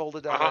thing that's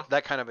folded down,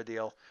 that kind of a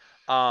deal.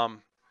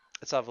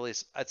 It's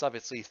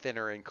obviously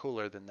thinner and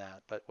cooler than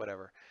that, but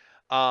whatever.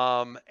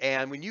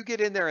 And when you get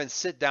in there and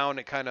sit down,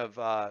 it kind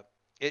of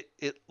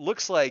it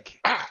looks like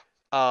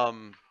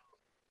Parker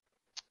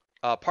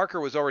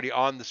was already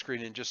on the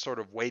screen and just sort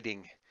of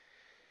waiting.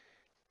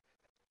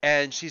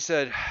 And she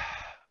said,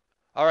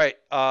 all right,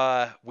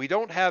 we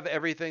don't have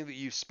everything that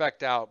you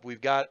spec'd out.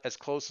 We've got as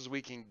close as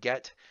we can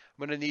get.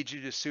 I'm going to need you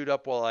to suit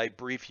up while I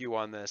brief you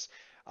on this.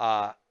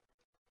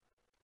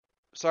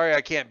 Sorry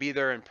I can't be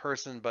there in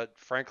person, but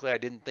frankly, I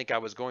didn't think I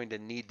was going to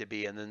need to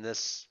be. And then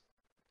this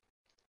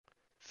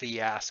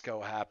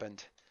fiasco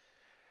happened.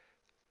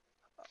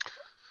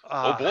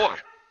 Oh, boy.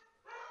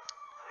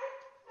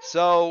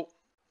 So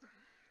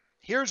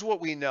here's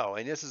what we know.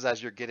 And this is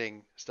as you're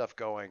getting stuff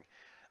going.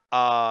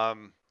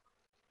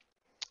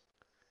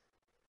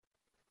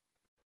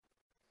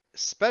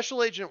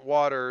 Special Agent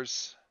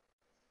Waters,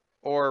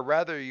 or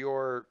rather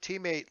your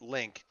teammate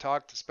Link,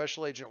 talked to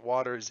Special Agent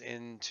Waters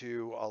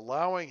into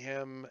allowing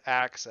him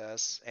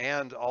access,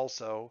 and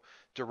also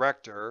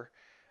Director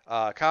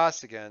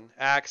Costigan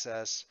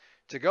access,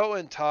 to go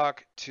and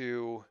talk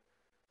to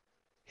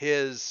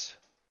his...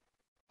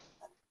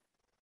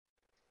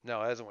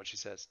 No, that isn't what she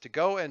says. To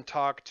go and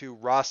talk to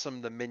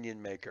Rossum the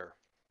Minion Maker.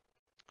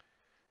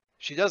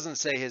 She doesn't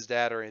say his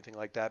dad or anything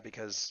like that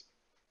because...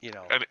 And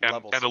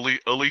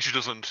Alicia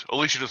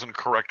doesn't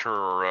correct her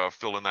or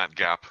fill in that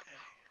gap.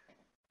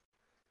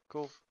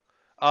 Cool.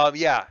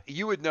 Yeah,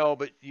 you would know,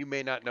 but you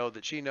may not know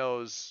that she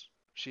knows.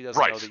 She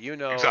doesn't know that you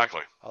know. Exactly.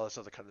 All this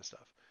other kind of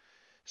stuff.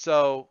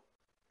 So,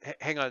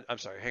 hang on. I'm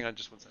sorry. Hang on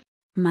just one second.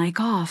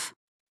 Mic off.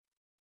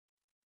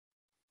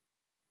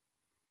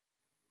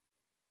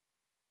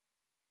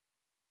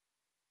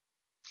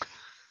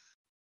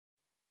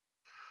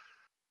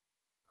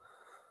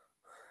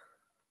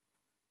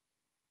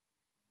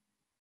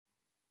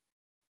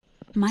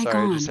 Mic Sorry,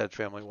 on. I just had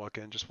family walk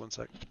in. Just one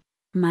second.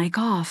 Mic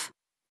off.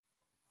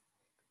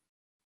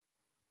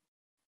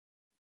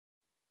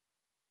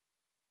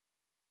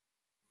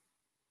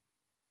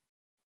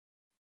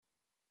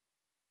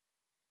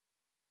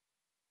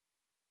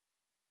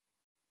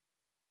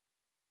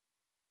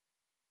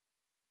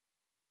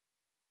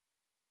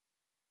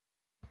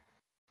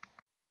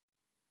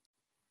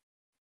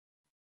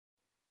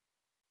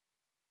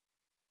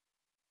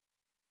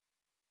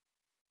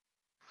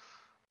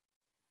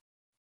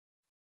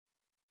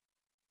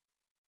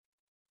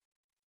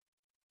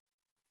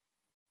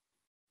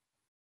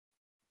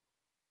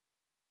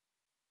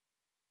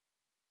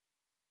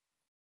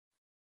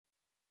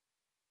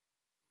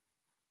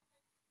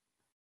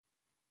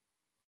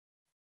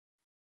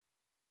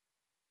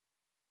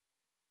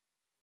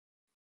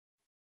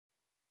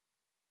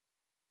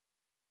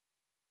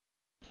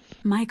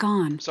 Mic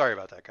on. Sorry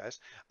about that, guys.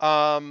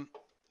 All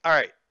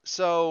right,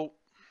 so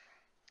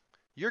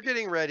you're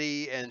getting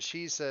ready, and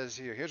she says,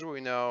 here's what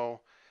we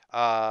know.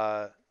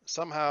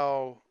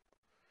 Somehow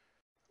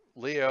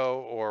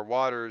Leo or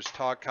Waters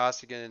talked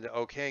Costigan into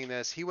okaying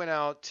this. He went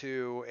out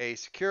to a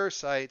secure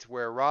site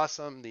where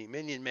Rossum, the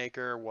minion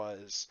maker,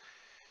 was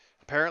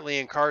apparently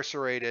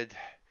incarcerated.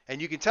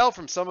 And you can tell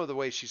from some of the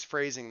way she's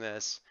phrasing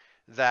this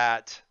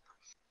that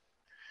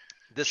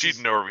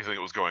She'd know everything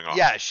that was going on.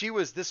 Yeah,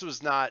 this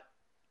was not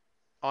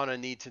on a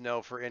need to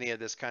know for any of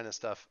this kind of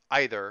stuff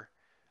either.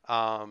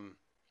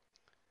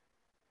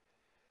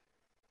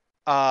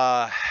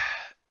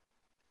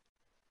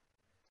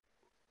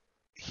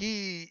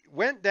 He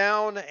went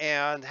down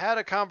and had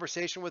a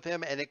conversation with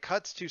him, and it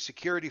cuts to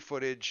security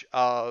footage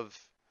of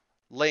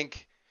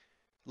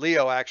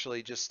Leo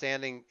actually just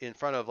standing in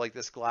front of like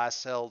this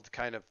glass-celled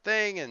kind of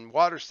thing, and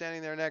Water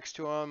standing there next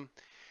to him.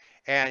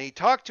 And he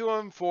talked to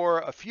him for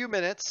a few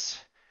minutes,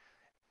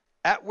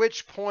 at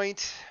which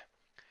point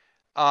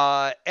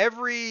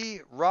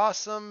every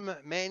Rossum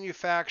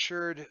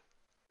manufactured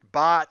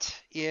bot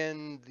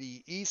in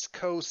the East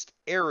Coast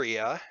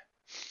area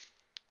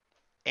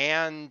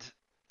and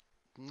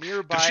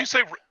nearby. Did she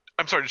say?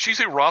 I'm sorry. Did she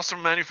say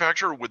Rossum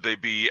manufacturer? Or would they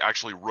be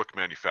actually Rook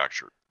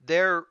manufactured?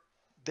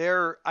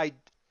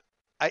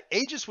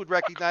 Aegis would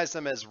recognize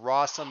them as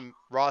Rossum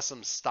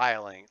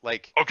styling.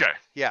 Like, okay,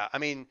 yeah, I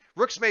mean,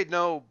 Rook's made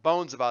no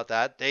bones about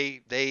that.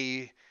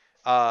 They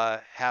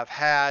have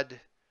had,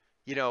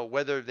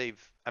 whether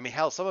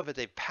hell, some of it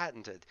they've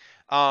patented.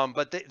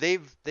 But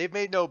they've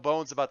made no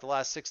bones about the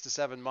last 6 to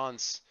 7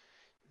 months.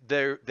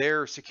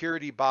 Their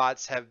security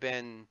bots have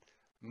been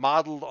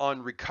modeled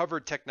on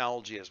recovered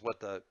technology, is what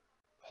the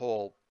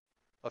whole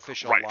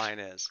official line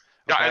is.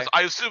 Okay? Yeah,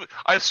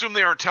 I assume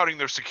they aren't touting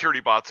their security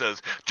bots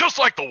as just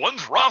like the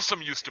ones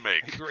Rossum used to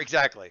make.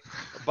 Exactly.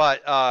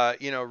 But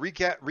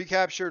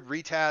recaptured,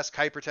 retask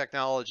hyper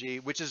technology,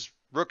 which is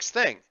Rook's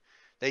thing.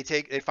 They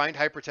find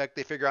hypertech,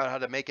 they figure out how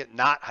to make it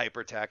not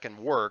hypertech and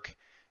work,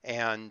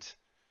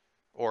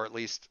 or at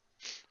least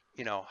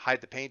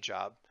hide the paint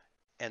job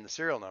and the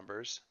serial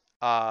numbers,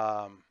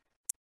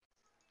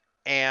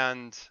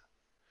 and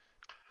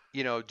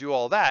do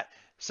all that.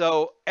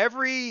 So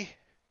every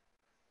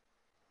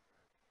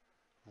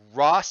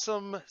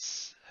Rossum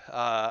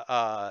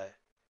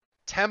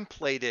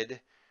templated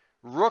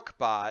Rook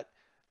bot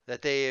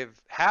that they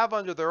have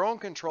under their own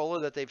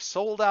controller that they've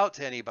sold out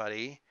to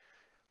anybody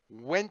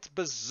went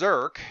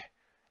berserk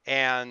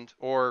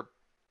or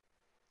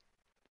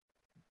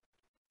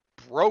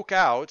broke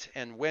out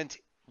and went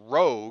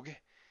rogue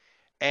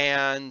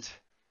and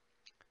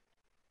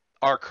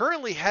are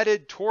currently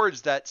headed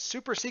towards that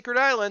super secret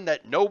island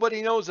that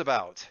nobody knows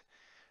about.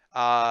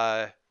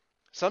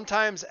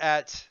 Sometimes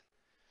at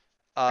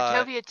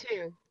Wachovia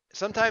 2.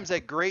 Sometimes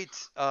at great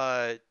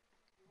no,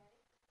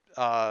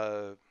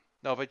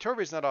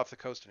 Victoria's not off the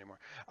coast anymore.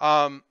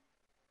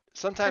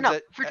 Sometimes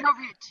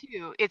Fertovia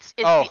 2. It's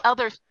the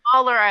other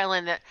smaller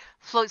island that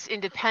floats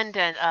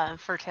independent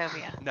of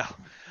Fertovia. No.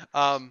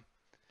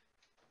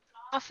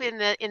 Off in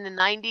the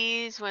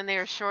 90s when they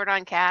were short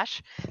on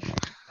cash.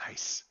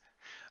 Nice.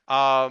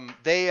 And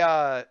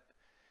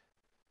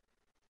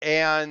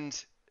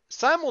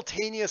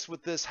simultaneous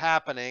with this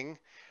happening,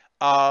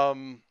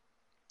 oh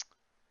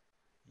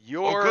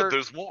good,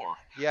 there's more.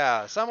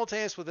 Yeah,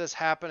 simultaneous with this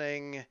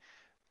happening,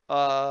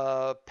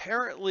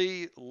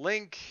 apparently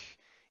Link,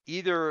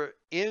 either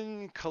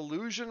in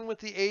collusion with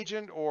the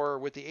agent or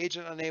with the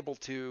agent on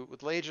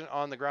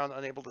the ground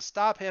unable to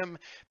stop him,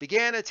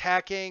 began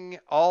attacking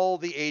all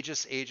the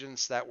Aegis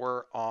agents that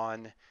were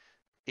on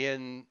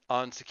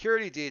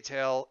security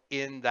detail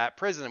in that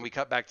prison. And we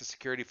cut back to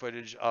security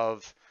footage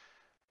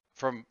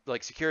from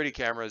like security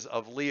cameras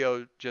of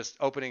Leo just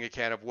opening a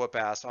can of whoop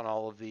ass on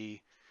all of the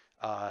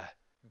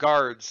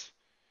guards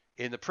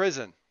in the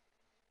prison.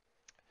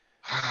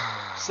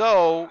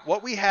 So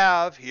what we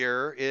have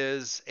here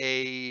is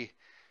a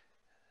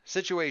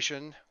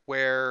situation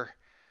where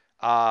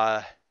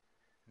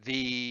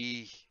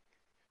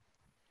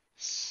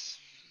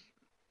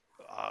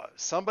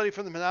somebody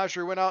from the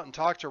menagerie went out and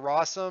talked to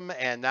Rossum,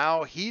 and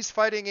now he's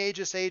fighting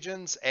Aegis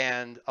agents,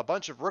 and a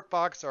bunch of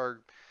Rookbots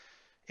are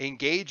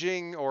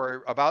engaging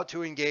or about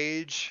to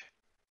engage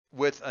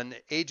with an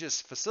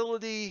Aegis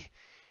facility,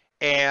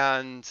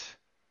 and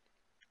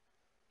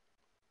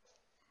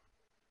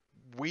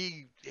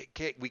we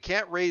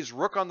can't raise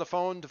Rook on the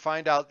phone to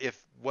find out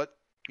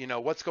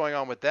what's going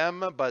on with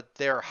them, but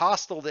they're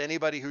hostile to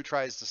anybody who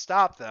tries to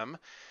stop them.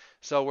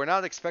 So we're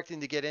not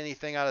expecting to get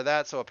anything out of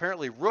that. So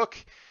apparently Rook,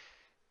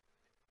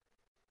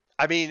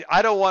 I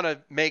don't want to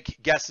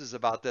make guesses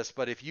about this,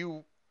 but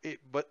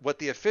what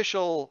the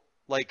official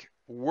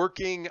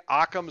working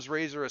Occam's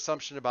razor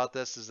assumption about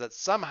this is that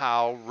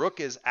somehow Rook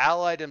is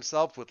allied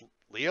himself with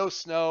Leo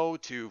Snow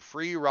to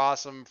free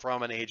Rossum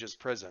from an Aegis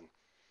prison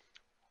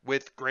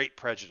with great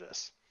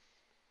prejudice.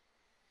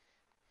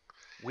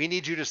 We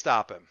need you to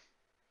stop him.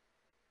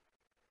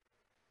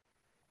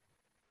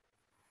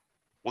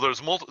 Well,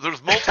 there's multiple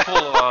there's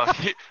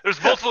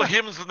multiple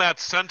hymns in that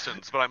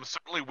sentence, but I'm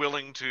certainly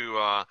willing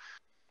to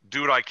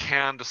do what I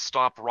can to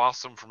stop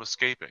Rossum from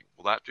escaping.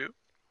 Will that do?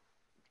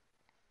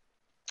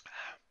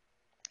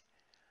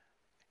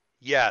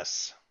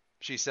 Yes,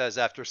 she says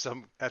after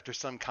some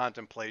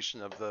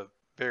contemplation of the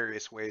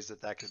various ways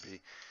that could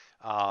be,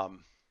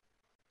 um,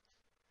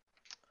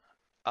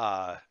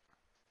 uh,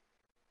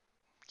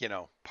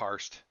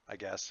 parsed, I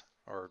guess,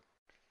 or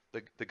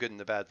the good and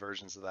the bad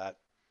versions of that.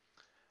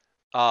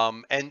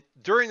 And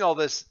during all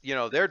this,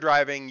 they're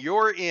driving.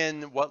 You're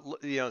in what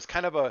is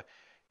kind of a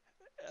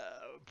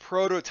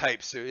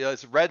prototype suit.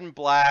 It's red and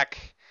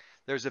black.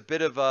 There's a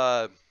bit of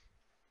a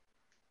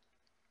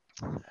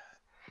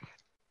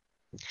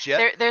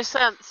jet. There's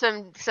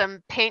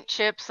some paint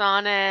chips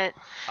on it.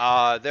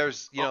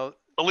 There's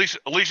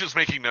Alicia's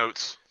making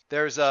notes.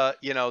 There's is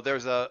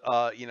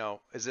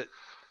it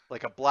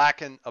like a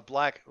black,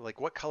 like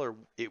what color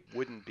it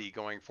wouldn't be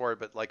going forward,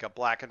 but like a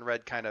black and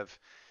red kind of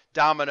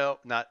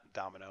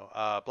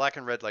black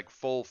and red, like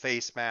full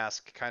face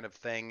mask kind of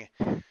thing.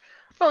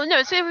 Well, no,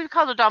 it's what we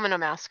call the domino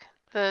mask.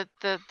 The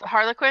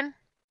Harlequin.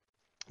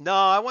 No,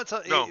 I want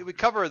something. No. It would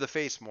cover the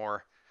face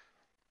more.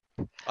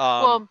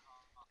 Well,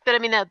 but I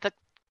mean the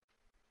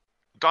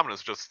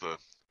Domino's just the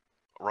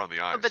around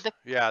the eyes. but the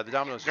the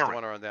domino's just the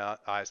one around the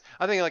eyes.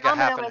 I think like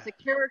domino as a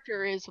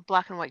character is a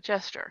black and white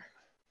gesture.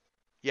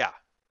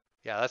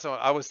 Yeah, that's what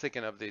I was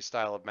thinking of, the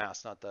style of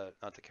mask, not the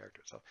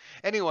character. So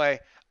anyway,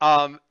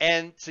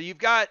 and so you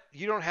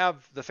don't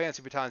have the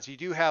fancy batons. You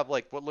do have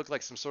like what look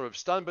like some sort of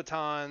stun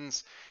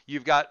batons.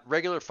 You've got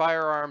regular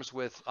firearms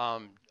with a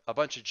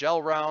bunch of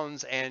gel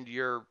rounds, and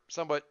you're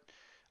somewhat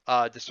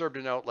disturbed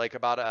to note like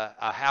about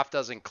a half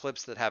dozen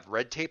clips that have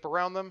red tape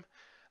around them,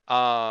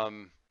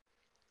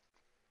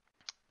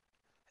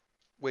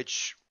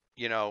 which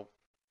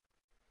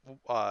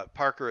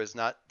Parker is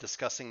not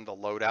discussing the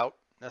loadout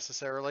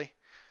necessarily.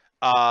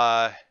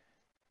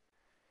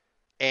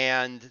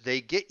 And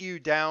they get you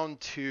down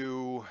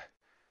to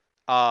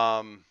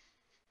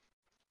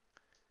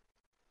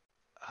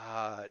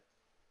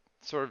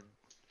sort of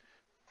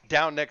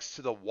down next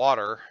to the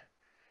water,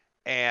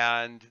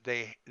 and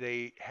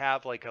they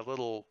have like a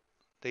little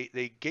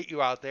they get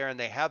you out there, and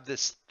they have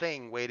this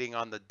thing waiting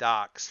on the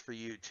docks for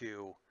you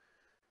to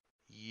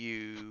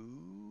use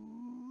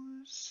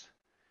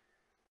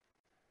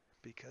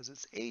because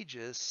it's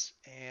AEGIS.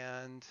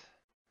 And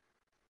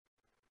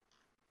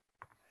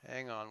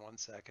hang on one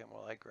second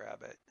while I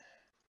grab it.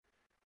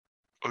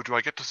 Oh, do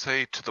I get to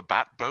say to the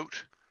bat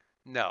boat?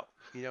 No,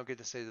 you don't get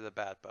to say to the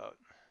bat boat.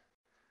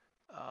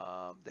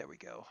 There we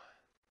go.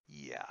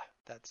 Yeah,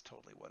 that's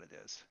totally what it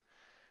is.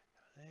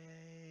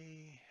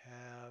 They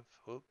have,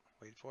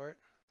 wait for it.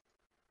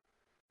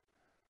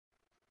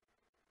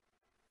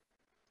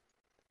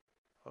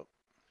 Oh,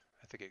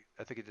 I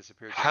think it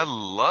disappeared.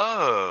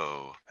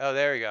 Hello. Oh,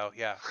 there you go.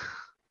 Yeah.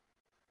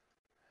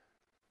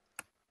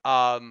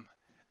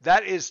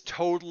 That is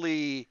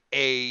totally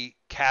a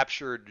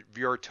captured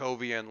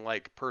Vurtovian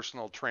like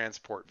personal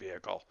transport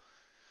vehicle.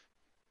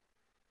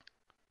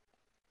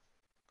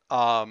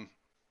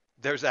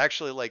 There's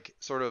actually like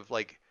sort of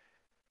like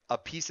a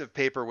piece of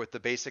paper with the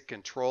basic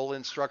control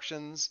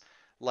instructions,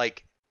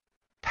 like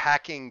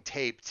packing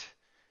taped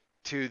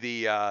to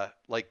the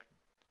like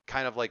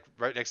kind of like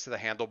right next to the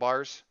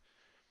handlebars.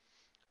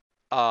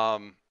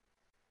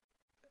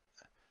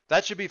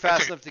 That should be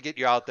fast enough to get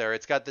you out there.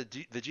 It's got the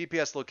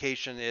GPS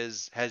location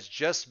has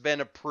just been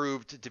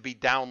approved to be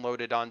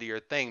downloaded onto your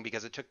thing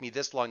because it took me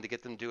this long to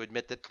get them to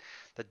admit that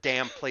the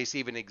damn place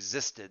even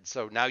existed.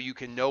 So now you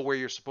can know where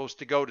you're supposed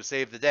to go to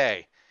save the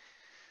day.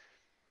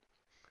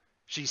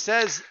 She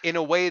says in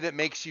a way that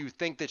makes you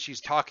think that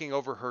she's talking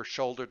over her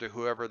shoulder to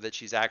whoever that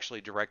she's actually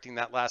directing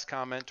that last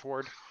comment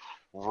toward.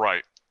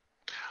 Right.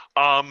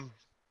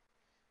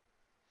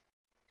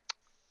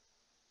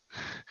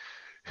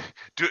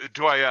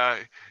 Do I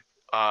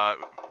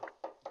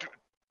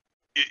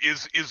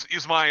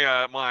is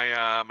my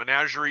my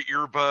menagerie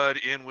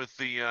earbud in with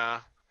the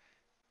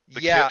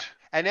kit?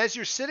 And as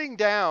you're sitting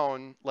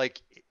down,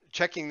 like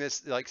checking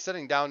this, like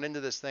sitting down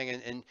into this thing,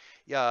 and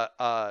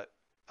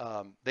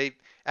they,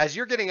 as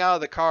you're getting out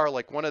of the car,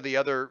 like one of the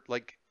other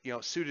like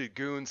suited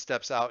goons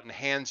steps out and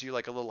hands you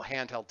like a little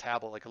handheld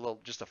tablet, like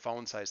just a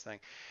phone size thing,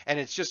 and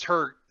it's just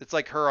her. It's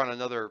like her on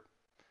another.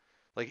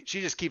 Like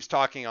she just keeps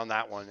talking on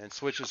that one and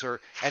switches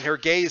and her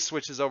gaze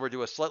switches over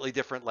to a slightly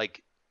different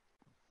like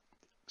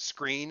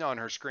window on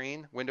her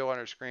screen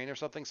or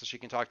something, so she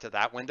can talk to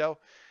that window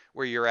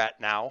where you're at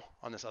now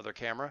on this other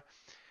camera.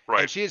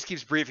 Right. And she just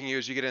keeps briefing you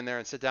as you get in there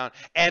and sit down.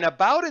 And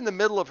about in the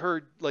middle of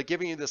her like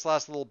giving you this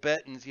last little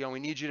bit, and we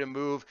need you to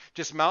move.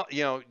 Just mount.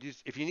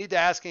 If you need to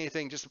ask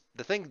anything, just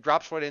the thing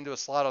drops right into a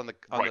slot on the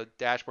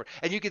dashboard,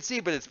 and you can see,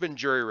 but it's been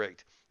jury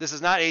rigged. This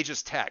is not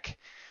Aegis tech,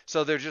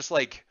 so they're just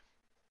like.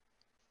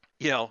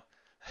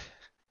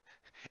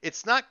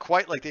 It's not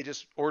quite like they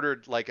just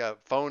ordered like a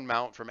phone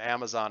mount from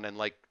Amazon and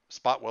like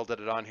spot welded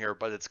it on here,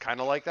 but it's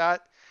kind of like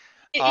that.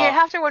 You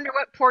have to wonder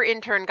what poor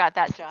intern got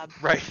that job.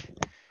 Right.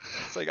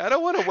 It's like, I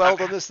don't want to weld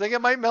on this thing.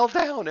 It might melt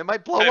down. It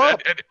might blow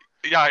up.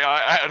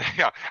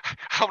 Yeah.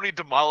 How many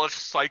demolished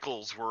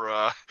cycles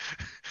were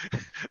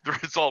the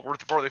result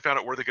before they found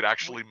out where they could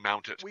actually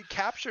mount it? We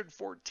captured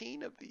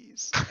 14 of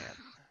these,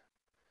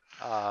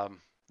 man.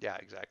 Yeah,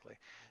 exactly.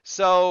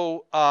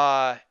 So,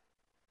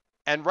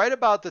 and right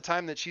about the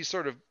time that she's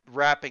sort of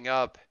wrapping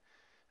up,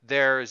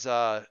 there's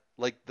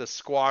like the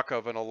squawk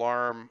of an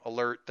alarm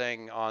alert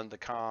thing on the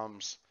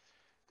comms,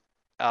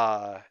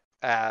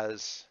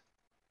 as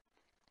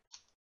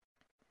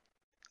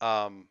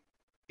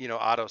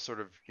Otto sort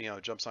of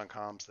jumps on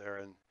comms there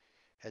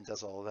and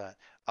does all of that.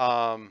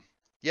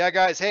 Yeah,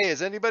 guys, hey,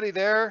 is anybody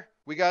there?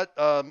 We got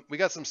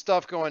some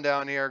stuff going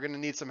down here. Gonna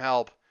need some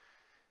help.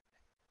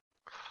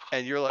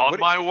 And you're like, on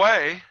my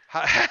way.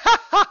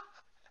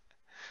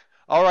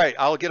 All right,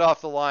 I'll get off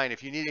the line.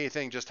 If you need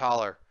anything, just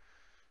holler,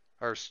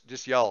 or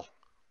just yell,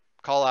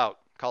 call out.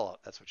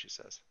 That's what she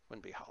says.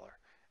 Wouldn't be holler.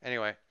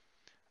 Anyway,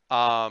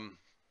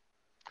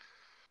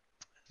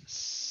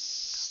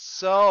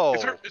 so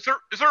is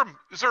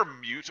there a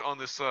mute on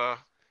this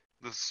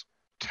this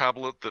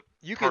tablet that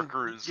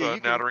Parker is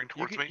nattering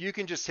towards me? You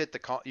can just hit the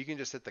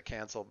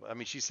cancel. I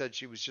mean, she said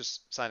she was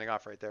just signing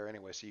off right there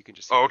anyway, so you can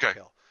just okay.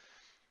 Kill.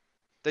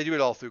 They do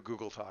it all through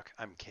Google Talk.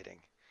 I'm kidding.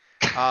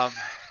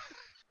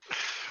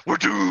 We're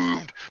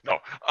doomed. No.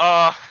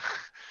 I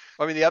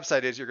mean, the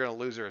upside is you're going to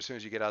lose her as soon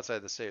as you get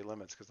outside the state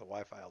limits because the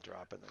Wi-Fi will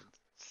drop and the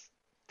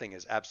thing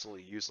is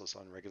absolutely useless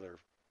on regular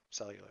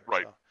cellular.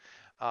 Right.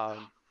 So,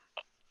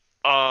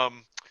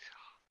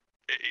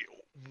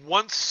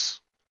 once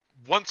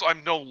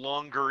I'm no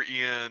longer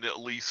in at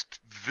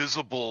least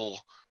visible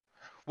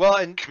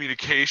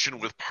communication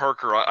with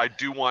Parker, I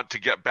do want to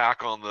get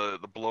back on the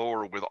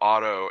blower with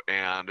Otto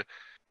and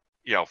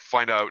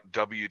find out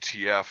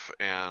WTF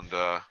and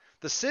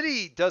the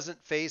city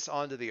doesn't face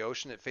onto the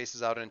ocean. It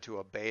faces out into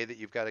a bay that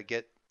you've got to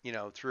get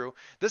through.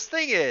 This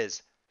thing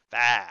is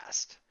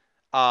fast.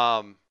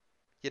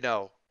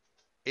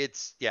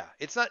 It's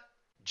not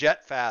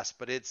jet fast,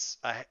 but it's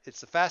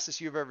the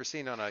fastest you've ever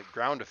seen on a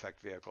ground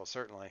effect vehicle,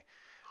 certainly.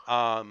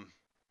 Or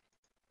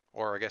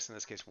I guess in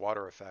this case,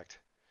 water effect.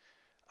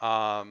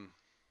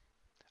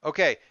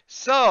 Okay,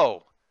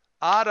 so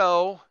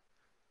Otto,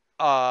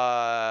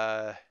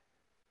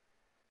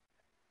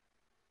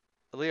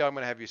 Leo, I'm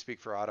going to have you speak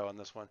for Otto on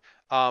this one.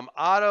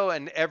 Otto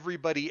and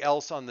everybody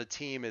else on the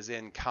team is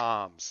in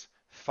comms.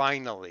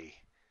 Finally.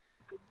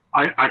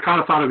 I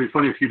kind of thought it'd be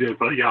funny if you did,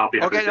 but yeah, I'll be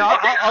happy. Okay, no,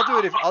 I'll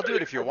do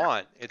it if you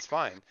want. It's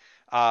fine.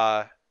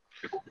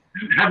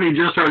 Having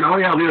just heard, oh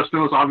yeah, Leo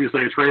Snow's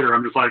obviously a traitor.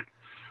 I'm just like,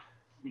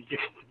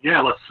 yeah,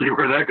 let's see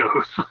where that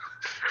goes.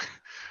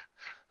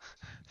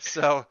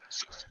 So,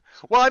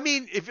 well, I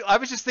mean, if I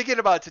was just thinking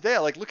about today,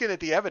 like looking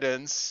at the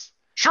evidence.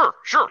 Sure.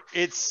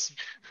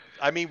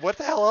 I mean, what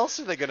the hell else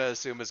are they going to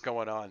assume is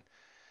going on?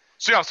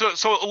 So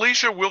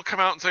Alicia will come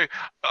out and say,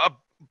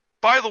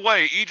 by the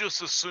way,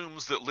 Aegis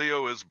assumes that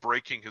Leo is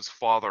breaking his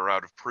father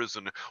out of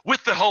prison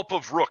with the help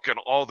of Rook and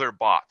all their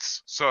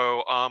bots.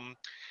 So,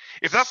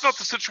 if that's not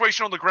the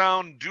situation on the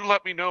ground, do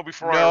let me know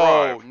before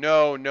I arrive.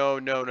 No.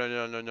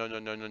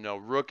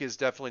 Rook is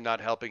definitely not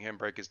helping him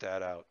break his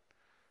dad out.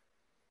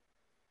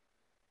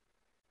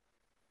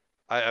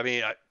 I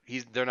mean,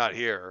 they're not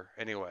here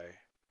anyway.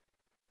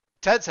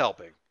 Ted's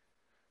helping.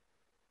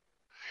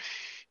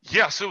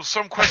 Yeah, so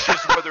some questions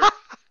whether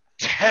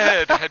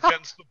Ted had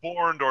been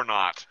suborned or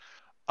not.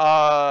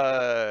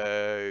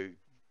 I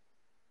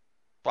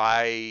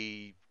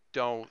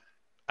don't.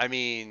 I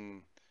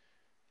mean,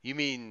 you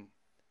mean?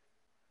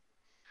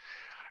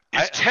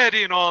 Is Ted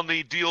in on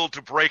the deal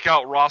to break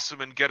out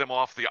Rossum and get him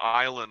off the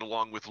island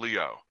along with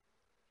Leo?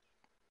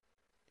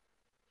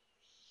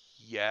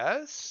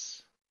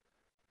 Yes,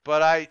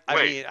 but I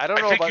mean, I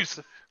don't know about.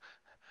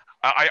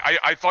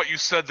 I thought you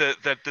said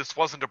that this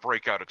wasn't a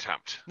breakout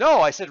attempt.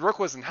 No, I said Rook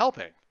wasn't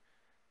helping.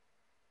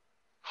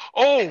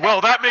 Oh,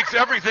 well, that makes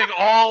everything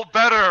all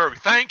better.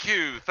 Thank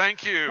you.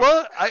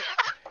 Well,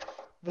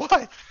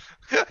 what?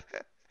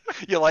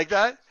 You like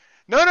that?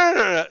 No.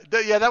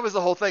 Yeah, that was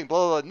the whole thing.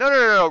 Blah, blah, blah.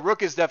 No.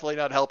 Rook is definitely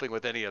not helping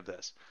with any of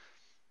this.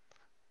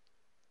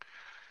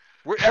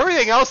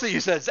 Everything else that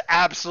you said is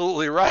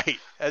absolutely right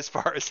as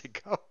far as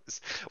it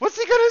goes. What's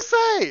he gonna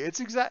say? It's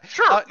exact.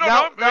 Sure.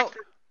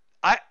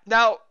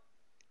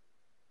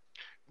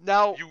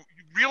 Now, you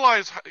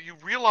realize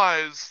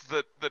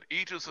that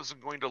Aegis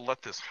isn't going to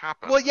let this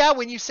happen. Well, yeah,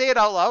 when you say it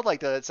out loud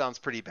like that, it sounds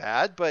pretty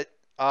bad, but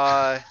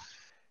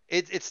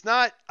it's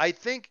not. I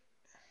think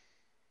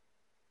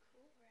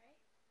cool, right?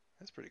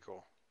 That's pretty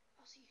cool.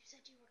 Oh, so you said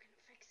you were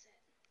gonna fix it.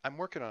 I'm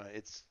working on it.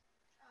 It's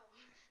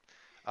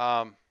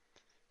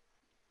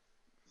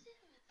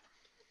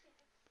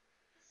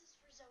This is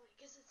for Zoe,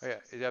 'cause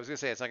it's yeah, I was gonna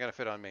say it's not gonna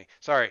fit on me.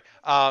 Sorry.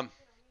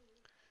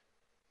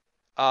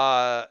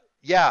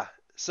 Yeah.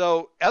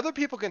 So other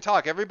people can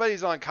talk.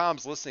 Everybody's on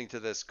comms listening to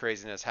this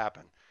craziness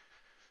happen.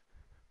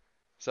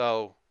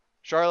 So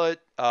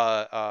Charlotte,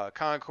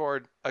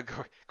 Concord, of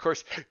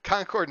course,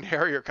 Concord and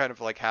Harry are kind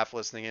of like half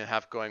listening and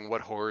half going,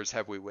 "What horrors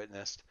have we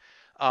witnessed?"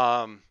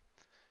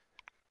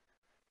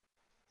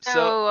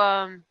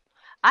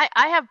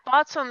 I have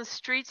bots on the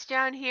streets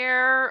down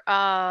here.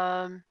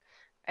 I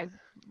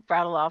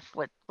rattle off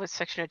what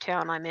section of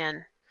town I'm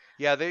in.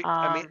 Yeah,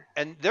 I mean, Um,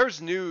 and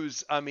there's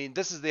news. I mean,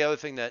 this is the other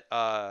thing that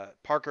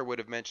Parker would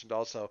have mentioned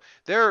also.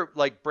 They're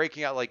like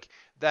breaking out like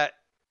that.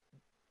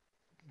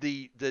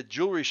 The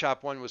jewelry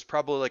shop one was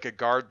probably like a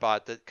guard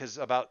bot that because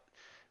about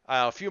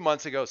a few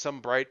months ago, some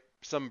bright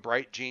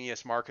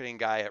genius marketing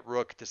guy at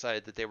Rook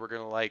decided that they were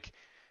going to like,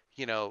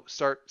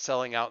 start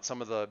selling out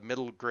some of the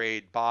middle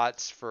grade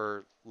bots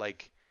for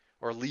like,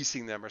 or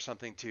leasing them or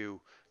something to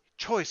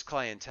choice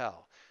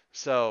clientele.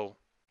 So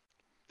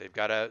they've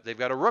got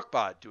a Rook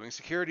bot doing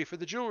security for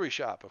the jewelry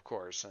shop, of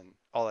course, and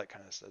all that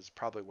kind of stuff is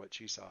probably what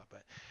she saw.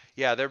 But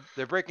yeah,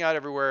 they're breaking out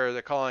everywhere.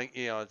 They're calling,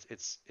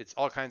 it's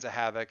all kinds of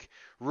havoc.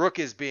 Rook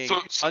is being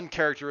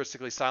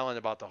uncharacteristically silent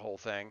about the whole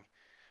thing.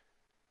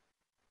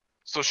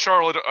 So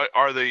Charlotte,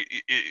 are they?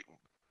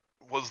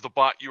 Was the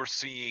bot you're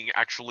seeing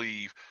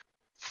actually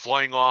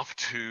flying off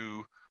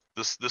to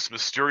this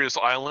mysterious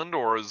island,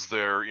 or is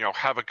there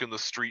havoc in the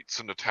streets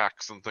and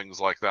attacks and things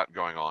like that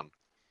going on?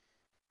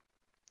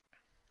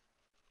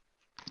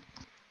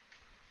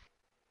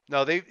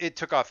 No, it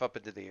took off up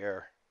into the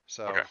air.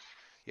 So Okay.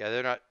 yeah,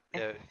 they're not.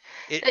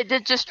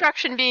 the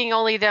destruction being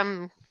only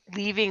them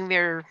leaving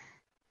their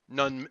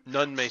None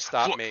may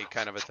stop me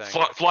kind of a thing.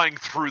 Flying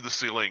through the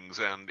ceilings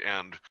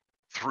and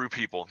through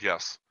people.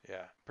 Yes.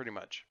 Yeah, pretty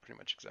much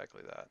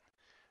exactly that.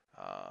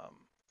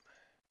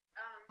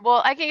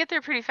 Well, I can get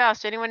there pretty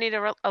fast. Anyone need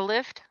a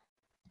lift?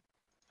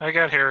 I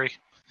got Harry.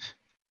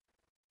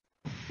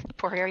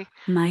 Poor Harry.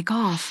 Mic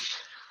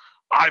off.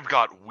 I've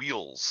got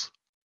wheels.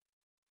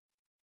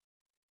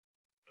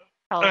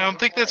 I don't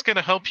think that's going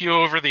to help you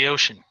over the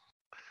ocean.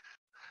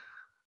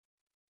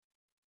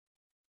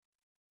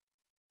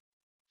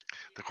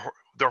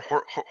 They're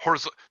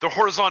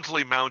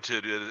horizontally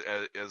mounted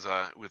as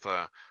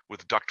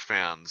with duct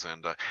fans,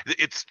 and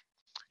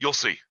you'll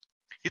see.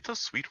 It's a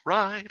sweet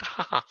ride.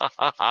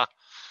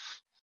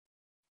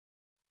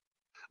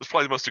 It's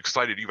probably the most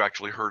excited you've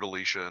actually heard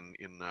Alicia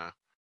in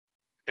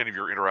any of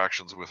your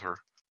interactions with her.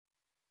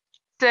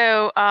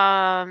 So,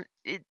 that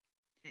being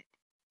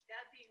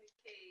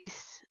the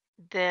case,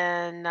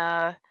 then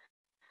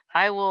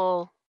I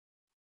will.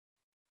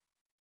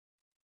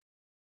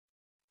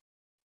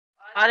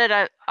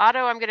 Otto,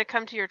 I'm going to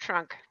come to your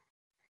trunk.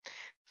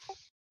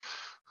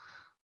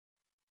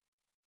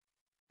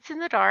 It's in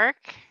the dark.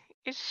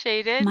 It's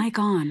shaded. Mic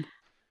on.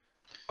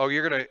 Oh,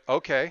 you're gonna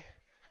okay.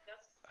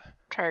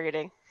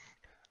 Targeting.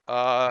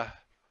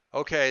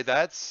 Okay,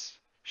 that's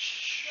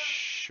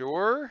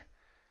sure.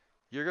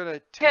 You're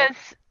gonna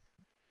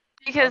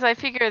because I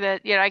figure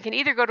that I can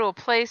either go to a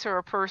place or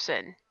a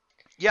person.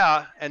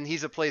 Yeah, and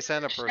he's a place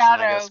and a person,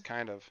 Shadow. I guess,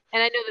 kind of.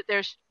 And I know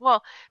that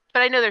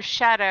but I know there's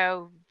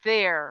Shadow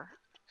there,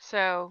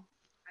 so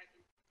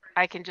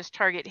I can just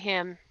target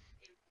him.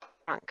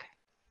 Trunk.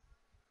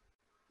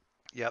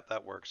 Yep,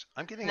 that works.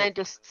 I'm getting. And then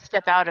just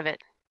step out of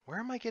it. Where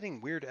am I getting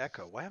weird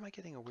echo? Why am I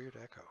getting a weird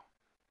echo?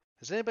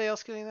 Is anybody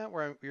else getting that?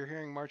 Where you're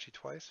hearing Marchie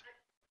twice?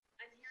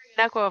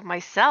 An echo of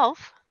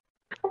myself.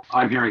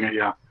 I'm hearing it,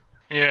 yeah.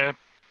 Yeah,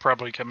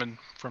 probably coming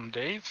from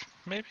Dave,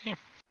 maybe.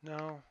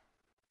 No.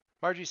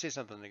 Margie, say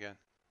something again.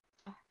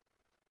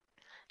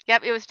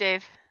 Yep, it was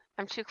Dave.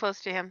 I'm too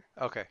close to him.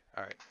 Okay,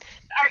 all right.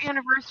 Our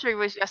anniversary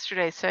was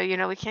yesterday, so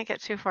we can't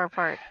get too far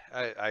apart.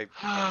 I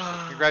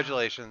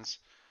congratulations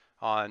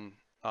on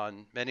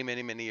many,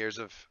 many, many years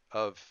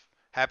of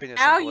happiness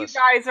Now and you bliss.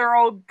 guys are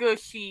all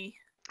gushy.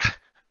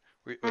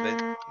 Were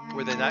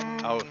they not?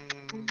 Oh,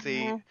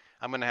 see,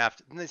 I'm gonna have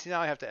to. See, now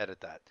I have to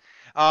edit that.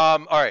 All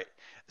right.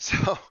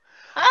 So.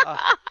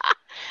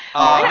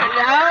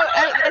 I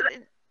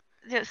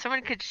don't know.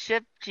 Someone could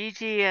ship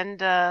Gigi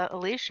and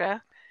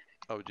Alicia.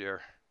 Oh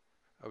dear.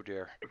 Oh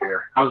dear.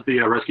 How's the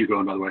rescue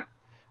going, by the way?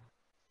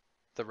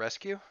 The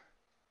rescue?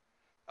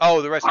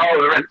 Oh, the rescue.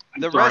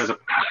 The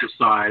passive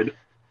side.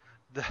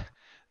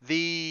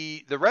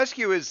 The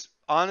rescue is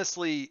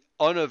honestly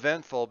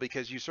uneventful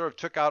because you sort of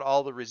took out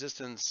all the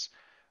resistance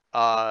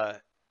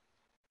that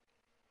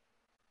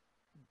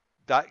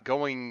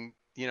going,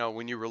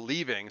 when you were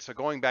leaving. So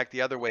going back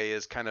the other way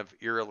is kind of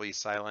eerily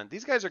silent.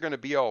 These guys are going to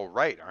be all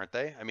right, aren't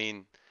they? I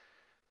mean,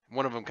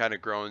 one of them kind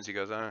of groans. He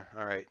goes, all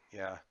right,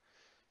 yeah.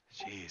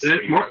 Jeez.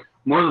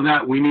 More than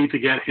that, we need to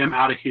get him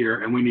out of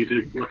here, and we need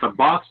to let the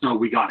boss know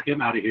we got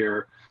him out of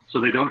here so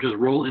they don't just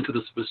roll into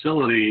this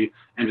facility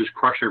and just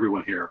crush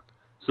everyone here.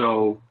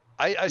 So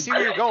I see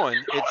where you're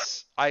going.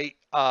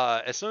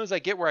 As soon as I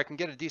get where I can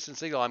get a decent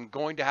signal, I'm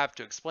going to have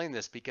to explain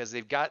this because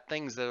they've got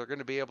things that are going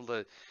to be able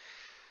to.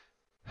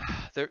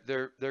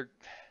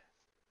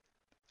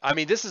 I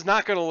mean, this is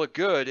not going to look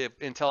good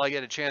until I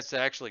get a chance to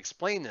actually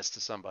explain this to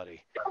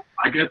somebody.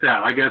 I get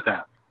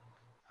that.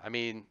 I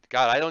mean,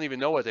 God, I don't even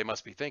know what they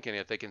must be thinking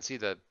if they can see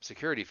the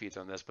security feeds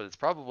on this, but it's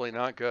probably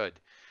not good.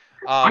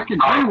 I can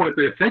tell you what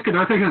they're thinking.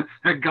 They're thinking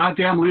that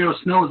goddamn Leo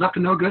Snow is up to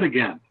no good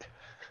again.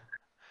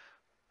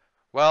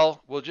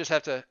 Well, we'll just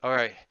have to. All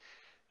right.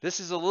 This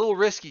is a little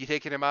risky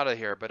taking him out of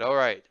here, but all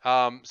right.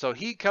 So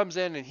he comes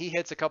in and he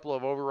hits a couple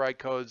of override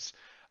codes.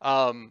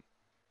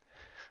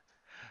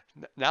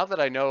 Now that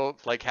I know,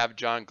 like, have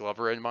John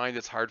Glover in mind,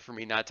 it's hard for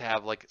me not to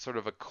have like sort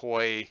of a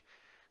coy,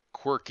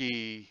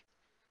 quirky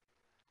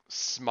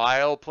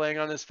smile playing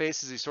on his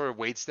face as he sort of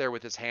waits there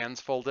with his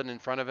hands folded in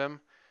front of him,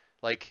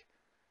 like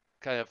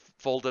kind of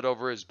folded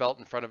over his belt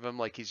in front of him,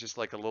 like he's just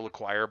like a little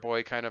choir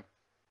boy kind of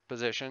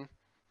position.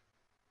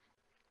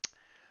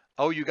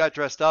 Oh, you got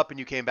dressed up and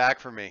you came back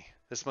for me.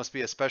 This must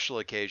be a special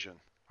occasion.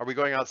 Are we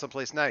going out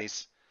someplace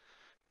nice?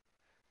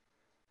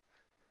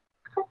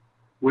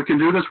 We can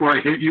do this where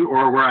I hit you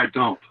or where I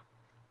don't.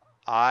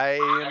 I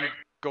am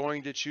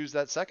going to choose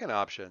that second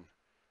option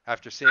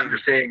after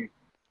seeing,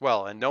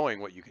 well, and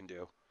knowing what you can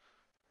do.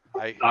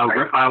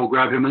 I will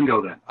grab him and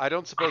go then. I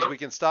don't suppose we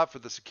can stop for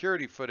the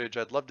security footage.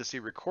 I'd love to see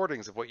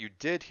recordings of what you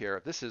did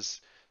here. This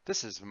is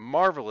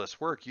marvelous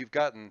work. You've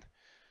gotten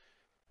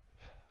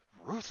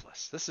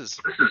ruthless. This is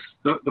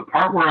the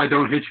part where I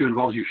don't hit you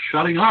involves you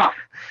shutting up.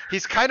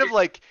 He's kind of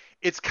like,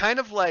 it's kind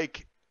of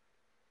like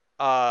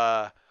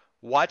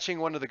watching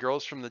one of the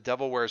girls from The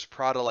Devil Wears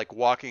Prada like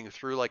walking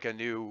through like a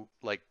new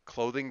like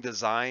clothing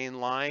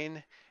design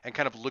line and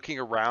kind of looking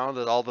around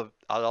at all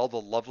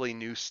the lovely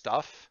new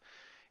stuff.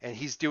 And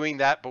he's doing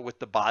that, but with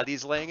the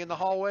bodies laying in the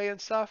hallway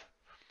and stuff.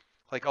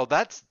 Like, oh,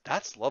 that's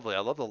lovely. I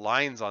love the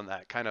lines on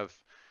that kind of,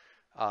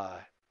 that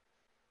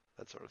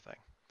sort of thing.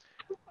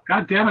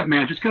 God damn it,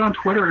 man! Just get on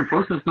Twitter and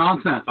post this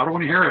nonsense. I don't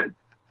want to hear it.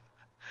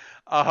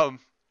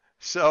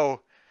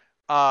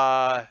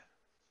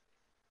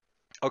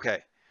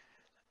 Okay.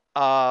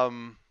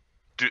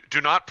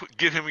 Do not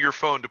give him your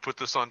phone to put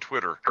this on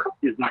Twitter.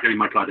 He's not getting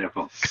my goddamn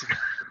phone.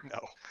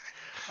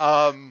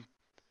 No.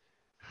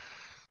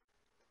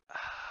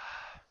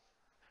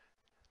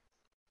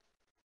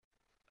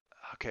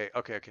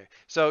 Okay.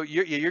 So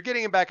you're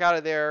getting him back out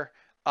of there.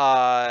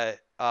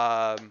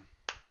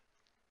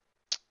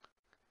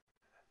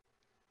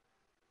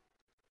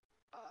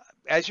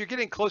 As you're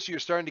getting closer, you're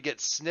starting to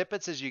get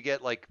snippets as you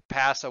get like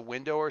past a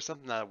window or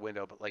something. Not a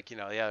window, but like,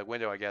 a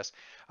window, I guess.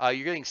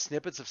 You're getting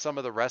snippets of some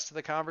of the rest of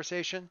the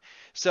conversation.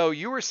 So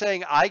you were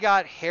saying, I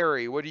got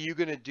Harry. What are you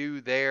going to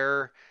do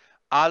there?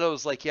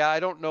 Otto's like, yeah, I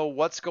don't know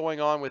what's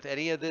going on with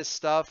any of this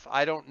stuff.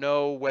 I don't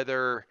know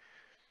whether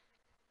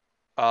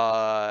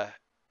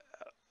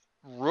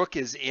Rook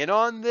is in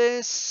on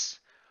this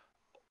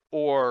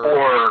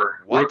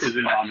or what? Rook is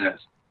in on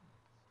this.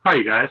 Hi,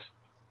 you guys.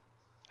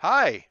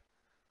 Hi.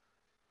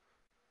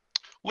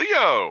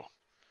 Leo.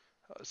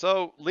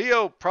 So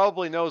Leo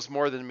probably knows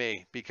more than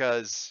me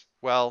because,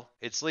 well,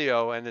 it's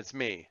Leo and it's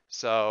me.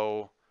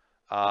 So,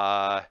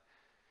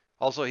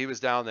 also he was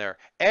down there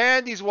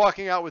and he's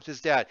walking out with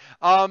his dad.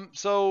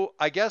 So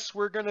I guess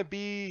we're going to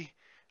be,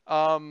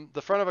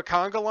 the front of a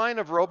conga line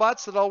of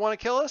robots that all want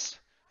to kill us.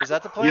 Is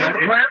that the plan?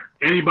 Yeah,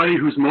 anybody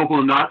who's mobile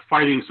and not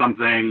fighting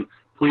something,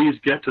 please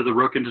get to the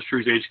Rook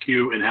Industries HQ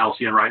in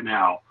Halcyon right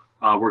now.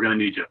 We're going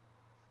to need you.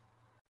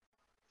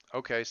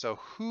 Okay, so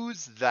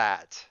who's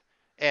that?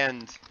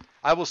 And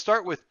I will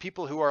start with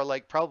people who are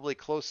like probably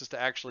closest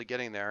to actually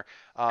getting there.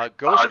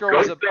 Ghost Girl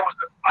is a...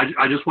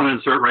 I just want to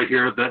insert right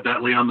here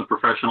that Leon the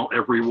Professional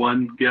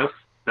everyone gif.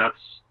 That's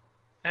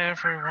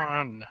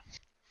everyone.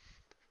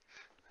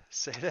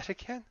 Say that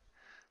again?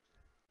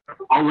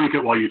 I'll link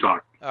it while you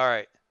talk. All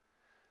right.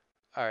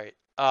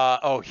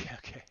 Oh yeah,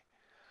 okay.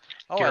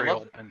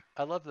 Oh,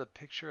 I love the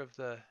picture of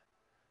the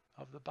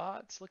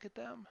bots. Look at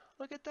them.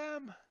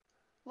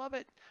 Love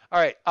it.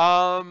 All right.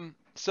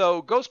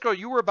 So Ghost Girl,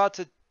 you were about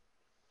to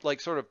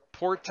like sort of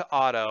port to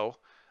Otto.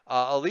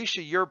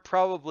 Alicia, you're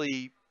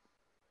probably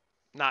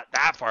not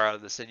that far out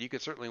of the city. You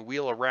could certainly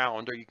wheel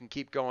around, or you can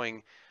keep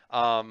going.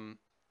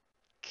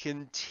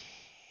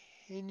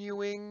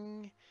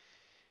 Continuing,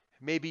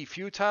 maybe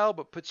futile,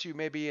 but puts you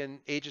maybe in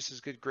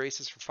Aegis's good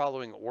graces for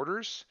following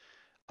orders.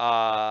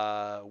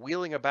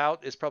 Wheeling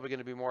about is probably going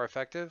to be more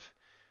effective.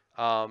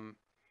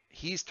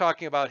 He's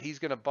talking about he's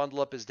going to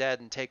bundle up his dad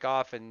and take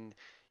off, and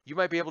you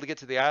might be able to get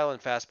to the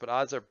island fast, but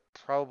odds are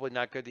probably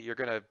not good that you're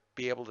going to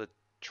be able to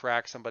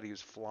track somebody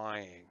who's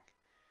flying.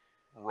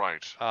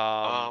 Right.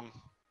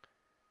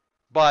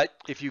 But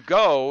if you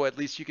go, at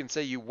least you can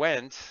say you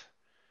went,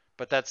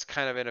 but that's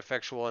kind of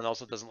ineffectual and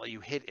also doesn't let you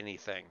hit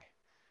anything.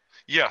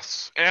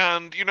 Yes,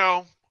 and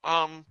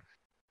I'm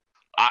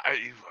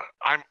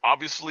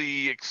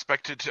obviously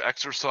expected to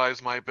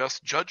exercise my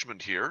best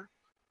judgment here.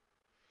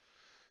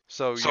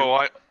 So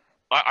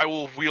I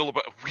will wheel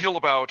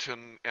about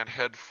and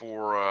head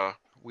for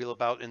wheel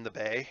about in the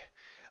bay.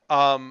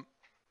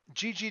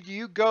 Gigi, do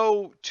you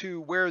go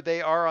to where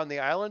they are on the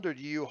island, or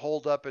do you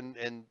hold up and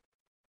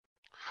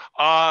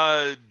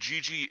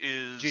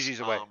Gigi's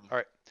away. All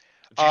right.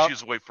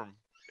 Gigi's away from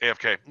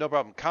AFK. No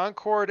problem.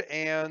 Concord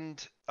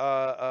and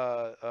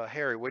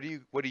Harry, what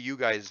do you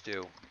guys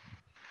do?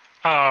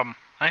 I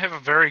have a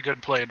very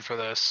good plan for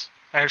this.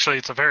 Actually,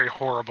 it's a very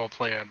horrible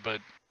plan, but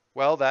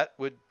well, that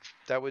would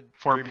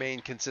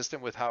remain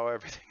consistent with how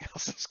everything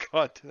else has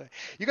gone today.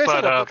 You guys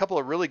had a couple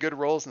of really good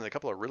rolls and a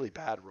couple of really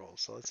bad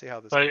rolls, so let's see how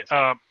this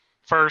goes.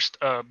 First,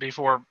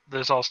 before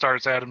this all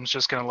starts, Adam's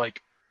just gonna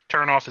like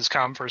turn off his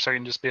comm for a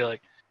second, just be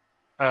like,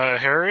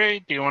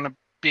 Harry, do you want to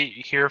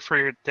be here for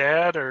your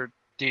dad, or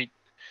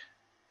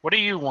What do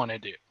you want to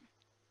do?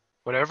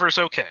 Whatever's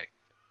okay.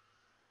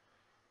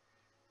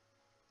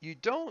 You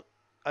don't,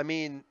 I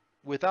mean,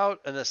 without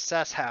an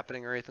assess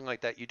happening or anything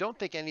like that, you don't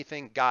think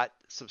anything got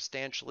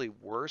substantially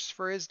worse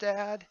for his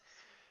dad.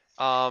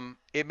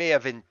 It may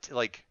have been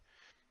like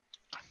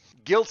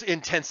guilt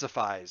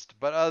intensifies,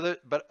 but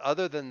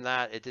other than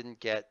that, it didn't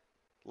get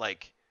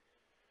like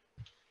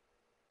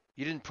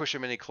you didn't push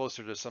him any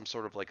closer to some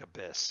sort of like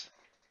abyss,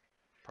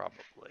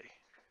 probably.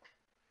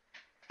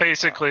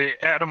 Basically,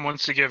 Adam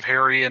wants to give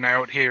Harry an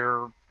out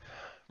here,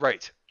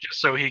 Right.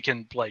 just so he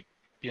can like,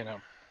 The nah,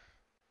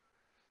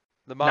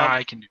 mom,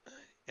 I can do.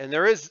 and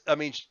there is, I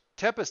mean,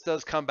 Tempest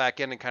does come back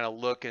in and kind of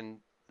look, and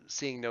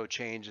seeing no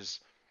changes,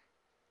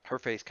 her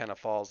face kind of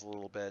falls a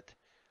little bit.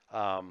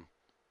 I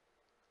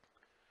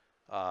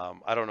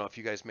don't know if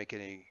you guys make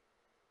any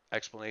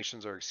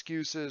explanations or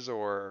excuses,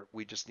 or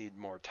we just need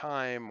more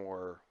time,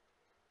 or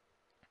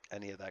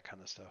any of that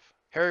kind of stuff.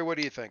 Harry, what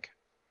do you think?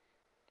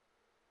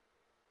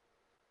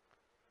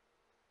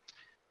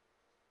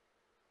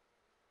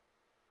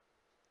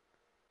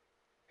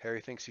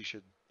 Harry thinks he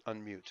should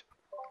unmute.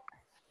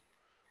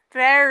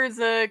 There's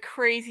a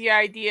crazy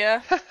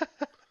idea.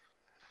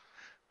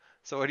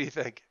 So what do you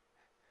think?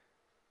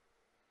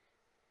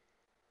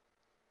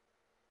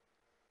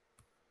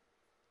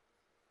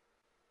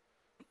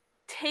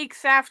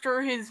 Takes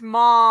after his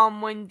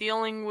mom when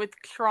dealing with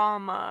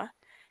trauma,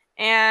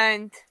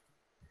 and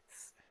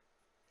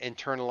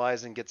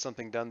Internalize and get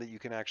something done that you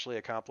can actually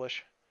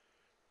accomplish?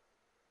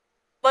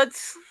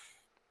 let's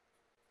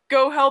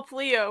go help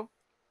Leo.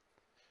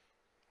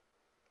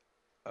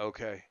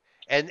 Okay.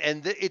 And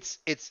it's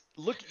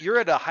look, you're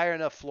at a high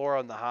enough floor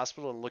on the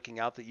hospital and looking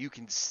out that you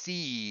can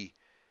see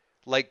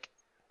like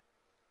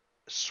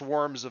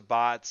swarms of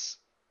bots,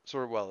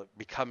 sort of, well,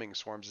 becoming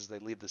swarms as they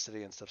leave the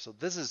city and stuff. So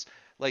this is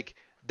like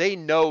they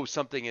know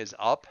something is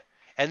up,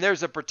 and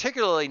there's a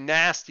particularly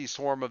nasty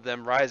swarm of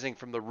them rising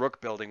from the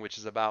Rook building, which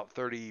is about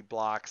 30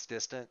 blocks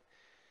distant.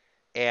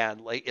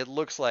 And like it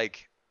looks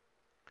like,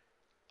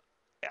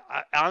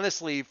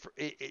 honestly,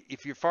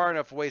 if you're far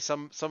enough away,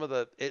 some of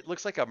the, it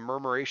looks like a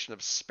murmuration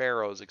of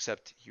sparrows,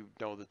 except you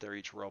know that they're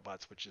each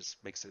robots, which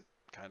makes it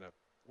kind of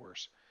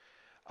worse.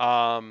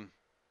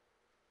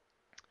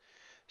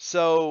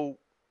 So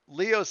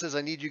Leo says,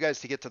 I need you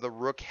guys to get to the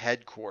Rook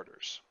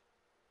headquarters.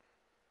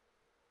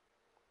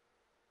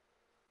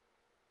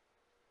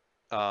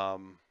 What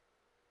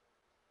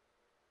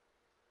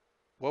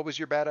was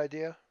your bad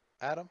idea,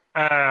 Adam?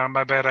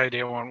 My bad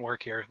idea won't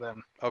work here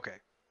then. Okay.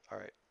 All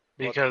right.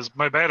 Because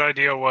my bad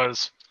idea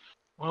was,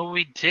 well,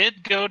 we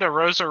did go to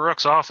Rosa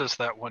Rook's office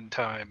that one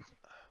time.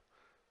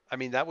 I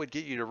mean, that would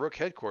get you to Rook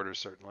headquarters,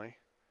 certainly.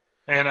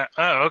 And,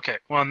 okay.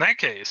 Well, in that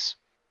case,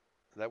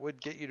 that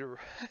would get you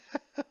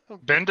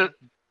to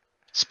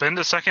spend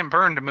a second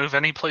burn to move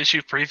any place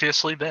you've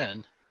previously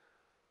been.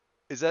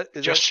 Is it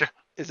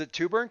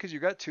 2 burn? Because you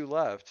got 2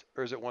 left,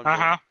 or is it 1 burn?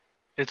 Uh-huh.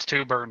 It's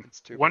 2 burn.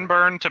 It's 2 1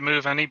 burn to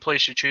move any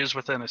place you choose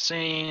within a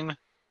scene.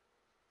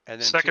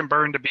 And then second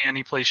burn to be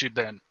any place you've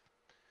been.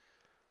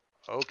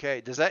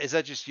 Okay. Is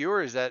that just you,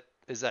 or is that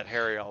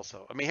Harry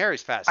also? I mean,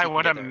 Harry's fast. I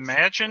would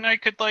imagine I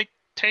could like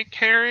take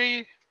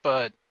Harry,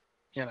 but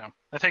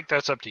I think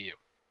that's up to you.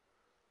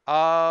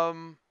 I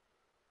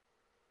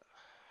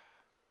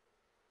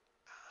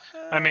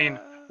mean,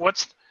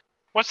 what's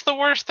the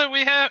worst that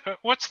we have?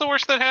 What's the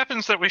worst that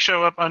happens that we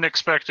show up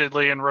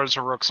unexpectedly in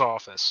Rosa Rook's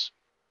office?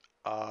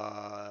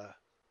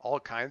 All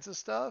kinds of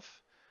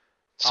stuff.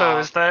 So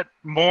is that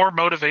more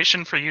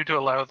motivation for you to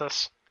allow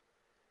this?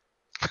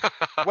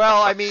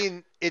 Well, I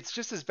mean, it's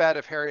just as bad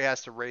if Harry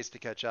has to race to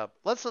catch up.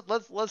 Let's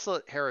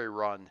let Harry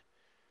run.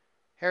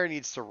 Harry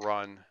needs to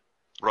run.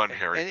 Run,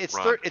 Harry. And it's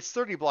run. It's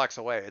 30 blocks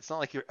away. It's not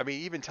like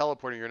even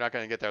teleporting, you're not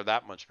going to get there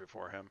that much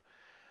before him.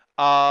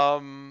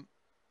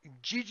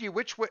 Gigi,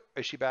 which way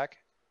is she back?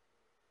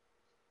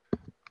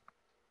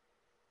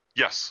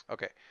 Yes.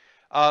 Okay.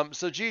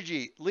 So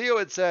Gigi, Leo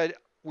had said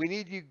we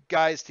need you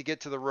guys to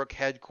get to the Rook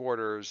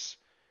headquarters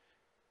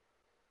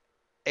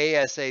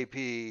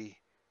ASAP.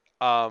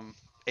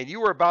 And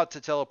you were about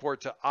to teleport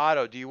to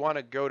Otto. Do you want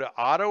to go to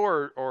Otto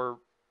or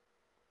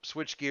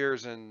switch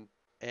gears and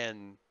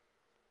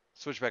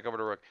switch back over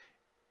to Rook?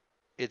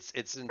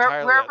 It's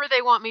entirely wherever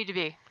they want me to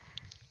be.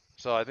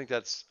 So I think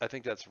that's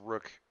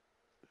Rook.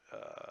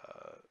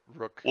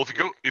 Rook. Well,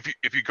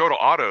 if you go to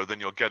Otto, then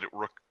you'll get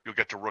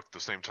to Rook the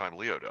same time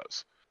Leo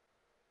does.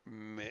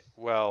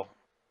 Well,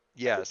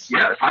 yes.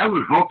 Yeah, I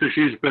would hope that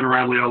she's been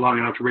around Leo long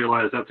enough to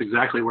realize that's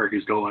exactly where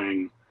he's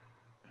going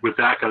with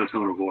that kind of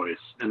tone of voice,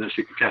 and then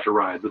she could catch a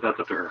ride, but that's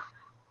up to her.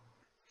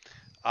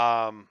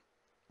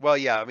 Well,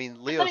 yeah, I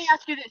mean, Leo. Let me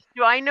ask you this: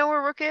 do I know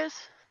where Rook is?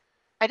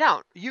 I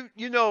don't. You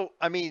know,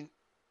 I mean,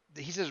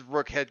 he says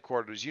Rook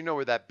headquarters. You know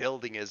where that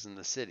building is in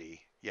the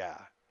city? Yeah.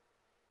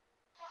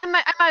 I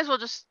might as well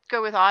just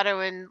go with Otto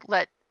and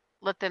let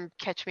them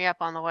catch me up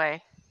on the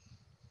way.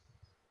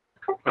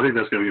 I think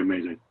that's going to be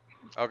amazing.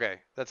 Okay,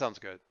 that sounds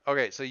good.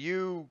 Okay, so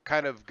you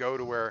kind of go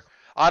to where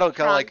Otto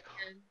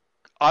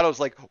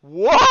Otto's like,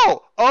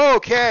 whoa,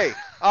 okay,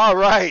 all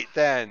right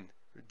then.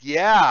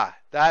 Yeah,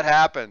 that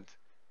happened.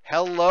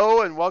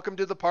 Hello and welcome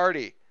to the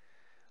party.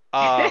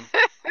 As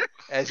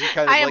you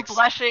kind I of am like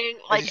blushing as you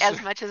like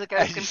as much as a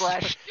ghost as can you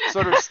blush.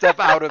 sort of step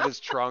out of his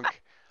trunk.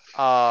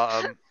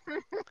 Um,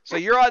 so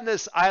you're on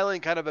this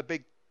island, kind of a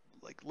big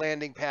like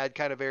landing pad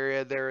kind of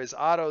area. There is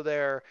Otto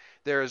there.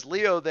 There is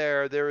Leo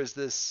there. There is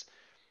this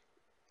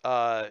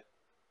uh,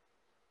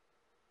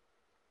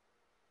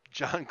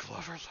 John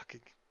Glover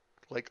looking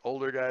like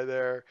older guy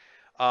there.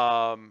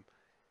 Um,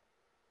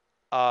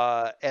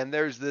 and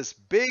there's this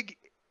big.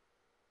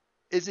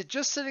 Is it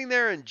just sitting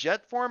there in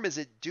jet form? Is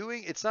it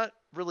doing? It's not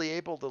really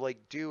able to like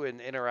do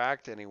and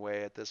interact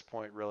anyway at this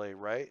point, really,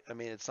 right? I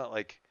mean, it's not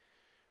like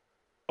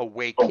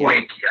awake yet.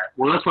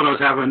 Well, that's what I was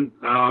having.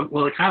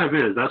 Well, it kind of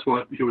is. That's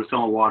what he was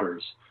telling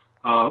Waters.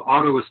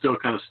 Otto was still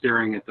kind of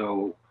staring it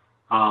though,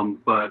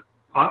 but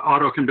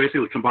Otto can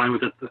basically combine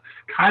with it,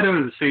 kind of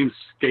in the same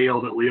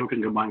scale that Leo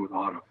can combine with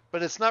Otto.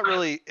 But it's not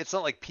really. It's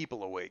not like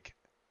people awake.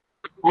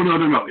 Oh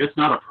no! It's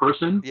not a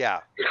person. Yeah.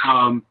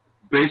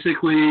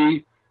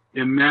 Basically,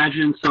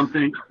 imagine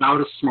something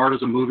about as smart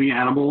as a movie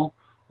animal,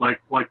 like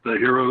the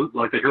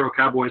hero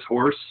cowboy's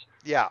horse.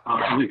 Yeah.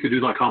 And it could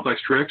do like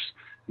complex tricks.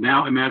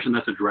 Now imagine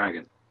that's a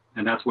dragon,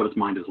 and that's what its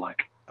mind is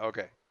like.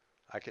 Okay.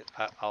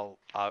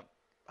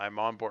 I'm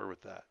on board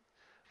with that.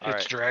 All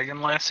It's right.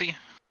 Dragon Lassie.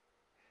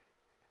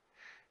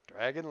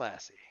 Dragon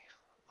Lassie.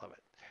 Love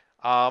it.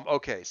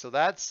 Okay, so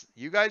that's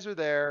you guys are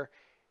there.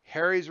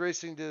 Harry's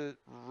racing to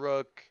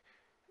Rook.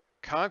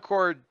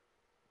 Concord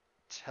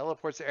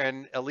teleports there,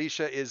 and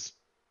Alicia is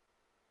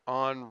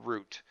en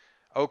route.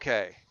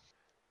 Okay.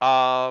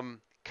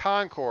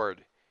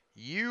 Concord,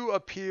 you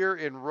appear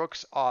in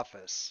Rook's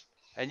office.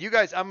 And you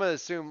guys, I'm going to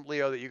assume,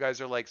 Leo, that you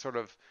guys are like sort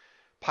of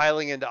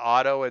piling into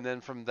Otto, and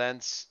then from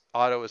thence,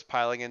 Otto is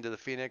piling into the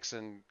Phoenix.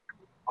 And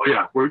Oh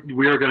yeah,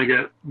 we are going to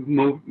get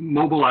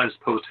mobilized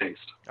post haste.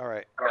 all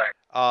right.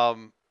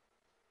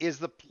 Is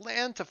the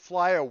plan to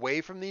fly away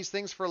from these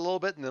things for a little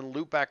bit and then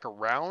loop back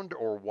around,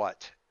 or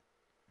what?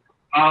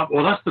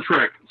 Well, that's the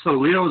trick. So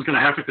Leo is going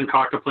to have to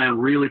concoct a plan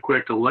really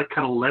quick to let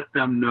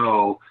them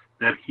know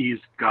that he's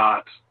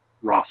got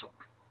Rossum,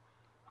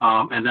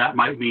 and that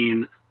might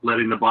mean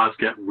letting the bots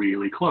get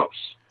really close.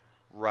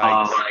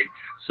 Right.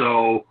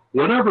 So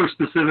whatever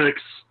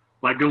specifics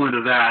like go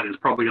into that is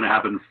probably going to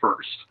happen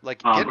first.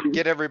 Like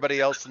get everybody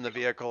else in the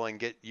vehicle and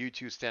get you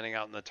two standing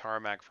out in the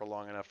tarmac for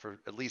long enough for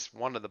at least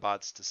one of the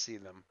bots to see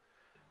them.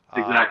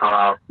 Exactly.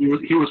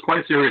 He was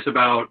quite serious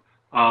about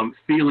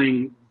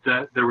feeling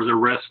that there was a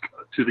risk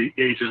to the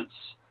agents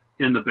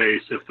in the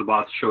base if the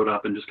bots showed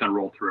up and just kind of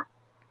rolled through.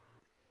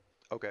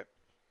 Okay.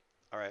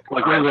 All right.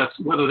 Like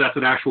whether that's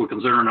an actual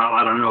concern or not,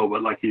 I don't know,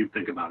 but like you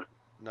think about it.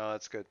 No,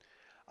 that's good.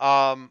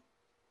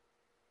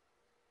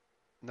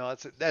 No,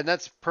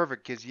 that's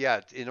perfect because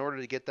yeah, in order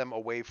to get them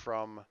away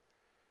from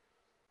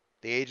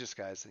the Aegis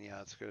guys, then yeah,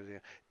 that's a good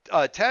idea.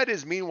 Ted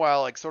is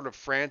meanwhile like sort of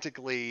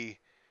frantically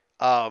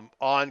on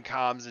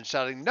comms and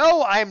shouting,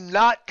 "No, I'm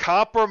not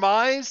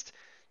compromised."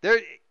 There,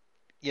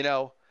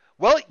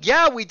 well,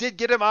 yeah, we did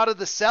get him out of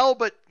the cell,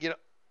 but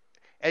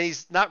and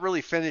he's not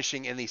really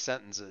finishing any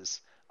sentences.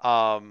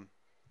 You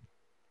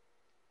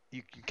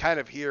can kind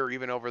of hear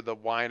even over the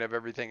whine of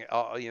everything,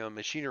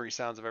 machinery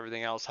sounds of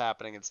everything else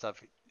happening and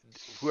stuff.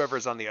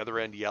 Whoever's on the other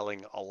end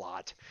yelling a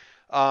lot.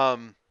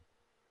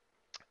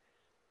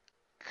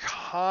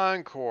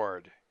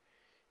 Concord,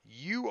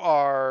 you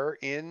are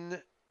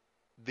in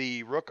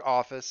the Rook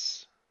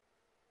office.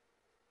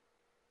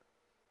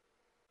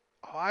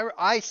 Oh,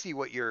 I see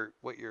what your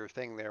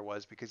thing there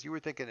was, because you were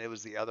thinking it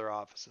was the other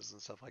offices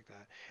and stuff like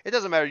that. It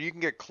doesn't matter. You can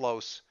get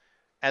close.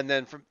 And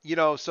then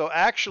so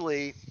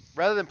actually,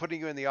 rather than putting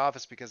you in the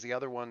office, because the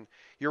other one,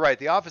 you're right,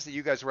 the office that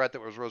you guys were at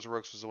that was Rosa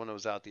Rooks was the one that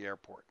was out at the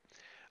airport.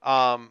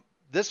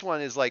 This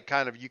one is like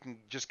kind of, you can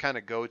just kind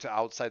of go to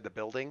outside the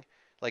building,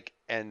 like,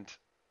 and,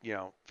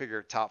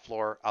 figure top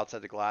floor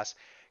outside the glass.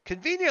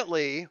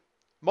 Conveniently,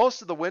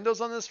 most of the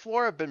windows on this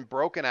floor have been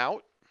broken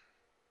out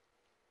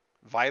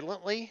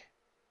violently.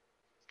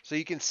 So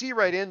you can see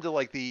right into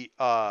like the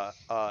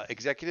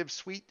executive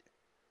suite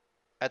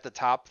at the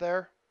top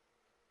there.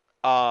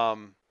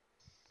 And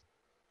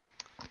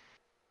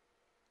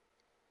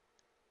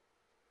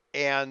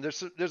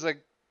there's a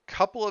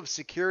couple of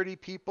security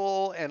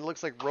people, and it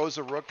looks like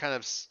Rosa Rook kind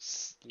of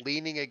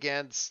leaning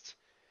against,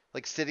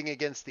 like sitting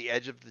against the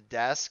edge of the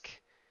desk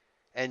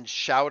and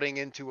shouting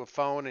into a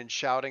phone and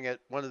shouting at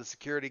one of the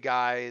security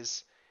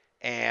guys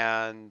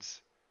and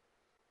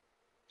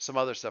some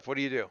other stuff. What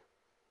do you do?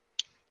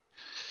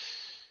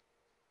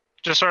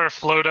 Just sort of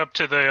float up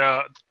to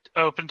the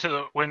open to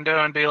the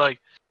window and be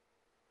like,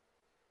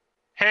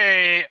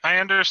 "Hey, I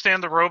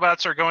understand the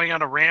robots are going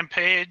on a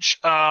rampage.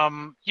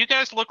 You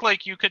guys look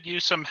like you could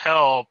use some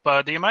help.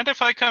 Do you mind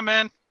if I come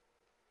in?"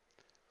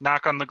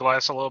 Knock on the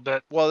glass a little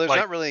bit. Well, there's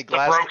like not really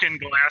glass. The broken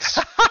glass.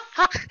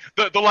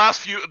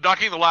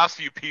 knocking the last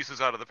few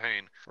pieces out of the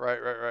pane.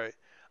 Right.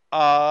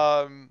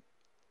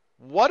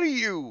 What are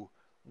you?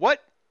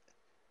 What?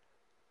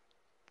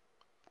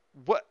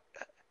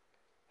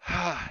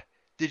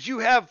 Did you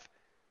have?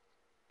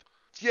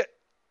 Yeah.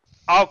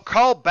 I'll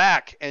call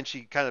back. And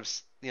she kind of,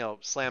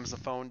 slams the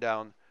phone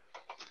down.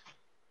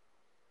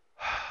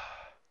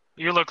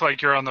 You look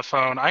like you're on the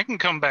phone. I can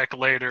come back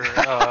later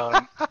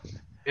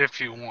if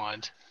you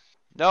want.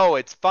 No,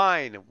 it's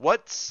fine.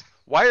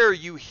 Why are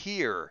you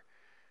here?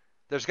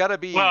 There's got to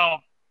be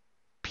Well,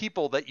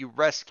 people that you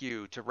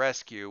rescue to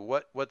rescue.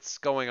 What's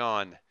going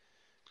on?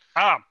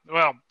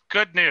 well,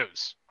 good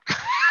news.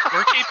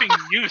 We're keeping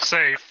you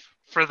safe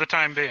for the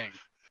time being.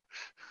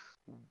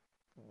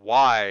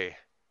 Why?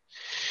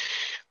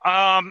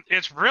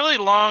 It's really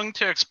long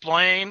to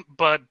explain,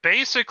 but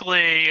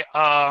basically,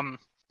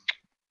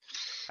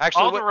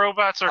 Actually, all the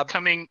robots are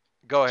coming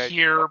go ahead.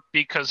 here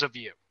because of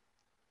you.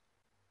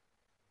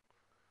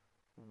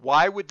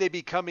 Why would they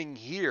be coming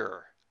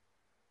here?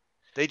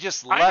 They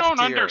just left I don't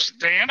here.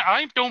 understand.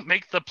 I don't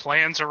make the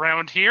plans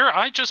around here.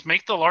 I just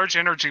make the large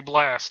energy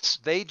blasts.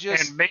 They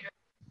just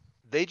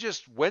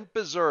went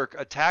berserk,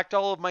 attacked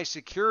all of my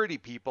security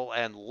people,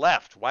 and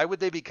left. Why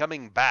would they be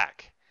coming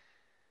back?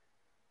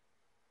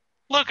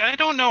 Look, I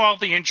don't know all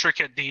the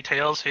intricate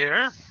details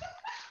here.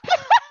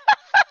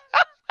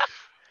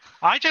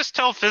 I just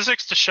tell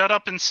physics to shut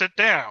up and sit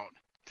down.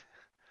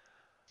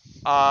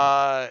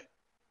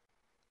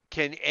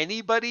 Can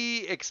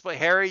anybody explain?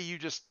 Harry, you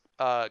just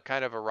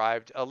kind of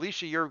arrived.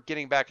 Alicia, you're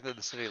getting back into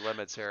the city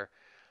limits here.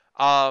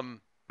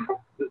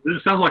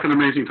 This sounds like an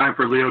amazing time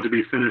for Leo to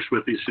be finished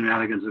with these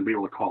shenanigans and be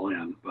able to call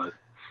in. But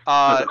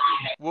I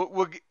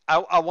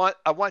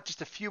want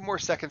just a few more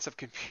seconds of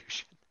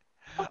confusion.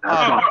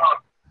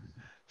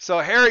 So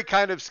Harry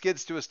kind of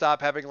skids to a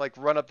stop, having like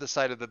run up the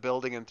side of the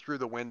building and through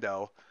the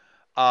window.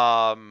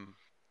 And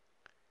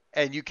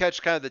you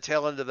catch kind of the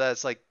tail end of that.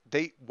 It's like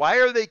why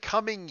are they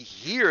coming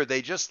here?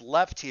 They just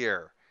left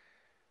here.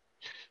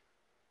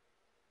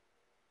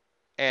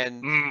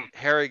 And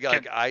Harry,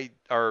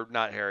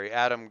 not Harry,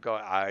 Adam,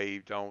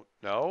 I don't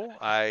know.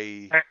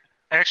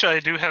 Actually, I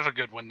do have a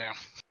good one now.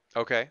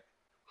 Okay.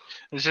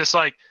 It's just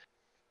like,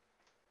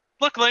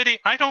 look, lady,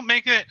 I don't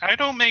make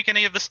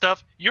any of the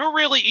stuff. You're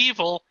really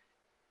evil,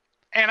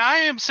 and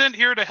I am sent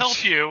here to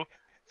help you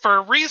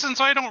for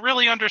reasons I don't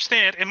really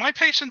understand, and my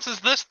patience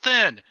is this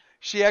thin.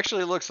 She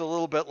actually looks a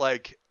little bit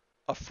like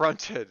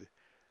affronted.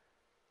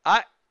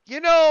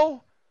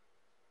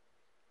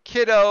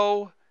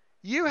 Kiddo,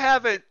 you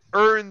haven't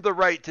earned the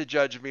right to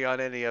judge me on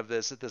any of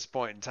this at this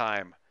point in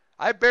time.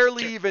 I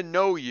barely even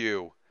know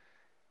you.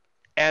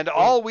 And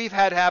all we've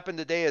had happen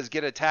today is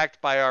get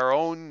attacked by our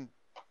own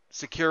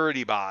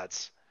security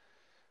bots.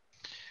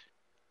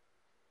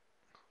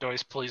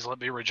 Joyce, please let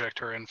me reject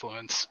her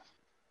influence.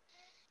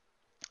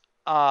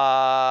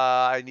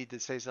 I need to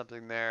say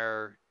something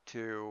there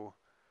too.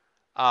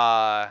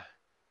 All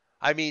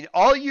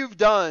you've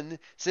done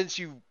since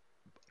you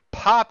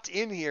popped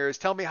in here is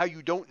tell me how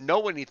you don't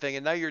know anything,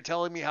 and now you're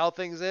telling me how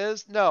things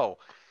is? No.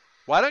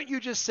 Why don't you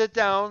just sit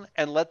down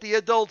and let the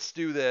adults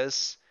do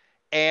this,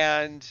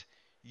 and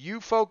you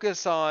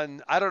focus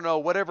on, I don't know,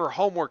 whatever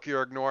homework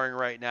you're ignoring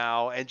right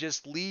now, and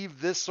just leave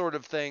this sort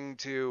of thing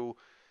to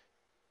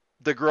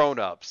the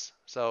grown-ups.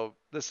 So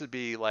this would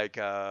be like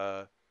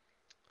a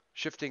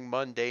shifting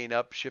mundane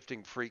up,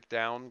 shifting freak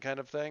down kind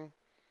of thing.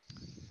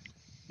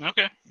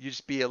 Okay. You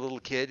just be a little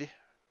kid.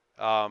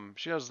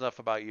 She knows enough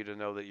about you to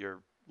know that you're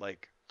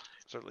like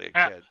certainly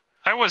a kid.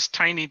 I was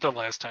tiny the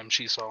last time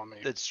she saw me.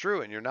 It's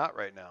true, and you're not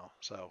right now.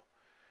 So,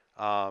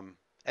 and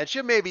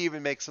she'll maybe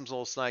even make some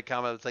little snide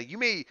comment that's like, you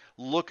may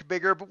look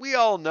bigger, but we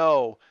all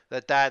know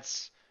that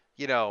that's,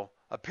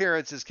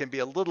 appearances can be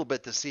a little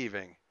bit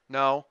deceiving.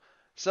 No?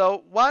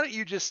 So why don't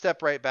you just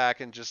step right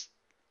back and just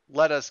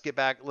let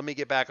me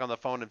get back on the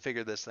phone and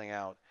figure this thing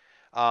out.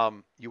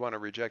 You want to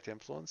reject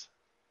influence?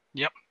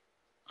 Yep.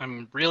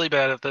 I'm really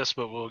bad at this,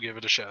 but we'll give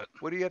it a shot.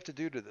 What do you have to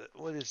do to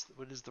what is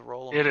the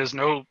roll? It is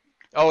no.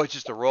 Oh, it's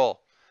just a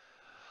roll.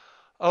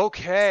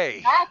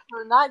 Okay.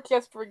 Not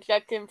just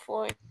reject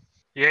influence.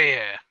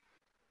 Yeah.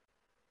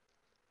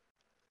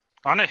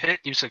 On a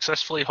hit, you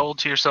successfully hold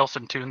to yourself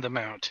and tune the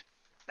mount.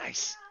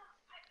 Nice.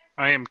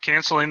 I am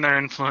canceling their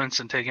influence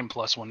and taking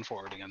 +1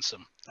 forward against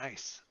them.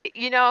 Nice.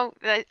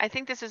 I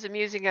think this is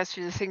amusing us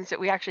to the things that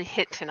we actually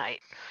hit tonight.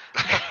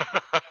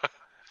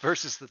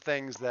 Versus the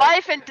things that...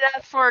 Life and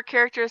death for a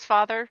character's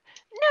father?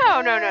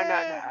 No.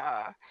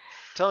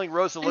 Telling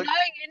Rosa Rook...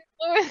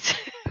 influence.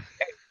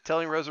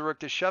 Telling Rosa Rook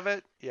to shove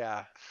it?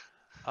 Yeah.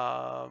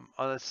 On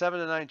a 7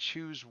 to 9,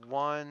 choose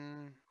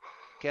one.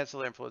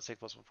 Cancel the influence,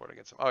 take +1 forward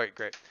against them. All right,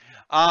 great.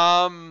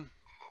 I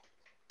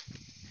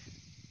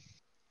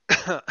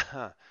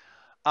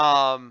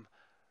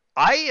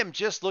am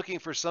just looking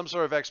for some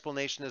sort of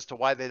explanation as to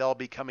why they'd all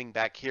be coming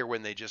back here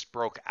when they just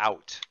broke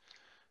out.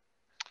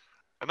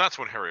 And that's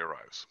when Harry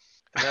arrives.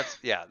 And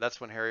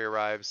that's when Harry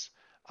arrives.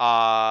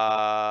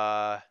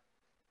 And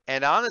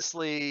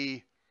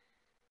honestly,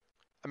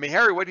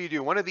 Harry, what do you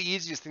do? One of the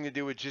easiest thing to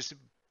do would just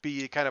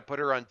be kind of put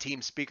her on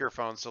team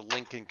speakerphone so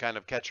Link can kind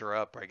of catch her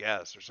up, I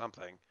guess, or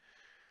something.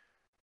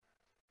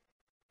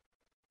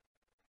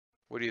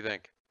 What do you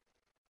think?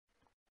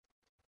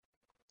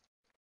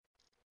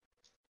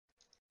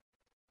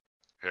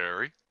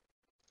 Harry?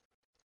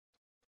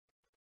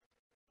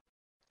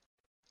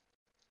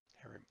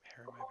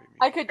 Harry might be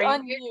I muted. could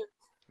unmute.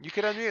 You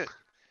could unmute.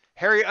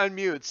 Harry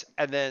unmutes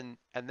and then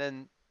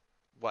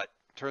what?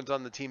 Turns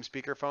on the team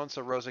speakerphone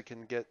so Rosa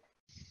can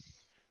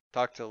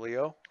talk to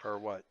Leo or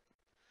what?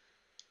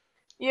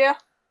 Yeah.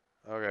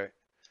 Okay.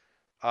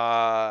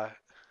 All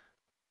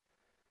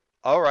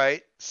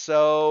right.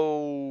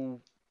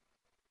 So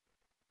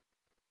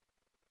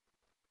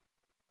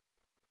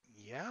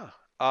yeah.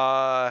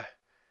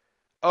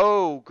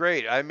 Oh,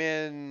 great. I'm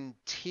in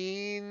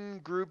teen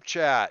group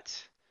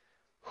chat.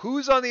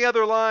 Who's on the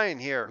other line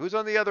here? Who's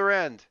on the other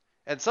end?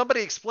 And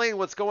somebody explain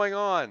what's going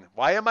on.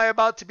 Why am I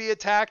about to be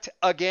attacked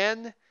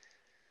again?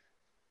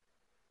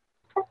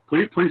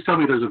 Please tell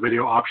me there's a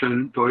video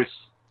option, Joyce.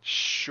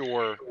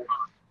 Sure.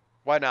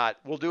 Why not?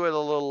 We'll do it a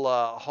little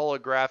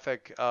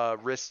holographic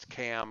wrist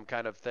cam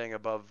kind of thing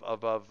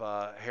above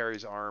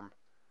Harry's arm.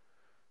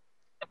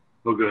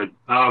 Oh, good.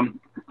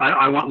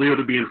 I want Leo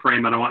to be in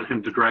frame, and I want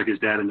him to drag his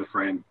dad into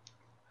frame.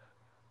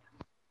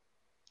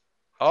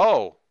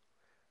 Oh.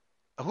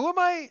 Who am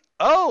I?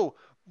 Oh,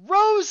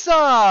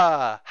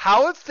 Rosa!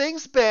 How have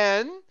things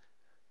been?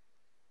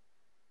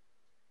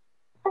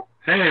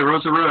 Hey,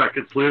 Rosa Ruick,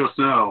 it's Leo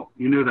Snow.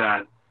 You knew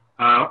that.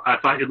 I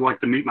thought you'd like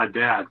to meet my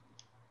dad.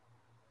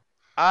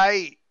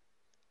 I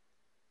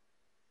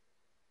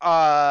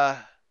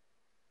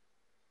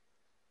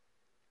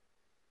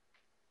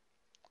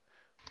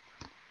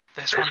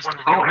This one's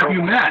Oh, have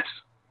you met?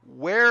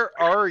 where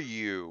are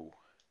you?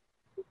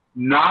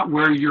 Not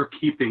where you're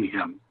keeping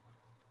him.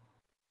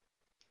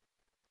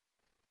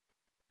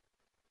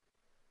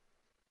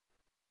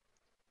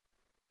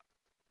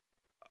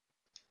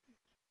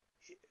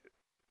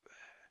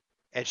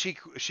 And she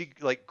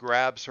like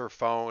grabs her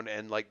phone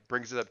and like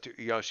brings it up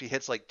to she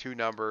hits like two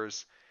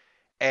numbers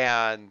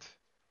and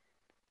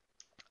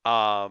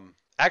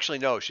actually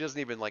no, she doesn't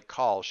even like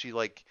call. She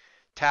like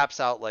taps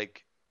out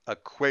like a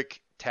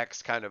quick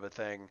text kind of a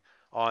thing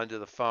onto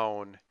the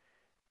phone.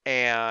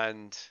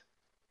 And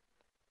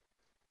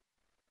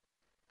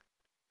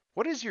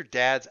what is your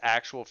dad's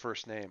actual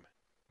first name?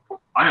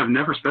 I have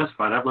never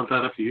specified. I've left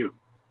that up to you.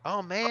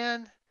 Oh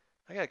man,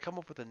 I gotta come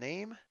up with a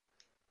name.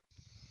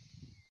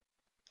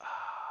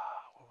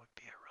 What would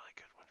be a really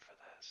good one for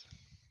this?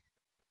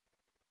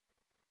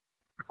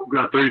 I've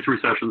got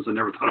 33 sessions and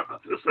never thought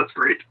about this. That's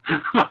great.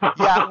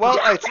 Yeah, well,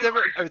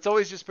 it's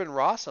always just been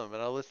Rossum,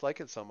 and I just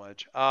like it so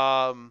much.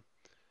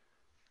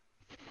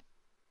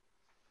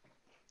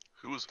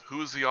 Who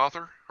is the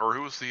author, or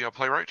who is the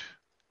playwright?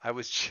 I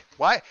was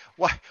why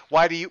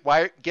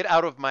get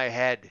out of my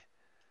head?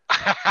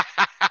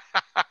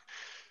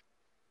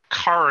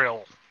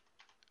 Carl.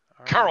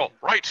 Carol,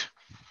 right?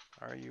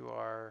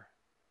 R-U-R.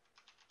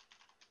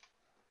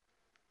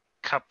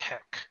 Kapek.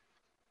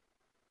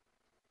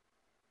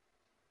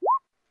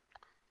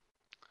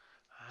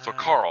 So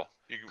Carl,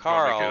 you can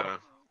Carl. make it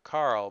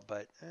Carl,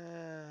 but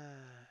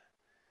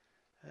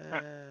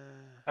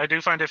I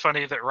do find it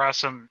funny that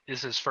Rossum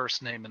is his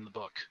first name in the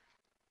book.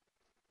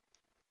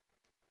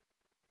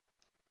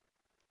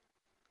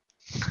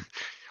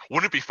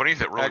 Wouldn't it be funny if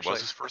that really Actually,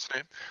 was his first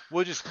name?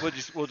 we'll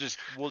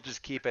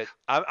just keep it.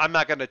 I'm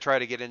not going to try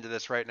to get into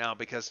this right now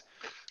because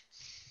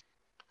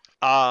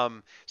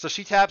so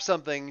she taps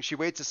something, she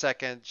waits a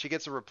second, she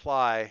gets a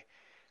reply,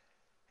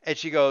 and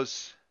she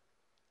goes,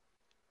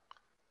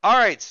 "All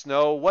right,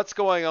 Snow, what's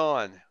going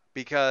on?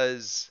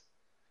 Because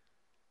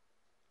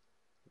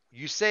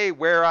you say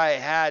where I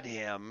had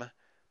him,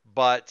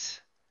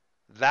 but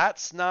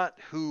that's not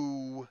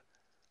who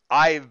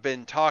I've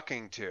been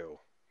talking to.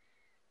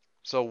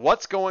 So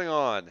what's going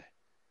on?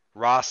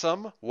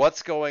 Rossum,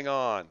 what's going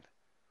on?"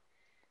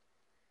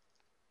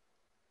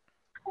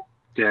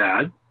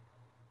 Dad?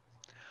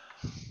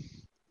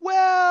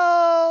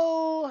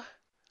 Well,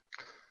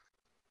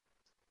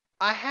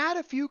 I had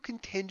a few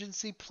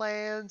contingency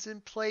plans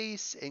in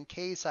place in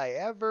case I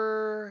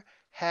ever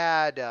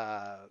had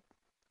I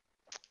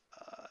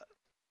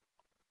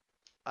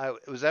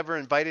was ever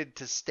invited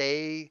to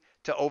stay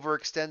to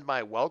overextend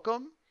my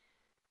welcome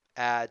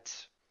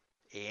at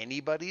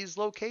anybody's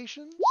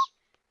locations.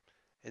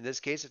 In this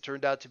case, it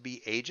turned out to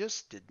be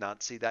AEGIS. Did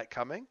not see that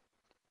coming.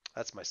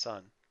 That's my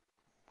son.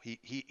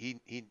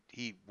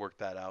 He worked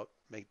that out,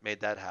 made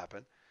that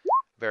happen.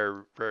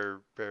 Very, very,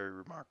 very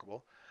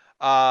remarkable.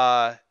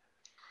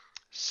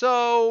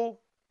 So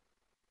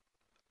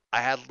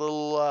I had a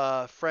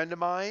little friend of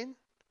mine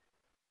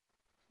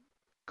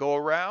go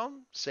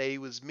around, say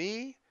it was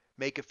me,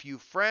 make a few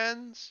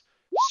friends,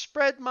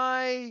 spread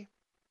my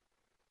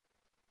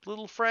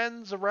little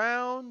friends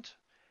around,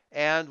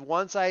 and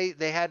once they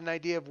had an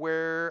idea of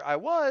where I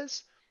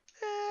was,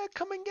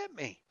 come and get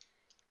me.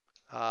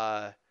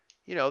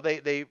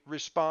 They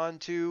respond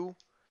to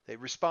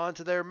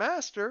their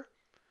master,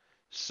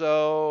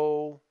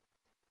 so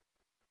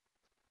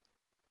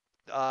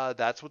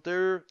that's what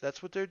they're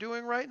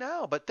doing right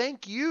now. But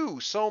thank you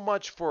so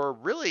much for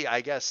really,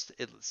 I guess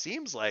it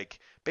seems like,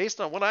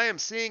 based on what I am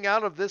seeing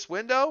out of this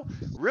window,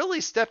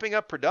 really stepping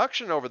up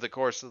production over the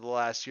course of the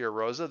last year,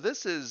 Rosa.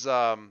 This is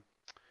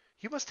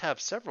you must have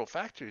several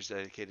factories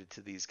dedicated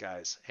to these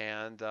guys,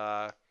 and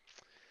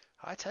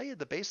I tell you,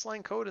 the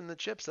baseline code in the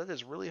chips, that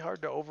is really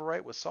hard to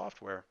overwrite with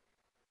software.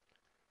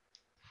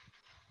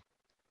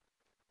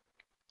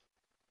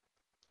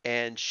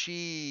 And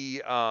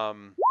she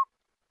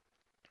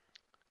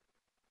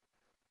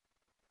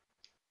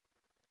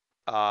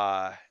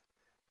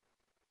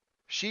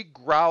she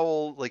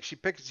growl like she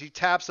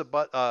taps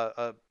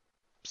a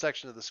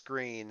section of the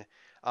screen,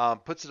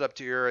 puts it up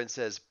to her and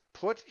says,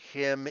 "Put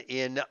him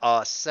in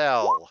a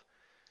cell."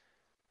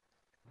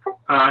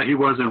 He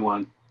was in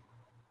one.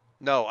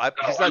 No,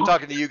 he's not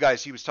talking to you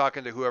guys. He was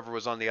talking to whoever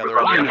was on the other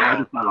end I of the know, I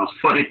phone. just thought it was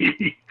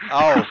funny.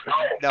 Oh,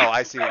 no,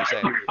 I see what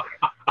you're saying.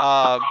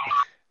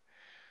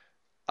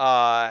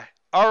 All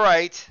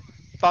right,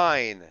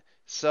 fine.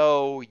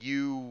 So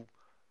you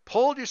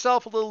pulled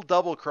yourself a little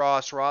double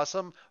cross,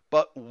 Rossum,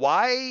 but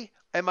why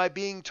am I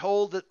being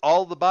told that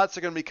all the bots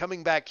are going to be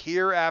coming back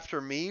here after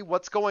me?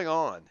 What's going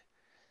on?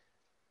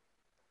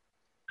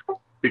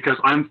 Because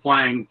I'm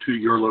flying to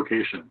your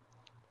location.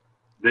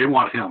 They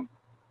want him.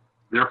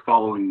 They're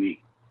following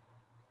me.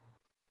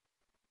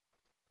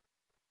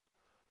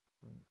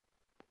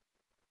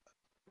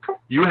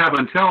 You have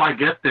until I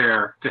get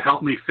there to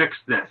help me fix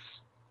this.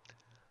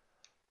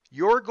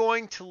 You're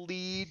going to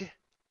lead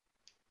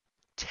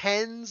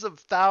tens of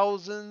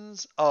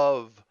thousands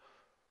of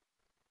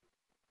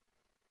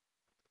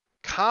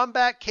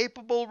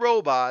combat-capable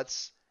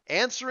robots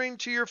answering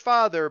to your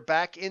father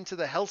back into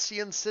the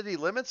Halcyon city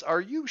limits? Are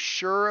you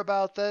sure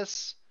about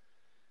this?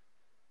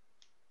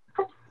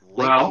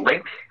 Well,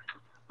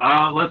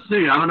 let's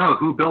see. I don't know.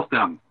 Who built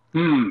them?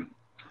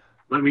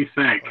 Let me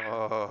think.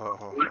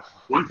 Oh.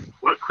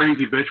 What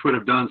crazy bitch would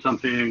have done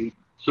something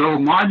so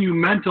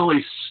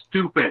monumentally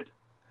stupid?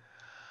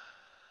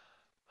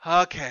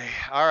 Okay.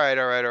 All right.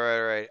 All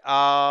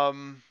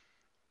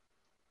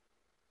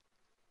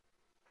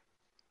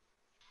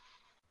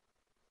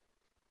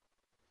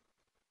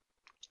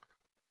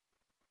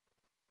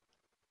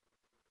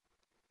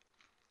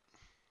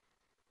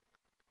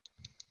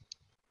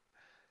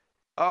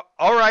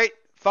right.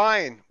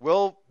 Fine.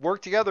 We'll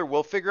work together.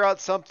 We'll figure out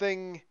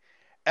something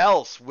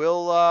else.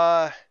 We'll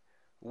have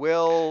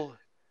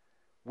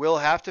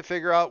to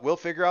figure out. We'll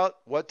figure out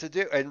what to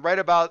do. And right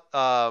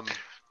about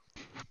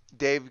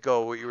Dave,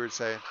 go what you were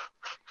saying.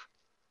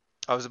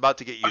 I was about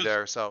to get you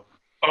there, so.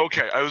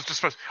 Okay, I was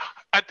just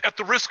at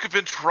the risk of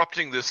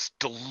interrupting this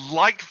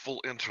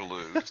delightful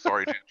interlude.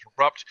 Sorry to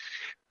interrupt.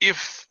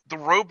 If the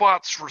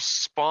robots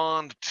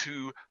respond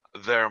to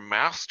their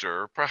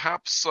master,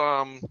 perhaps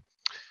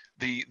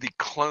the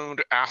cloned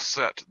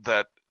asset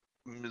that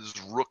Ms.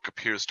 Rook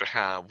appears to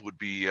have would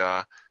be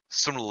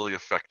similarly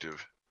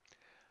effective.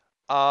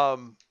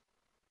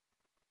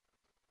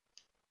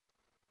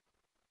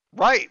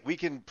 Right, we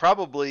can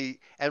probably,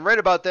 and right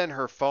about then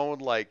her phone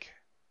like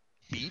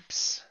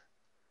beeps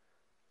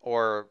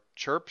or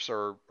chirps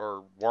or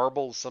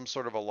warbles some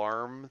sort of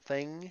alarm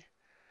thing.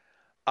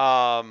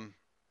 Was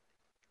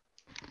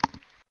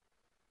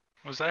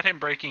that him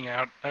breaking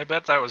out? I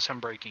bet that was him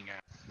breaking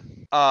out.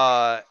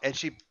 And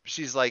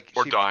she's like,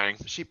 Or dying,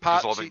 she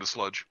pops, dissolving the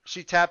sludge.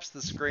 She taps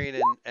the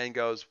screen and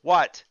goes,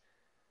 "What?"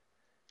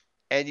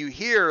 And you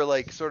hear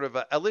like sort of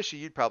Alicia,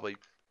 you'd probably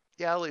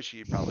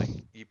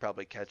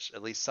catch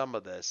at least some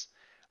of this.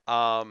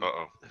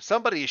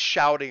 Somebody is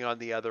shouting on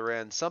the other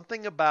end,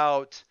 something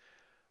about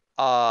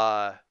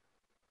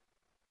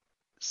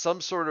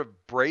some sort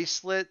of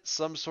bracelet,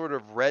 some sort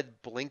of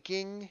red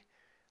blinking.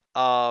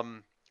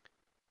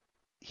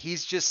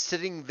 He's just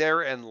sitting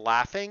there and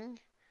laughing.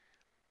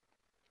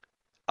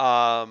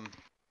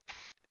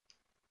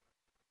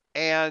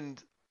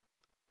 And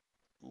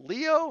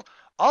Leo,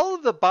 all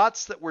of the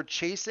bots that were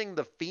chasing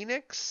the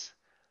Phoenix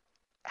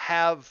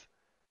have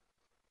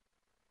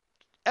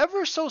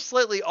ever so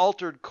slightly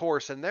altered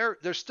course, and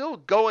they're still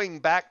going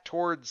back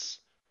towards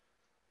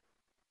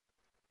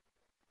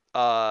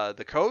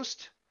the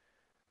coast,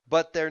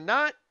 but they're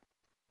not,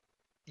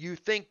 you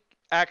think,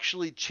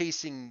 actually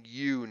chasing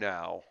you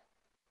now.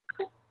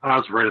 I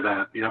was afraid of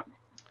that. Yep.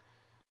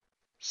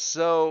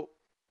 So,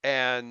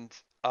 and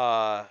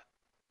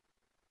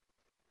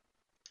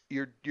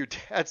your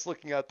dad's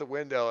looking out the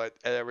window at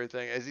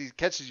everything. As he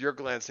catches your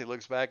glance, he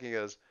looks back and he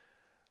goes,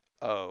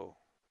 "Oh,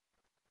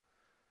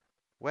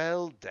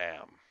 well,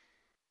 damn.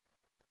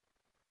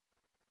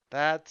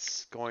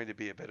 That's going to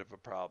be a bit of a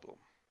problem."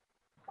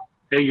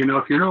 Hey,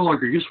 if you're no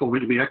longer useful to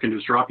me, I can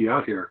just drop you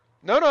out here.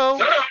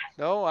 No.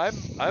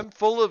 I'm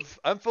full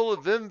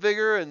of vim,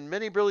 vigor, and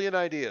many brilliant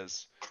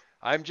ideas.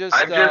 Are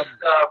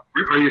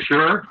you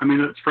sure? I mean,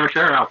 it's fresh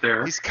air out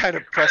there. He's kind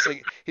of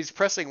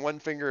pressing one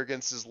finger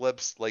against his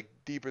lips, like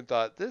deep in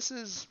thought.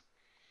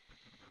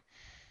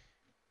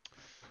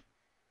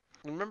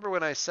 Remember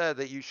when I said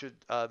that you should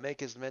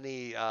make as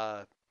many.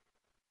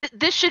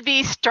 This should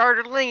be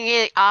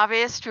startlingly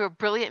obvious to a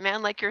brilliant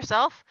man like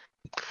yourself.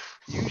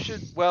 You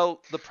should.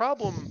 Well, the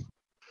problem,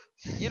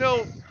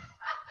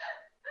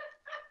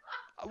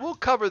 we'll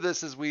cover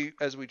this as we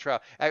try.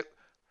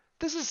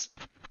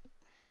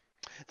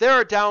 There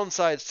are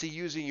downsides to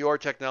using your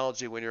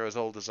technology when you're as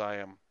old as I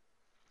am.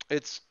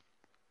 This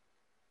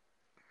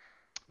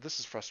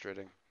is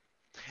frustrating.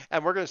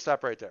 And we're going to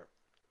stop right there.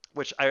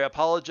 Which I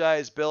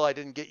apologize, Bill.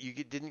 You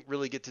didn't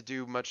really get to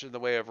do much in the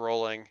way of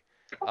rolling.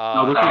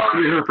 No, this is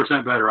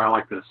 300% better. I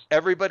like this.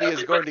 Everybody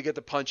is going to get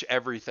to punch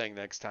everything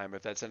next time,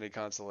 if that's any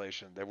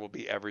consolation. There will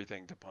be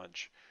everything to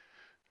punch.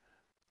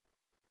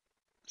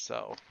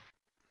 So.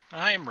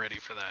 I am ready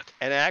for that.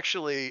 And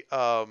actually,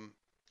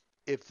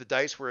 if the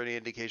dice were any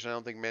indication, I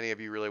don't think many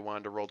of you really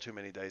wanted to roll too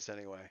many dice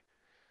anyway.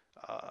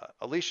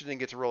 Alicia didn't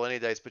get to roll any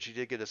dice, but she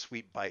did get a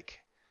sweet bike.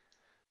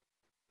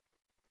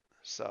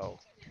 So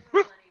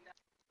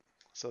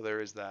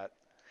there is that.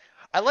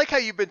 I like how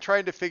you've been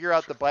trying to figure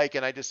out the bike,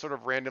 and I just sort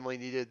of randomly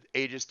needed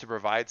Aegis to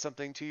provide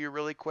something to you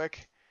really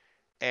quick.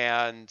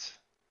 And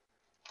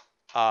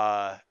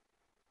I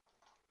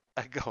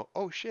go,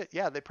 oh shit,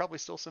 yeah, they probably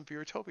stole some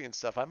Furotopian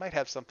stuff. I might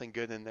have something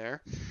good in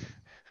there.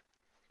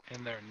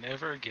 And they're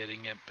never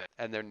getting it back.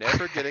 And they're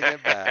never getting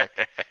it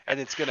back. And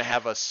it's going to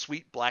have a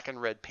sweet black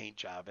and red paint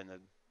job in a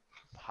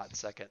hot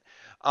second.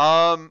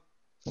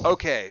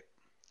 Okay.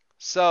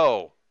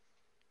 So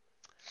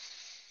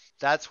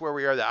that's where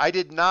we are there.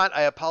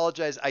 I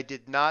apologize. I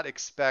did not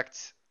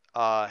expect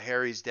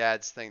Harry's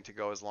dad's thing to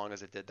go as long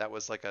as it did. That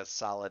was like a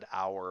solid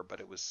hour, but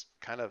it was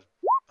kind of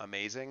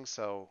amazing.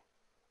 So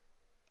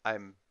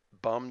I'm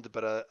bummed,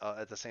 but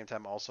at the same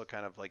time also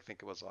kind of like think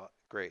it was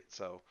great.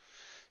 So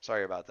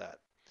sorry about that.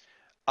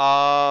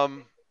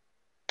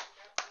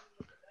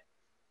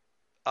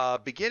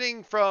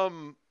 Beginning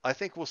from, I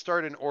think we'll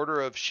start in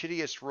order of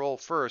shittiest roll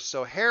first.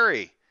 So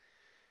Harry,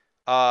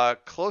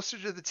 closer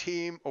to the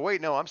team. Oh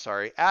wait, no, I'm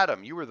sorry.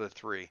 Adam, you were the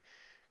 3.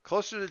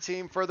 Closer to the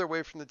team, further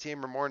away from the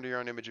team, or more into your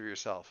own image of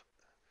yourself.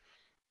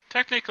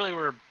 Technically,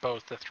 we're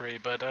both the 3,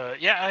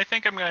 but yeah, I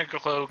think I'm gonna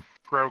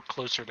grow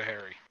closer to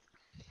Harry.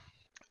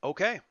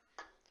 Okay.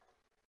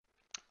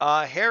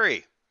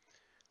 Harry,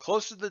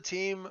 closer to the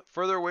team,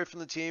 further away from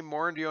the team,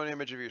 more into your own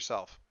image of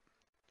yourself.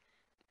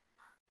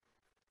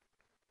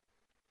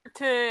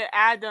 To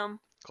Adam.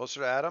 Closer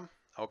to Adam.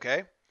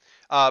 Okay.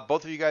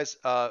 Both of you guys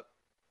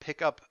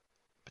pick up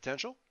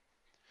potential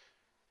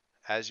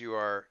as you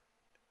are,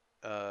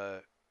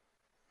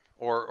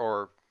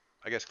 or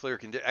I guess clear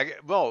condition.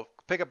 Well,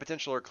 pick up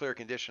potential or clear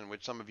condition,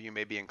 which some of you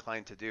may be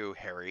inclined to do,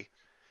 Harry.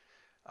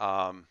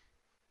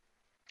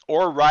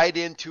 Or ride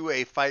into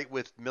a fight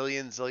with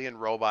zillion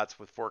robots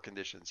with 4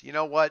 conditions. You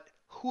know what?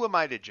 Who am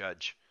I to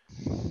judge?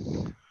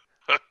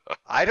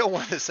 I don't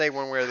want to say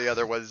one way or the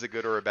other what is a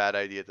good or a bad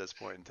idea at this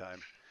point in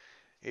time.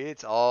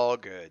 It's all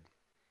good.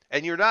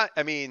 And you're not,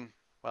 I mean,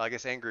 well, I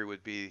guess angry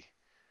would be,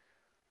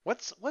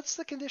 what's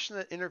the condition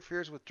that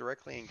interferes with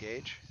directly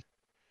engage?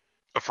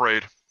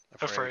 Afraid.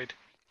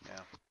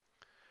 Yeah.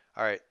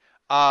 All right.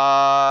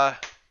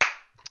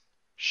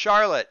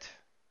 Charlotte.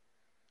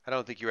 I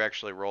don't think you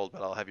actually rolled,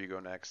 but I'll have you go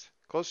next.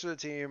 Closer to the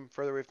team,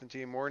 further away from the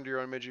team, more into your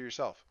own image of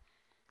yourself.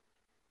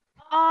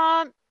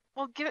 Well,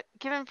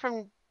 given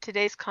from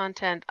today's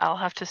content, I'll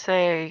have to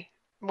say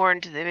more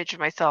into the image of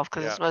myself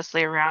because it's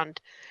mostly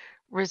around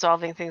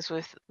resolving things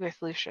with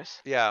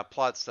Lucius. Yeah,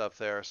 plot stuff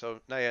there. So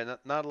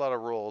not a lot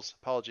of rules.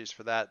 Apologies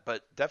for that,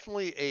 but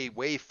definitely a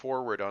way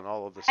forward on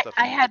all of the stuff.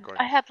 I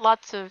had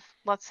lots of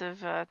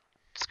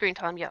screen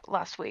time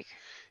last week.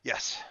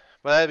 Yes.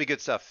 Well, that'd be good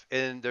stuff.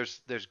 And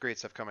there's great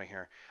stuff coming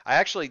here. I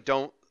actually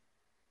don't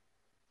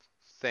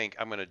think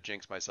I'm going to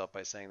jinx myself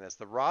by saying this.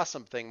 The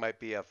Rossum thing might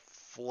be a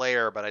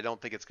flare, but I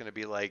don't think it's going to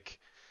be like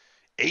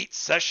 8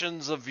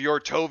 sessions of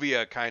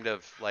Yortovia kind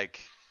of like.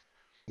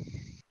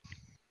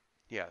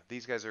 Yeah,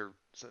 these guys are.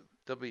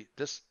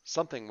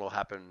 Something will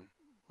happen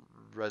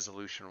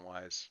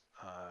resolution-wise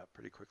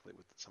pretty quickly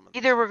with some of.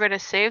 Either we're going to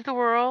save the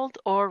world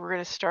or we're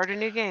going to start a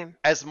new game.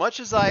 As much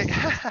as I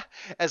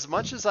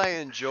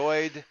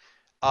enjoyed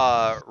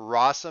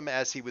Rossum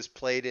as he was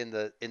played in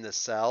the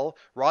cell,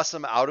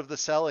 Rossum out of the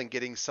cell and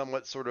getting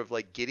somewhat sort of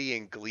like giddy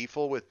and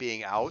gleeful with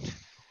being out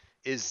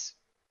is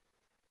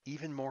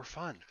even more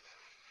fun.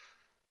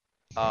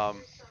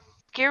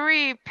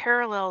 Scary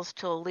parallels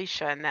to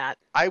Alicia in that.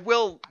 I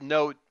will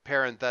note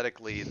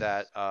parenthetically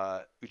that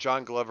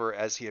John Glover,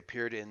 as he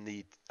appeared in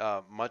the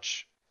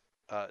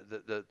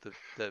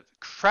the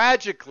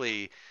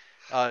tragically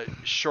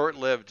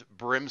short-lived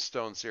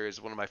Brimstone series,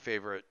 is one of my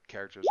favorite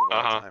characters of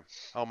all time.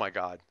 Oh my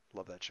God,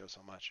 love that show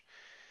so much.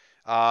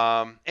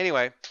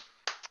 Anyway,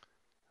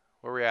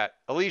 where are we at?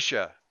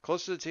 Alicia,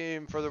 close to the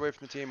team, further away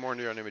from the team, more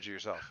into your own image of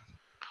yourself.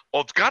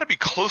 Well, it's got to be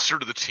closer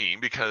to the team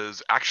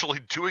because actually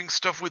doing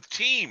stuff with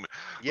team.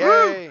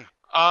 Yay! Woo!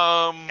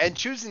 And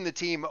choosing the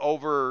team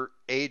over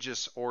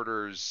Aegis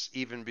orders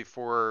even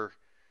before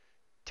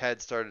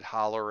Ted started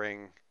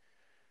hollering.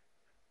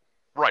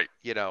 Right.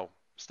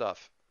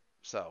 Stuff.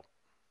 So.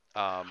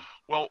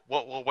 Well,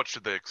 what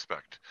should they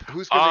expect?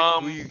 Who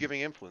are you giving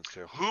influence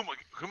to? Who am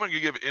I going to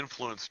give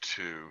influence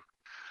to?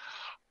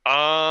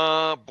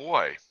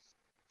 Boy,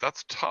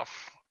 that's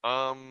tough.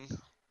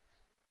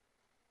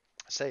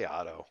 Say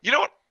Otto. You know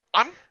what?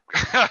 I'm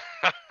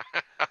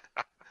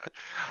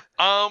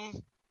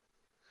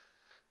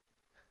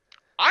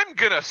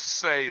gonna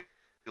say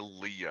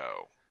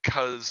Leo,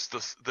 because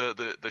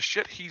the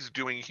shit he's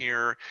doing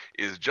here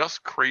is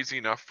just crazy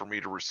enough for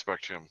me to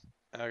respect him.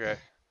 Okay.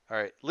 All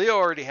right. Leo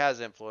already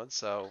has influence,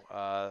 so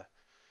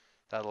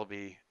that'll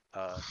be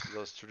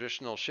those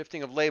traditional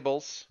shifting of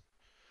labels.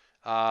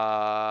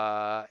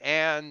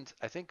 And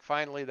I think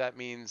finally that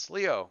means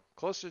Leo,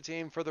 closer to the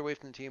team, further away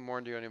from the team, more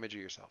into your own image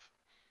of yourself.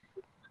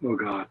 Oh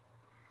God.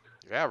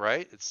 Yeah,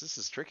 right. This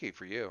is tricky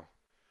for you.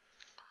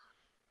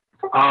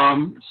 So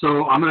I'm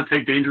going to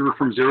take danger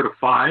from 0 to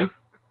 5.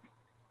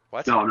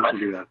 What? No, I'm not going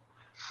to do that.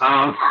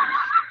 I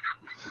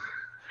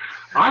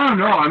don't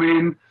know. I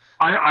mean,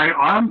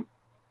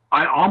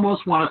 I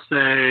almost want to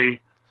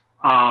say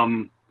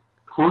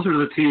closer to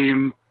the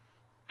team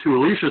to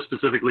Alicia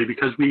specifically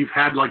because we've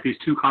had like these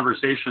 2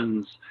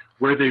 conversations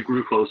where they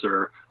grew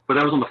closer, but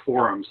that was on the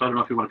forum, so I don't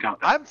know if you want to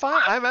count that. I'm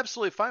fine. I'm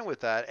absolutely fine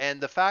with that.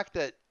 And the fact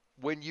that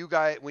when you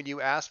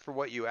ask for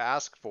what you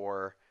ask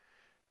for,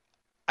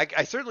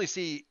 I certainly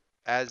see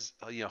as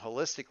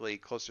holistically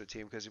closer to the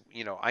team because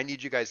I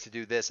need you guys to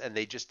do this, and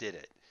they just did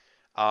it.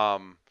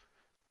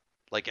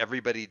 Like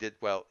everybody did.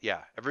 Well,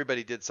 yeah,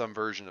 everybody did some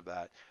version of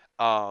that.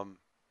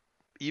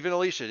 Even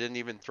Alicia didn't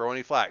even throw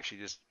any flack. She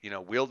just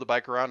wheeled the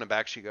bike around and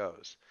back she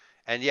goes.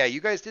 And yeah, you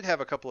guys did have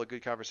a couple of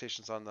good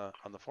conversations on the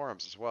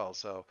forums as well.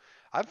 So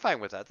I'm fine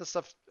with that. This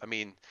stuff, I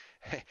mean,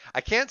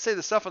 I can't say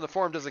the stuff on the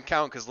forum doesn't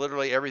count because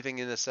literally everything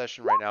in this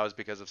session right now is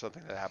because of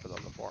something that happened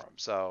on the forum.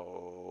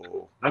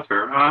 So That's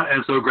fair.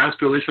 And so grants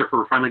to Alicia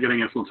for finally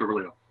getting influence over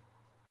Leo.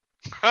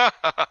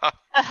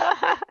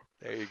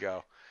 there you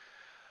go.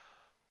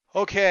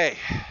 Okay.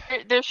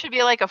 There should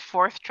be like a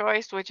 4th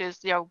choice, which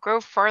is,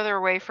 grow farther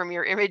away from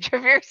your image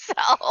of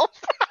yourself.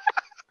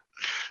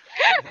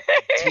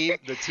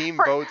 The team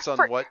votes on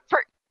what.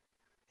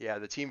 Yeah,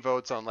 the team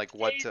votes on like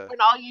what to. When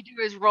all you do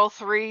is roll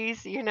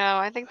 3s,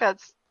 I think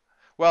that's.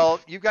 Well,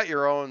 you've got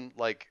your own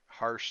like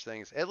harsh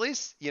things. At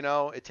least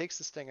it takes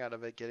the sting out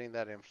of it, getting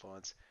that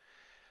influence.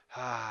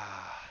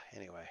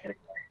 Anyway.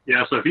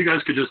 Yeah, so if you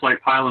guys could just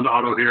like pile into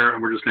auto here,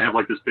 and we're just gonna have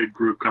like this big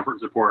group comfort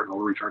and support, and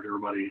we'll recharge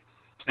everybody,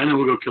 and then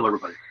we'll go kill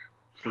everybody.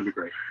 It's gonna be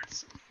great.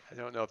 I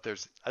don't know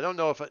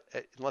if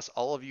unless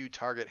all of you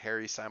target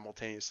Harry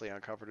simultaneously on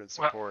comfort and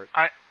support.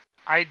 Well,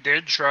 I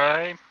did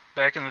try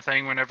back in the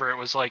thing whenever it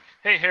was like,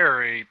 hey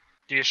Harry,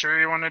 do you sure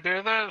you want to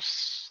do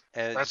this?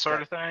 And that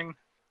sort of thing.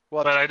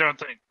 Well, but I don't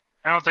think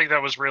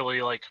that was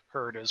really like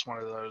heard as one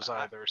of those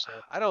either. So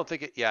I don't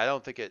think it. Yeah, I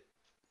don't think it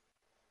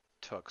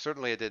took.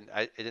 Certainly, it didn't.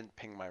 It didn't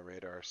ping my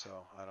radar,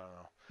 so I don't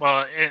know.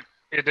 Well,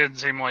 it didn't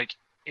seem like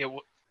it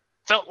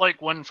felt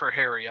like one for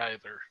Harry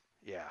either.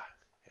 Yeah.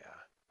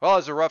 Well, it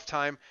was a rough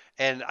time,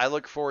 and I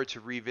look forward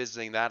to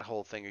revisiting that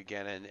whole thing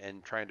again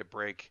and trying to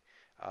break.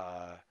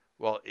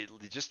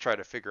 Just try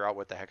to figure out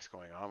what the heck's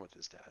going on with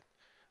his dad,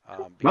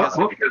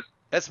 because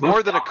that's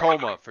more than a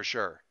coma for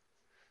sure.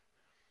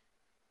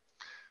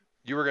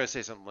 You were going to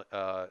say something,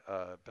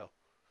 Bill.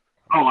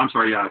 Oh, I'm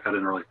sorry. Yeah, I cut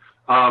in early.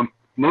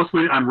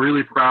 Mostly, I'm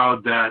really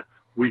proud that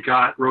we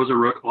got Rosa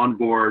Rook on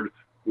board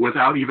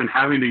without even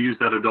having to use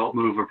that adult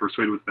move of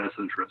persuade with best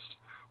interest.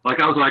 Like,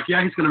 I was like,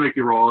 yeah, he's going to make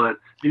me roll it.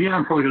 And yeah,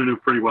 I'm probably going to do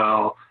pretty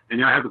well. And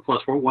yeah, I have the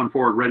 +1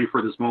 forward ready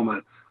for this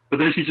moment. But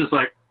then she's just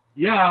like,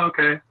 yeah,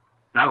 okay.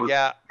 That was.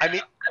 Yeah, I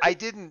mean,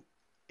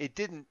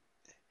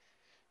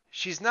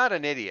 she's not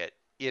an idiot,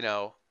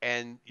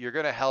 and you're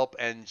going to help.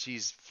 And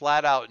she's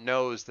flat out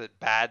knows that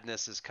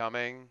badness is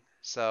coming.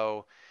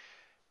 So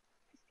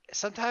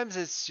sometimes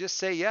it's just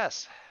say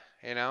yes,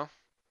 and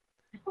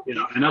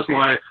that's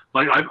why,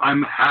 like,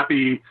 I'm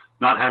happy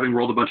not having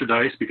rolled a bunch of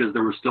dice because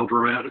there was still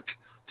dramatic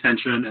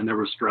tension and there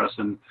was stress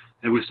and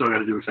we still got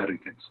to do exciting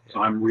things. Yeah,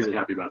 so I'm really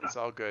happy about that. It's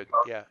all good.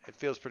 Yeah, it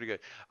feels pretty good.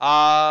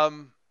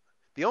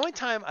 The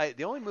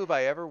only move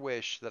I ever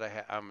wish that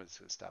I'm just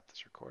gonna stop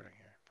this recording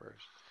here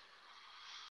first.